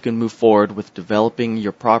so that you can move forward with developing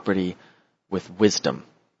your property with wisdom.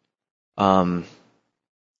 Man,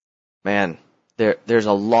 there's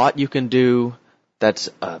a lot you can do. That's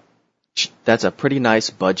a pretty nice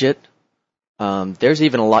budget. There's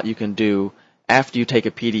even a lot you can do after you take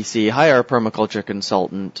a PDC, hire a permaculture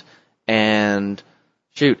consultant, and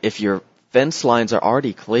shoot, if your fence lines are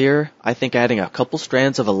already clear, I think adding a couple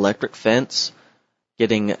strands of electric fence,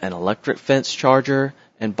 getting an electric fence charger,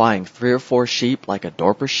 and buying 3 or 4 sheep like a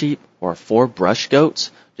Dorper sheep or 4 brush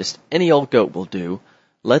goats, just any old goat will do.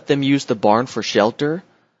 Let them use the barn for shelter.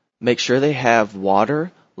 Make sure they have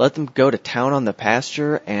water. Let them go to town on the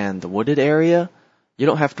pasture and the wooded area. You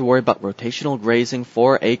don't have to worry about rotational grazing,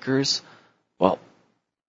 4 acres.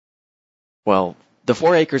 Well, the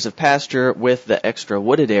 4 acres of pasture with the extra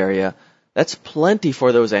wooded area, that's plenty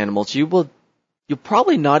for those animals. You'll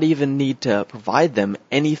probably not even need to provide them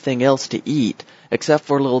anything else to eat except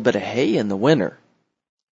for a little bit of hay in the winter.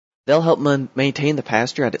 They'll help maintain the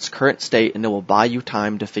pasture at its current state, and it will buy you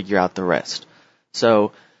time to figure out the rest.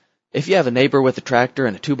 So, if you have a neighbor with a tractor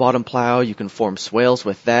and a 2-bottom plow, you can form swales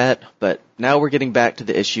with that, but now we're getting back to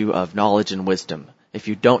the issue of knowledge and wisdom. If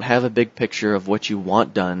you don't have a big picture of what you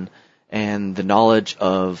want done, and the knowledge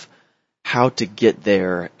of how to get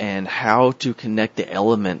there, and how to connect the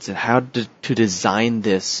elements, and how to design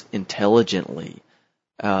this intelligently,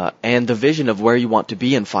 and the vision of where you want to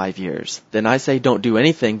be in 5 years, then I say don't do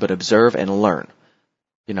anything but observe and learn.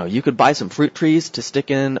 You could buy some fruit trees to stick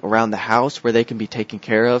in around the house where they can be taken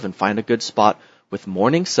care of, and find a good spot with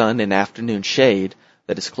morning sun and afternoon shade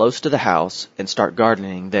that is close to the house, and start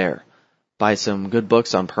gardening there. Buy some good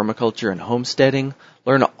books on permaculture and homesteading.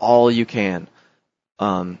 Learn all you can.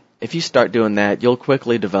 If you start doing that, you'll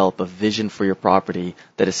quickly develop a vision for your property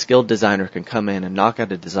that a skilled designer can come in and knock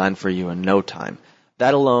out a design for you in no time.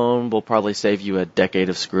 That alone will probably save you a decade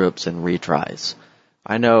of screw-ups and retries.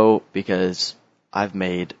 I know, because I've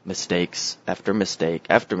made mistakes after mistake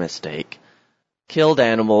after mistake, killed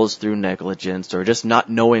animals through negligence or just not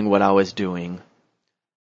knowing what I was doing,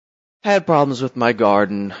 had problems with my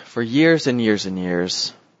garden for years and years and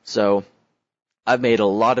years. So I've made a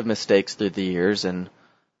lot of mistakes through the years and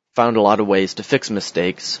found a lot of ways to fix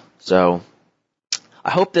mistakes. So I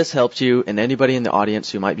hope this helps you and anybody in the audience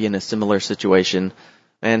who might be in a similar situation,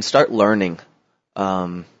 and start learning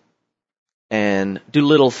and do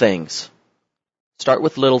little things. Start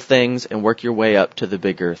with little things and work your way up to the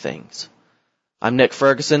bigger things. I'm Nick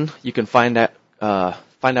Ferguson. You can find out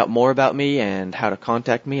more about me and how to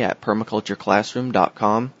contact me at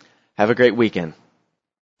permacultureclassroom.com. Have a great weekend.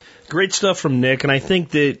 Great stuff from Nick, and I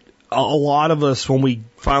think that a lot of us, when we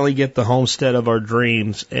finally get the homestead of our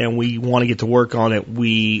dreams and we want to get to work on it,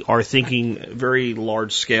 we are thinking very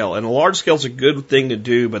large scale. And a large scale is a good thing to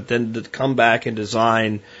do, but then to come back and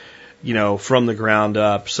design, from the ground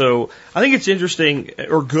up. So I think it's interesting,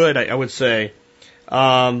 or good, I would say,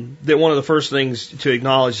 that one of the first things to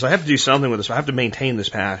acknowledge is I have to do something with this. I have to maintain this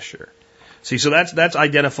pasture. See, so that's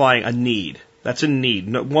identifying a need. That's a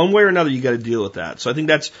need. One way or another, you got to deal with that. So I think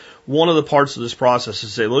that's one of the parts of this process, is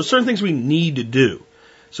to say, well, there's certain things we need to do.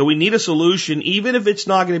 So we need a solution, even if it's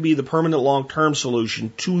not going to be the permanent long-term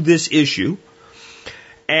solution to this issue.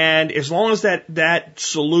 And as long as that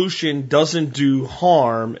solution doesn't do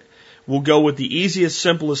harm, we'll go with the easiest,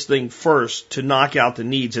 simplest thing first to knock out the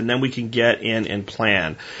needs, and then we can get in and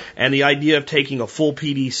plan. And the idea of taking a full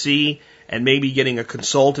PDC and maybe getting a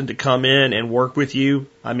consultant to come in and work with you,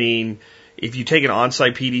 I mean, if you take an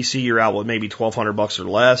on-site PDC, you're out with maybe $1,200 or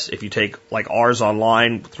less. If you take like ours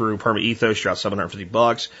online through Perma Ethos, you're out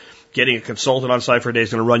 $750. Getting a consultant on site for a day is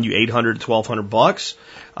going to run you $800 to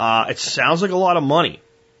 $1,200. It sounds like a lot of money,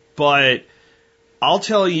 but I'll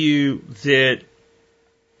tell you that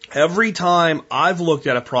every time I've looked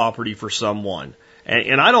at a property for someone,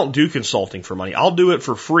 and I don't do consulting for money. I'll do it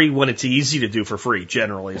for free when it's easy to do for free,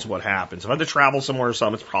 generally, is what happens. If I have to travel somewhere or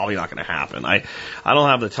something, it's probably not going to happen. I don't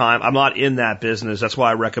have the time. I'm not in that business. That's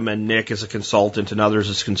why I recommend Nick as a consultant and others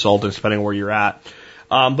as consultants, depending on where you're at.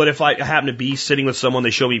 But if I happen to be sitting with someone,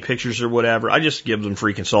 they show me pictures or whatever, I just give them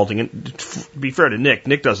free consulting. And to be fair to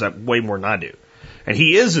Nick does that way more than I do. And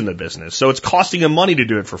he is in the business, so it's costing him money to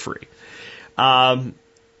do it for free.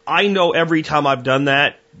 I know every time I've done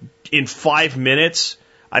that, in 5 minutes,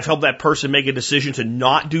 I've helped that person make a decision to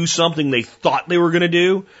not do something they thought they were going to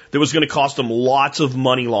do that was going to cost them lots of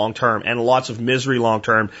money long term and lots of misery long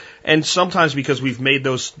term. And sometimes because we've made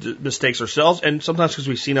those mistakes ourselves, and sometimes because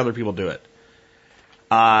we've seen other people do it.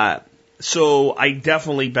 So I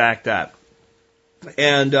definitely back that.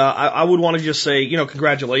 And I would want to just say,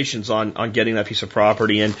 congratulations on getting that piece of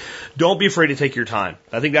property, and don't be afraid to take your time.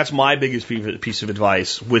 I think that's my biggest piece of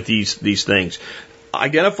advice with these things.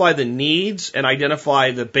 Identify the needs and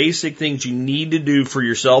identify the basic things you need to do for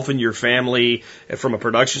yourself and your family from a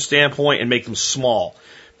production standpoint, and make them small.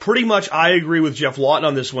 Pretty much, I agree with Jeff Lawton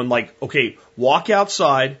on this one. Like, okay, walk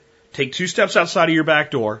outside, take 2 steps outside of your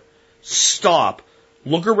back door, stop,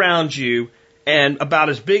 look around you, and about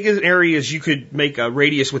as big an area as you could make a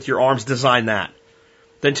radius with your arms, design that.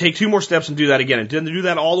 Then take 2 more steps and do that again. And then do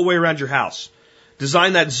that all the way around your house.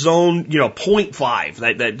 Design that zone,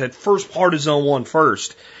 0.5, that first part of zone 1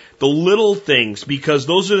 first. The little things, because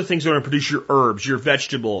those are the things that are going to produce your herbs, your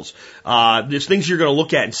vegetables. There's things you're going to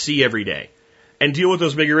look at and see every day. And deal with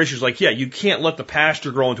those bigger issues. Like, you can't let the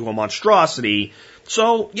pasture grow into a monstrosity.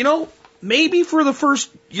 So, maybe for the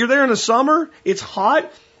first, you're there in the summer, it's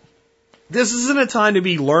hot. This isn't a time to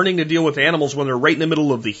be learning to deal with animals when they're right in the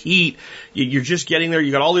middle of the heat. You're just getting there.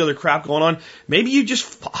 You got all the other crap going on. Maybe you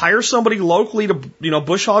just hire somebody locally to,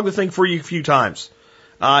 bush hog the thing for you a few times.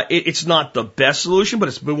 It's not the best solution, but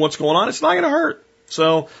it's been what's going on. It's not going to hurt.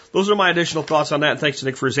 So those are my additional thoughts on that. And thanks to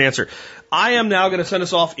Nick for his answer. I am now going to send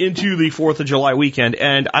us off into the 4th of July weekend,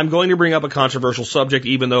 and I'm going to bring up a controversial subject,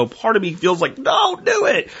 even though part of me feels like, don't do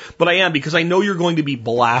it. But I am, because I know you're going to be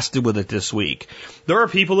blasted with it this week. There are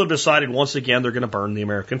people that have decided once again they're going to burn the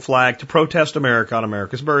American flag to protest America on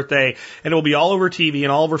America's birthday, and it will be all over TV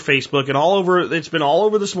and all over Facebook and all over, it's been all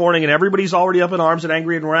over this morning, and everybody's already up in arms and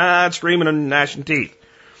angry and screaming and gnashing teeth.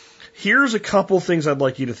 Here's a couple things I'd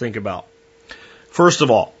like you to think about. First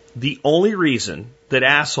of all, the only reason that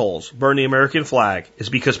assholes burn the American flag is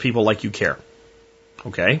because people like you care.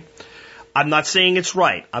 Okay? I'm not saying it's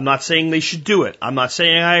right. I'm not saying they should do it. I'm not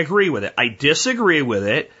saying I agree with it. I disagree with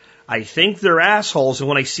it. I think they're assholes, and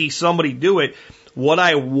when I see somebody do it, what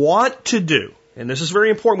I want to do, and this is very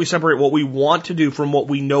important, we separate what we want to do from what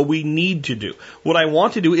we know we need to do. What I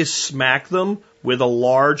want to do is smack them with a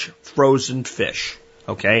large frozen fish.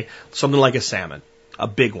 Okay? Something like a salmon. A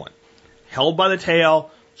big one. Held by the tail,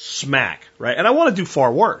 smack, right? And I want to do far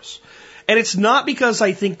worse. And it's not because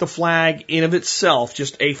I think the flag in of itself,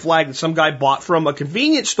 just a flag that some guy bought from a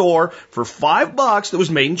convenience store for $5 that was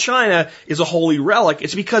made in China, is a holy relic.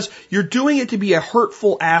 It's because you're doing it to be a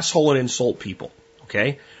hurtful asshole and insult people,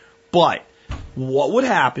 okay? But what would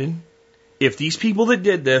happen if these people that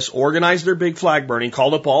did this organized their big flag burning,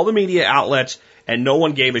 called up all the media outlets, and no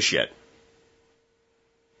one gave a shit?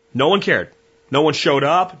 No one cared. No one showed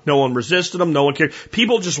up. No one resisted them. No one cared.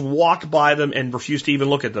 People just walked by them and refused to even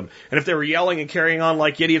look at them. And if they were yelling and carrying on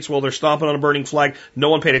like idiots while they're stomping on a burning flag, no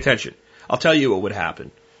one paid attention. I'll tell you what would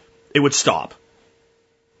happen. It would stop.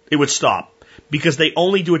 It would stop. Because they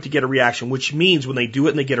only do it to get a reaction, which means when they do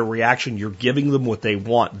it and they get a reaction, you're giving them what they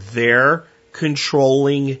want. They're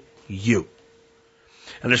controlling you.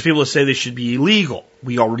 And there's people that say they should be illegal.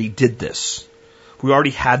 We already did this. We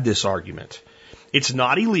already had this argument. It's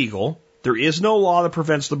not illegal. There is no law that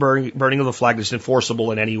prevents the burning of the flag that's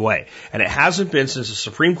enforceable in any way. And it hasn't been since a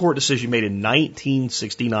Supreme Court decision made in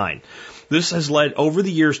 1969. This has led over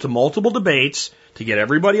the years to multiple debates to get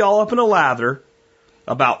everybody all up in a lather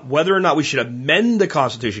about whether or not we should amend the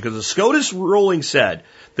Constitution, because the SCOTUS ruling said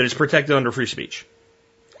that it's protected under free speech.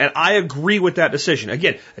 And I agree with that decision.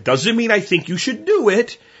 Again, it doesn't mean I think you should do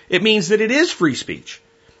it. It means that it is free speech.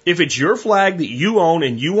 If it's your flag that you own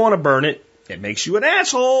and you want to burn it, it makes you an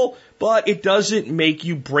asshole, but it doesn't make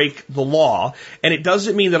you break the law, and it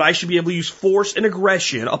doesn't mean that I should be able to use force and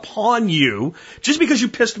aggression upon you just because you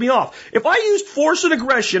pissed me off. If I used force and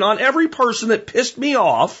aggression on every person that pissed me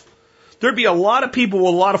off, there'd be a lot of people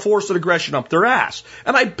with a lot of force and aggression up their ass.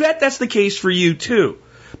 And I bet that's the case for you too.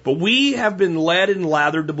 But we have been led and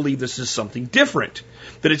lathered to believe this is something different,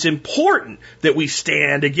 that it's important that we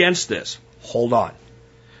stand against this. Hold on.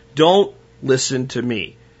 Don't listen to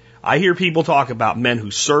me. I hear people talk about men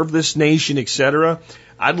who serve this nation, etc.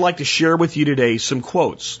 I'd like to share with you today some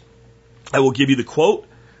quotes. I will give you the quote,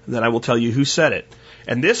 and then I will tell you who said it.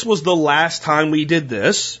 And this was the last time we did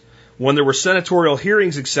this, when there were senatorial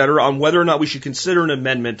hearings, etc., on whether or not we should consider an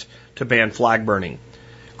amendment to ban flag burning.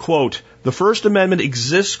 Quote, "The First Amendment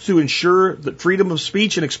exists to ensure that freedom of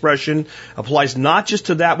speech and expression applies not just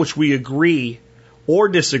to that which we agree or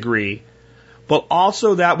disagree, but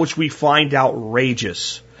also that which we find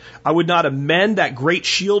outrageous. I would not amend that great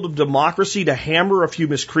shield of democracy to hammer a few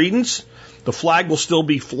miscreants. The flag will still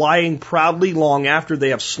be flying proudly long after they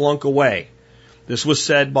have slunk away." This was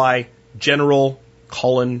said by General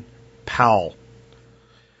Colin Powell.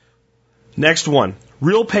 Next one.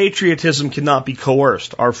 "Real patriotism cannot be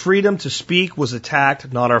coerced. Our freedom to speak was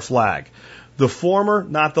attacked, not our flag. The former,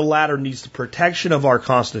 not the latter, needs the protection of our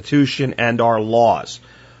Constitution and our laws.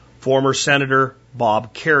 Former Senator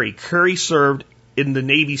Bob Kerrey. Kerrey served in the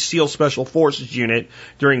Navy SEAL Special Forces Unit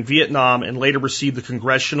during Vietnam and later received the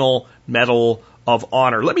Congressional Medal of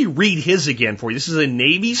Honor. Let me read his again for you. This is a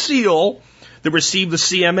Navy SEAL that received the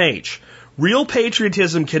CMH. Real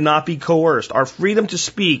patriotism cannot be coerced. Our freedom to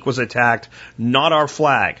speak was attacked, not our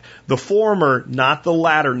flag. The former, not the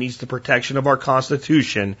latter, needs the protection of our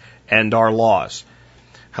Constitution and our laws.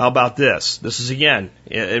 How about this? This is again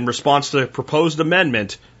in response to a proposed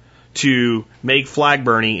amendment to make flag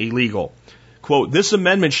burning illegal. Quote, this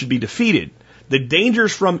amendment should be defeated. The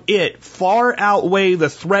dangers from it far outweigh the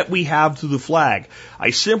threat we have to the flag.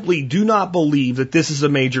 I simply do not believe that this is a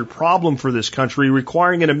major problem for this country,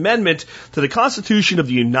 requiring an amendment to the Constitution of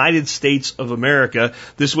the United States of America.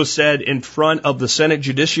 This was said in front of the Senate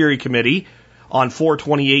Judiciary Committee on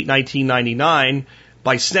 4/28/1999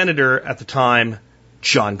 by Senator at the time,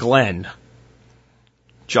 John Glenn.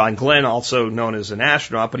 John Glenn, also known as an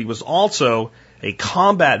astronaut, but he was also a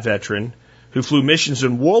combat veteran who flew missions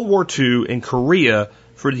in World War II in Korea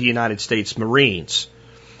for the United States Marines.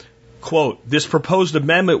 Quote, this proposed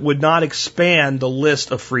amendment would not expand the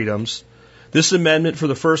list of freedoms. This amendment for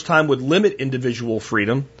the first time would limit individual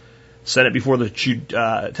freedom.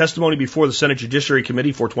 Testimony before the Senate Judiciary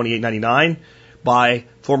Committee, 4/28/99, by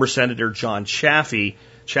former Senator John Chaffee.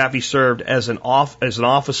 Chaffee served as an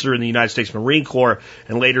officer in the United States Marine Corps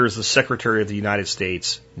and later as the Secretary of the United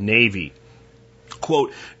States Navy.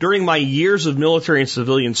 Quote, during my years of military and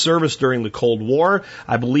civilian service during the Cold War,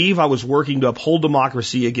 I believe I was working to uphold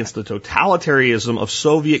democracy against the totalitarianism of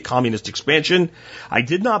Soviet communist expansion. I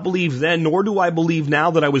did not believe then, nor do I believe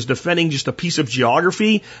now, that I was defending just a piece of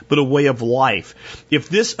geography, but a way of life. If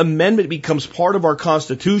this amendment becomes part of our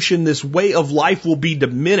Constitution, this way of life will be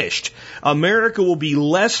diminished. America will be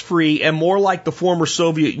less free and more like the former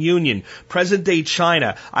Soviet Union, present-day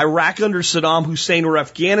China, Iraq under Saddam Hussein, or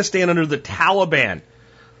Afghanistan under the Taliban.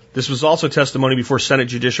 This was also testimony before Senate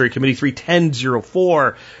Judiciary Committee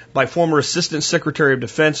 31004 by former Assistant Secretary of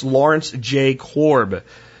Defense Lawrence J. Korb.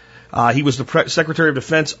 He was the Secretary of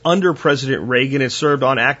Defense under President Reagan and served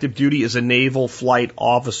on active duty as a naval flight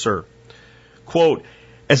officer. Quote,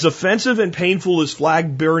 as offensive and painful as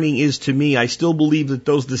flag burning is to me, I still believe that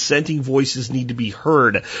those dissenting voices need to be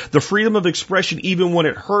heard. The freedom of expression, even when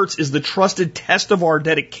it hurts, is the trusted test of our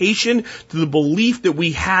dedication to the belief that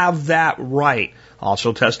we have that right.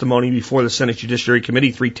 Also testimony before the Senate Judiciary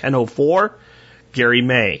Committee 31004, Gary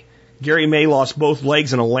May. Gary May lost both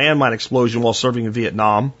legs in a landmine explosion while serving in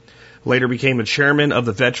Vietnam. Later became the chairman of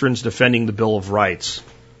the Veterans Defending the Bill of Rights.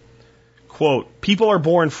 Quote, people are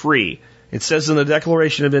born free. It says in the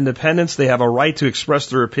Declaration of Independence they have a right to express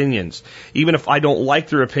their opinions. Even if I don't like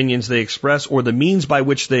their opinions they express or the means by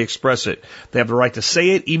which they express it. They have the right to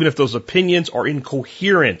say it even if those opinions are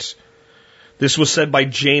incoherent. This was said by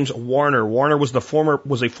James Warner. Warner was a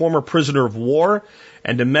former prisoner of war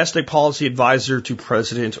and domestic policy advisor to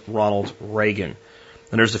President Ronald Reagan.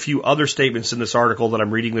 And there's a few other statements in this article that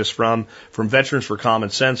I'm reading this from Veterans for Common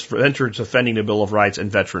Sense, Veterans Defending the Bill of Rights, and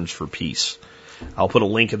Veterans for Peace. I'll put a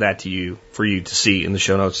link of that to you for you to see in the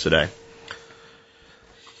show notes today.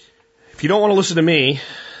 If you don't want to listen to me,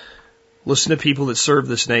 listen to people that serve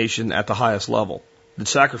this nation at the highest level, that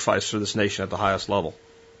sacrifice for this nation at the highest level.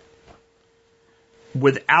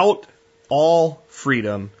 Without all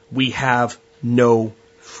freedom, we have no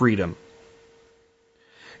freedom.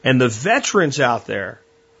 And the veterans out there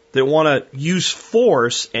that want to use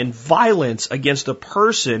force and violence against a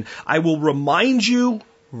person, I will remind you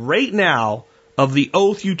right now of the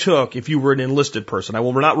oath you took if you were an enlisted person. I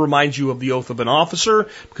will not remind you of the oath of an officer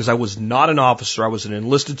because I was not an officer. I was an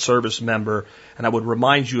enlisted service member, and I would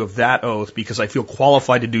remind you of that oath because I feel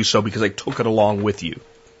qualified to do so because I took it along with you.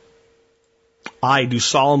 I do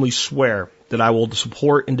solemnly swear that I will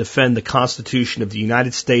support and defend the Constitution of the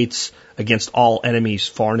United States against all enemies,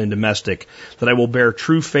 foreign and domestic, that I will bear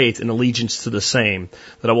true faith and allegiance to the same,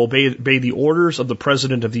 that I will obey the orders of the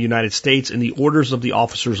President of the United States and the orders of the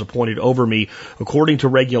officers appointed over me according to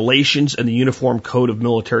regulations and the Uniform Code of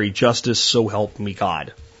Military Justice, so help me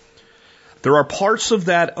God. There are parts of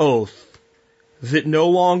that oath that no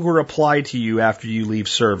longer apply to you after you leave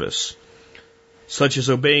service, such as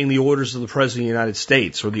obeying the orders of the President of the United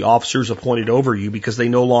States or the officers appointed over you because they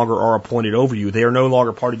no longer are appointed over you. They are no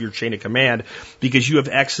longer part of your chain of command because you have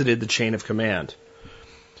exited the chain of command.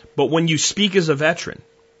 But when you speak as a veteran,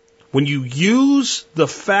 when you use the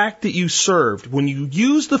fact that you served, when you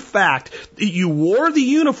use the fact that you wore the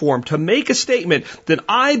uniform to make a statement, then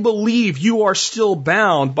I believe you are still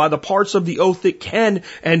bound by the parts of the oath that can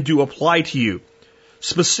and do apply to you.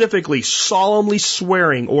 specifically solemnly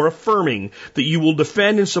swearing or affirming that you will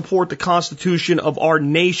defend and support the Constitution of our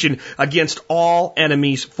nation against all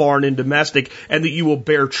enemies, foreign and domestic, and that you will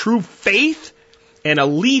bear true faith and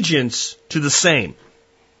allegiance to the same.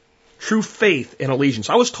 True faith and allegiance.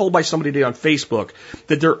 I was told by somebody today on Facebook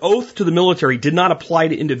that their oath to the military did not apply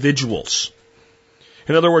to individuals.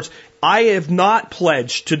 In other words, I have not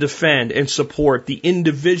pledged to defend and support the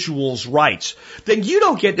individual's rights. Then you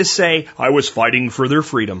don't get to say, I was fighting for their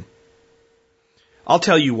freedom. I'll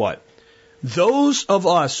tell you what. Those of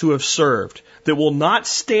us who have served that will not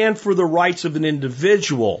stand for the rights of an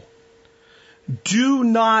individual do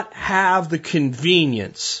not have the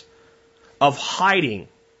convenience of hiding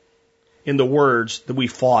in the words that we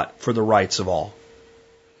fought for the rights of all.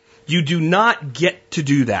 You do not get to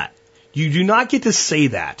do that. You do not get to say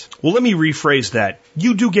that. Well, let me rephrase that.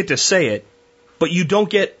 You do get to say it, but you don't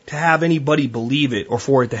get to have anybody believe it or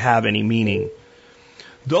for it to have any meaning.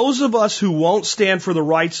 Those of us who won't stand for the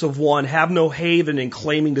rights of one have no haven in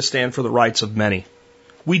claiming to stand for the rights of many.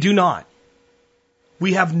 We do not.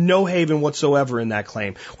 We have no haven whatsoever in that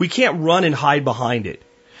claim. We can't run and hide behind it.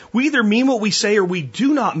 We either mean what we say or we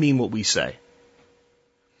do not mean what we say.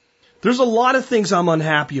 There's a lot of things I'm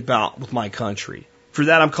unhappy about with my country. For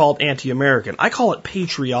that, I'm called anti-American. I call it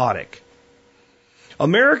patriotic.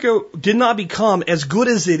 America did not become as good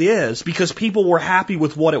as it is because people were happy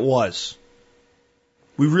with what it was.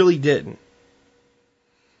 We really didn't.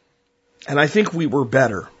 And I think we were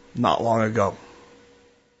better not long ago.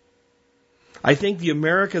 I think the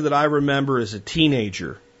America that I remember as a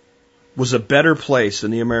teenager was a better place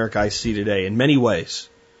than the America I see today in many ways.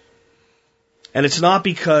 And it's not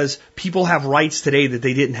because people have rights today that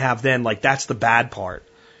they didn't have then, like that's the bad part.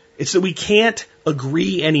 It's that we can't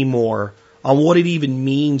agree anymore on what it even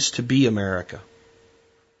means to be America.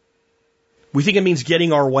 We think it means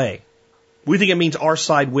getting our way. We think it means our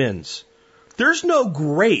side wins. There's no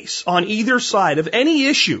grace on either side of any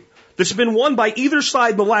issue that's been won by either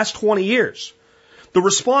side in the last 20 years. The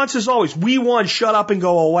response is always, we won, shut up and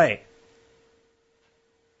go away.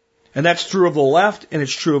 And that's true of the left and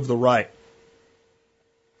it's true of the right.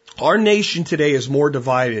 Our nation today is more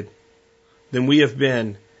divided than we have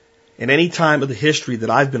been in any time of the history that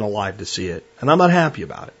I've been alive to see it. And I'm not happy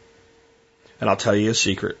about it. And I'll tell you a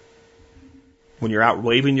secret. When you're out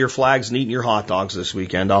waving your flags and eating your hot dogs this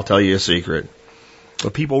weekend, I'll tell you a secret.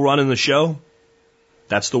 The people running the show,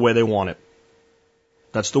 that's the way they want it.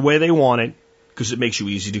 That's the way they want it because it makes you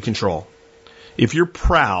easy to control. If you're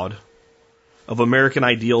proud of American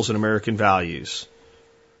ideals and American values,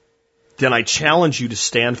 then I challenge you to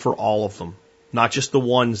stand for all of them, not just the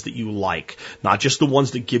ones that you like, not just the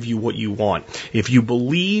ones that give you what you want. If you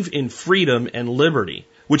believe in freedom and liberty,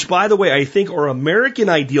 which, by the way, I think are American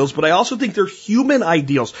ideals, but I also think they're human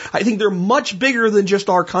ideals. I think they're much bigger than just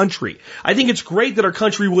our country. I think it's great that our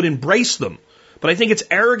country would embrace them, but I think it's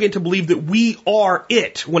arrogant to believe that we are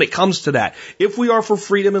it when it comes to that. If we are for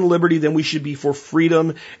freedom and liberty, then we should be for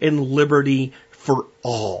freedom and liberty for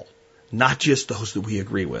all, not just those that we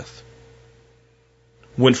agree with.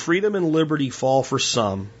 When freedom and liberty fall for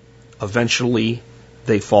some, eventually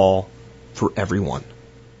they fall for everyone.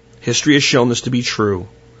 History has shown this to be true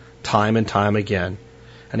time and time again.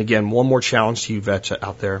 And again, one more challenge to you vets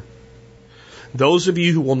out there. Those of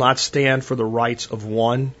you who will not stand for the rights of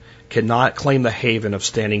one cannot claim the haven of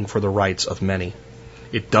standing for the rights of many.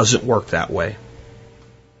 It doesn't work that way.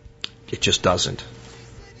 It just doesn't.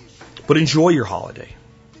 But enjoy your holiday.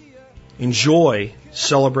 Enjoy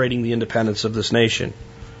celebrating the independence of this nation.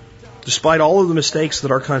 Despite all of the mistakes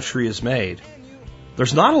that our country has made,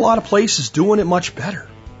 there's not a lot of places doing it much better.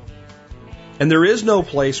 And there is no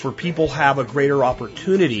place where people have a greater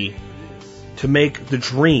opportunity to make the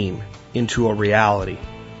dream into a reality.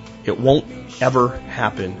 It won't ever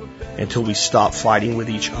happen until we stop fighting with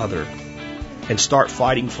each other and start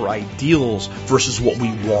fighting for ideals versus what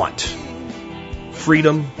we want.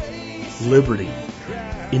 Freedom, liberty,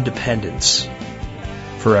 independence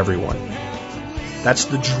for everyone. That's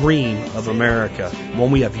the dream of America,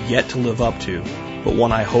 one we have yet to live up to, but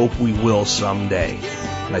one I hope we will someday.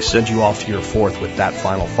 And I send you off to your fourth with that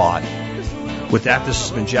final thought. With that, this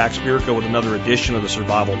has been Jack Spirko with another edition of the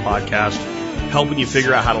Survival Podcast, helping you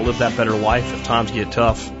figure out how to live that better life if times get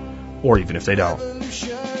tough, or even if they don't.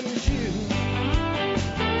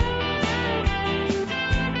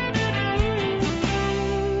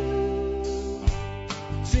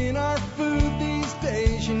 Seeing our food these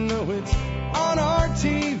days, you know it's on our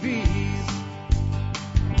TVs.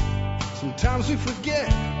 Sometimes we forget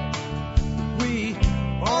we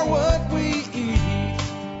are what we eat.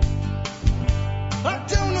 I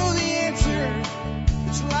don't know the answer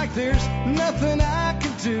It's like there's nothing I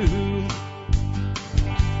can do.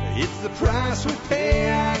 It's the price we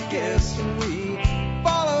pay, I guess, when we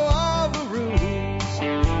follow all the rules.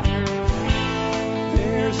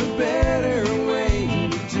 There's a better way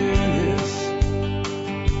to do this.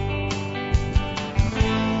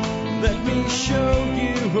 Let me show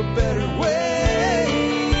you a better way.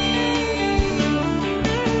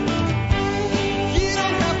 You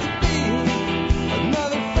don't have to be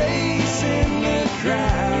another face in the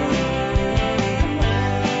crowd.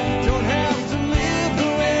 You don't have to live the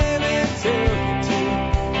way they tell you to.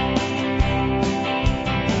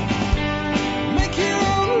 Make your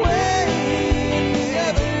own way and the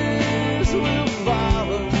others will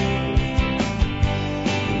follow.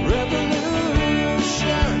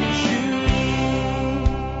 Revolution is you.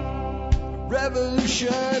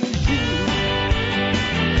 Revolution is you.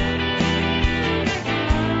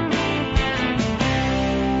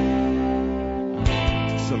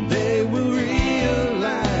 Someday we'll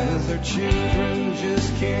realize our children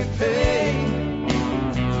just can't pay.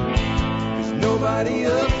 'Cause nobody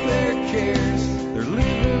up there cares. They're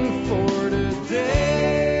living for today.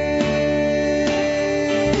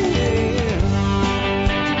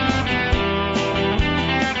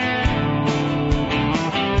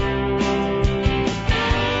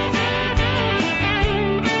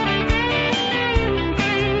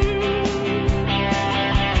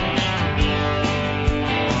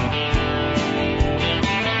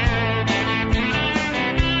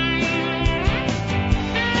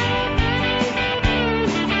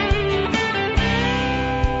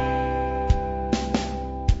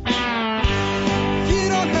 You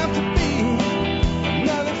don't have to be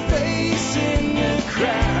another face in the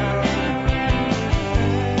crowd.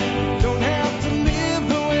 Don't have to live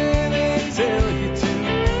the way they tell you to.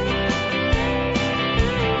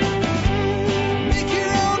 Make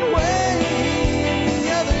your own way and the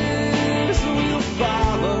others will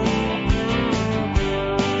follow.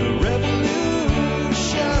 The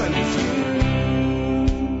revolution is you.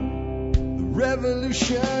 The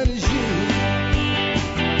revolution